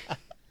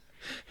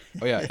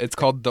 Oh yeah, it's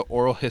called The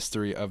Oral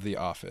History of The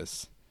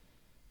Office.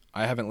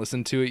 I haven't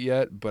listened to it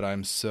yet, but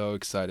I'm so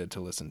excited to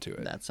listen to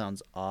it. That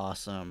sounds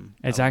awesome.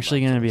 It's actually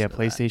going to be a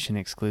PlayStation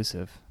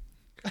exclusive.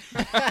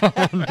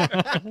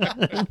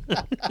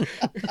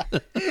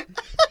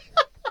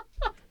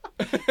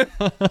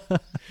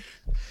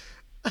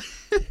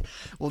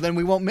 Well, then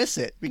we won't miss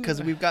it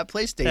because we've got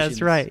PlayStation.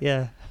 That's right,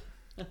 yeah.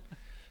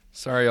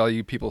 Sorry, all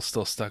you people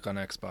still stuck on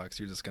Xbox.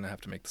 You're just going to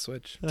have to make the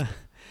switch.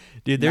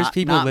 Dude, there's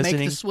people not listening.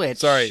 Make the Switch.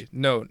 Sorry,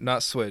 no,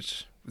 not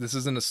Switch. This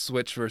isn't a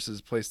Switch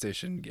versus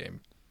PlayStation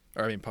game.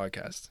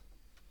 Podcast.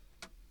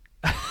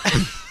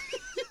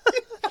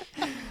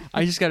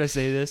 I just got to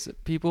say this.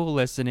 People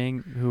listening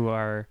who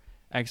are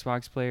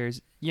Xbox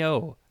players,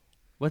 yo,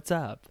 what's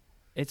up?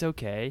 It's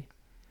okay.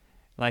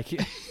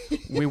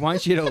 We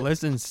want you to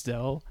listen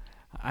still.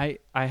 I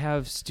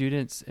have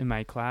students in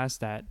my class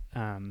that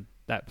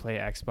play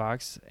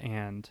Xbox,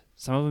 and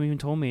some of them even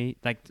told me,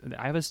 I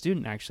have a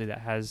student actually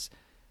that has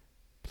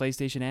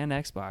PlayStation and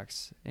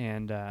Xbox,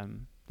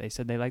 and they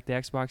said they like the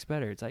Xbox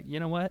better. It's like, you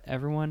know what?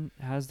 Everyone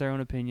has their own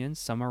opinions.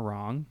 Some are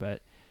wrong,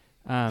 but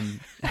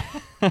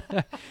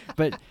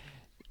but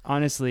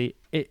honestly,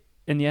 at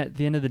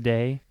the end of the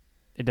day,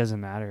 it doesn't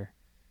matter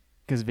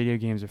because video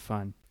games are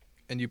fun.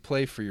 And you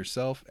play for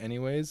yourself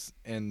anyways,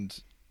 and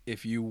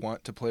if you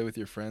want to play with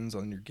your friends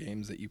on your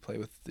games that you play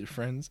with your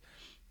friends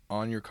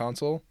on your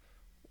console,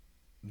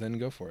 then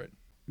go for it.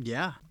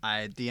 Yeah.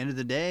 At the end of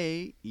the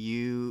day,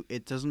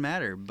 it doesn't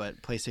matter,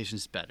 but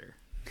PlayStation's better.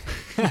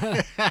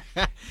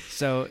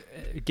 So,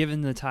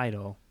 given the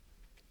title,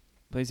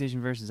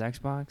 PlayStation versus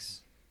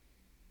Xbox,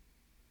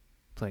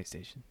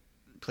 PlayStation,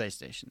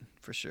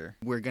 for sure.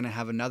 We're going to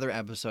have another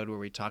episode where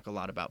we talk a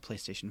lot about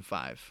PlayStation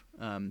 5.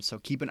 So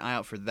keep an eye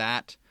out for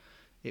that.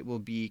 It will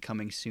be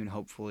coming soon,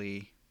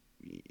 hopefully.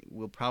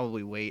 We'll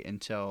probably wait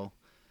until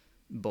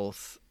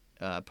both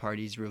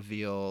parties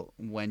reveal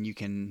when you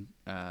can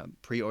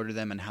pre-order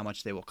them and how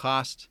much they will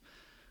cost.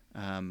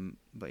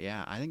 But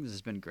yeah, I think this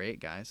has been great,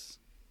 guys.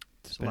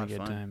 It's been a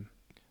good time.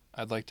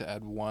 I'd like to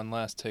add one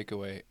last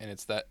takeaway, and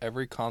it's that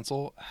every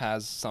console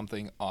has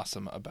something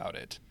awesome about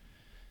it.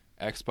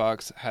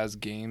 Xbox has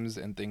games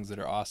and things that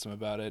are awesome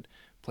about it.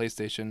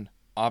 PlayStation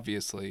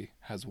obviously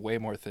has way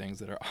more things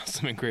that are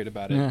awesome and great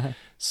about it.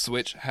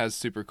 Switch has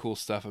super cool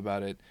stuff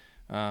about it.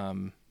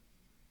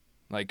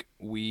 Like,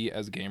 we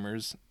as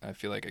gamers, I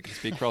feel like I can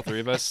speak for all three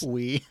of us.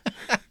 We.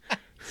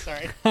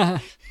 Sorry.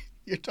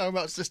 You're talking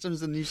about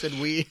systems and you said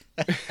we.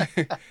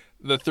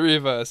 The three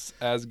of us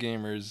as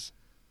gamers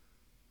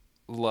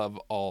love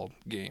all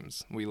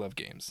games. We love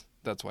games.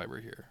 That's why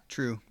we're here.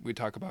 True. We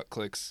talk about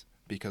clicks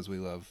because we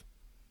love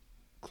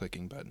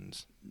clicking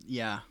buttons.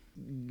 Yeah.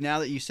 Now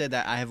that you said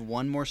that, I have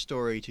one more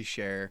story to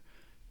share.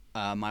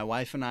 My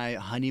wife and I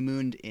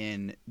honeymooned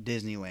in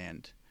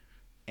Disneyland,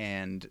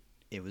 and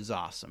it was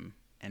awesome.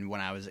 And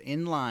when I was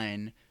in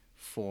line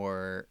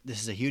for...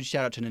 This is a huge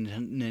shout out to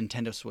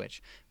Nintendo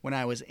Switch. When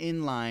I was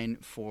in line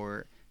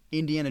for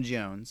Indiana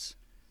Jones,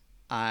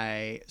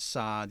 I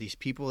saw these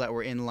people that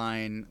were in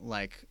line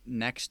like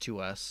next to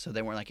us, so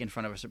they weren't like in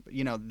front of us.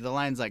 You know, the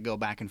lines like go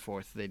back and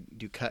forth. They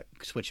do cut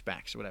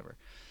switchbacks or whatever.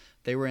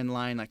 They were in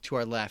line like to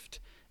our left,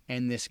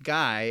 and this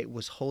guy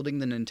was holding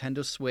the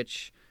Nintendo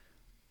Switch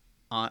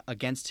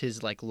against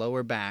his like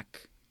lower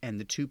back, and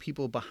the two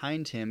people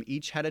behind him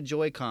each had a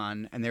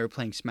Joy-Con, and they were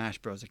playing Smash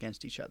Bros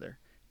against each other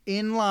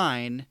in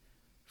line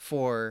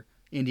for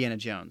Indiana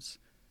Jones.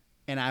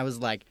 And I was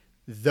like,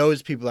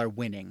 those people are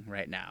winning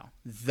right now.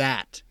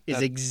 That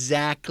is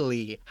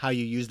exactly how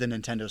you use the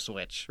Nintendo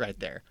Switch right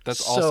there.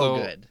 That's so also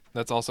good.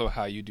 That's also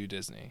how you do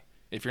Disney.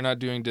 If you're not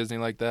doing Disney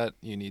like that,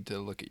 you need to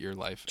look at your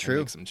life and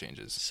make some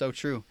changes. So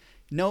true.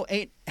 No,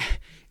 ain't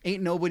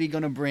nobody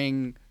gonna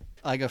bring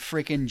like a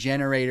freaking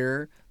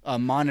generator, a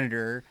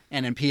monitor,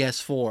 and a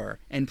PS4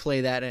 and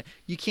play that.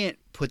 You can't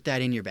put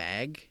that in your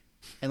bag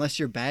unless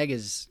your bag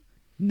is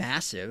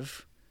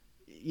massive.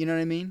 You know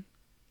what I mean?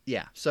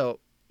 Yeah. So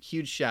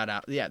huge shout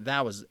out. Yeah,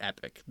 that was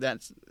epic.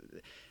 That's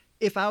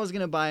if I was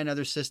gonna buy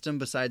another system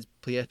besides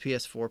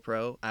PS4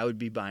 Pro, I would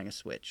be buying a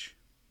Switch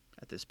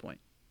at this point.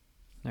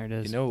 There it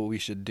is. You know what we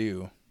should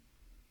do?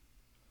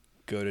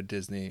 Go to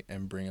Disney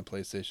and bring a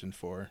PlayStation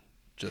 4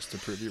 just to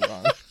prove you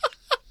wrong.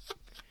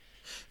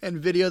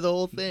 And video the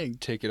whole thing.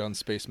 Take it on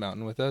Space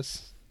Mountain with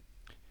us.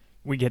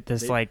 We get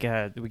this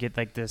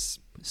this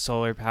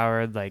solar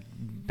powered like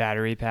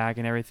battery pack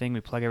and everything.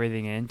 We plug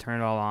everything in, turn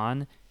it all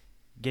on,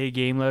 get a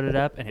game loaded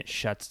up, and it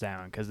shuts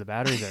down because the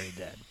battery's already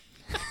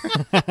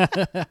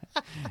dead.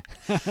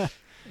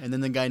 And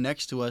then the guy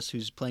next to us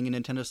who's playing a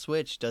Nintendo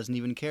Switch doesn't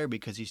even care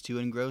because he's too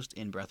engrossed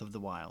in Breath of the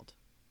Wild.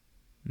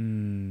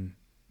 You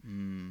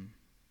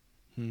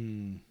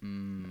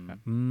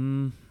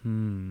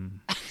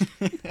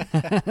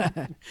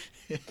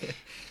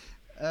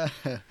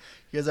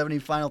guys have any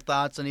final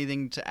thoughts?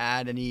 Anything to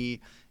add? Any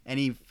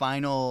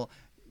final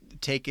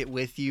take it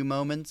with you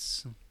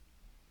moments?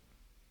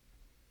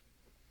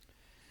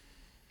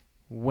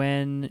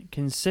 When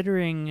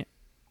considering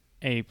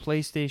a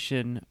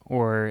PlayStation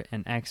or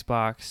an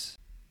Xbox,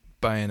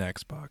 Buy an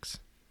Xbox.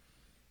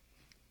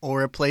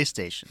 Or a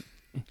PlayStation.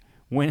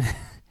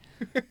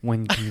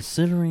 when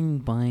considering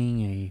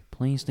buying a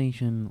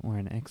PlayStation or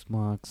an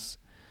Xbox,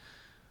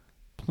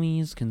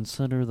 please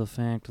consider the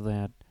fact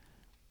that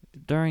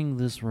during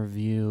this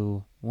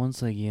review,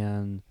 once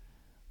again,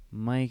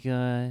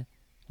 Micah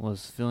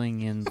was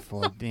filling in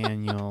for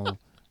Daniel,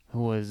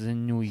 who was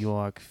in New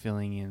York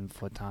filling in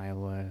for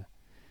Tyler.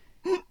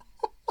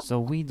 So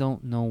we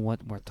don't know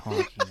what we're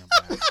talking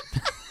about.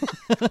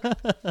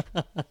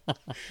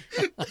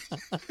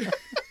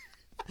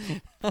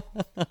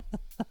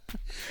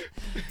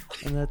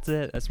 And that's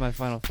it. That's my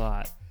final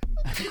thought.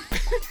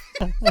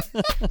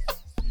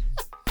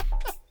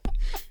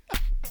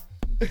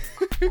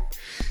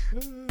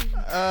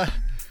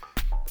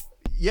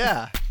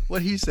 Yeah,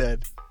 what he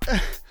said.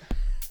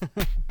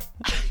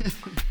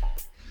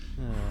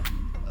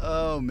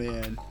 Oh,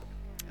 man.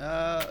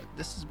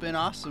 This has been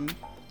awesome.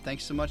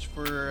 Thanks so much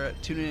for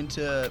tuning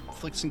into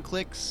Flix and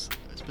Clix,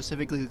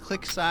 specifically the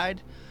Click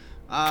side.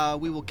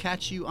 We will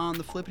catch you on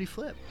the flippity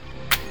flip.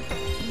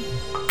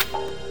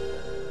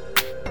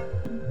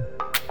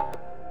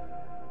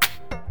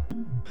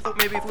 I thought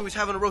maybe if we was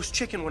having a roast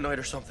chicken one night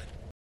or something.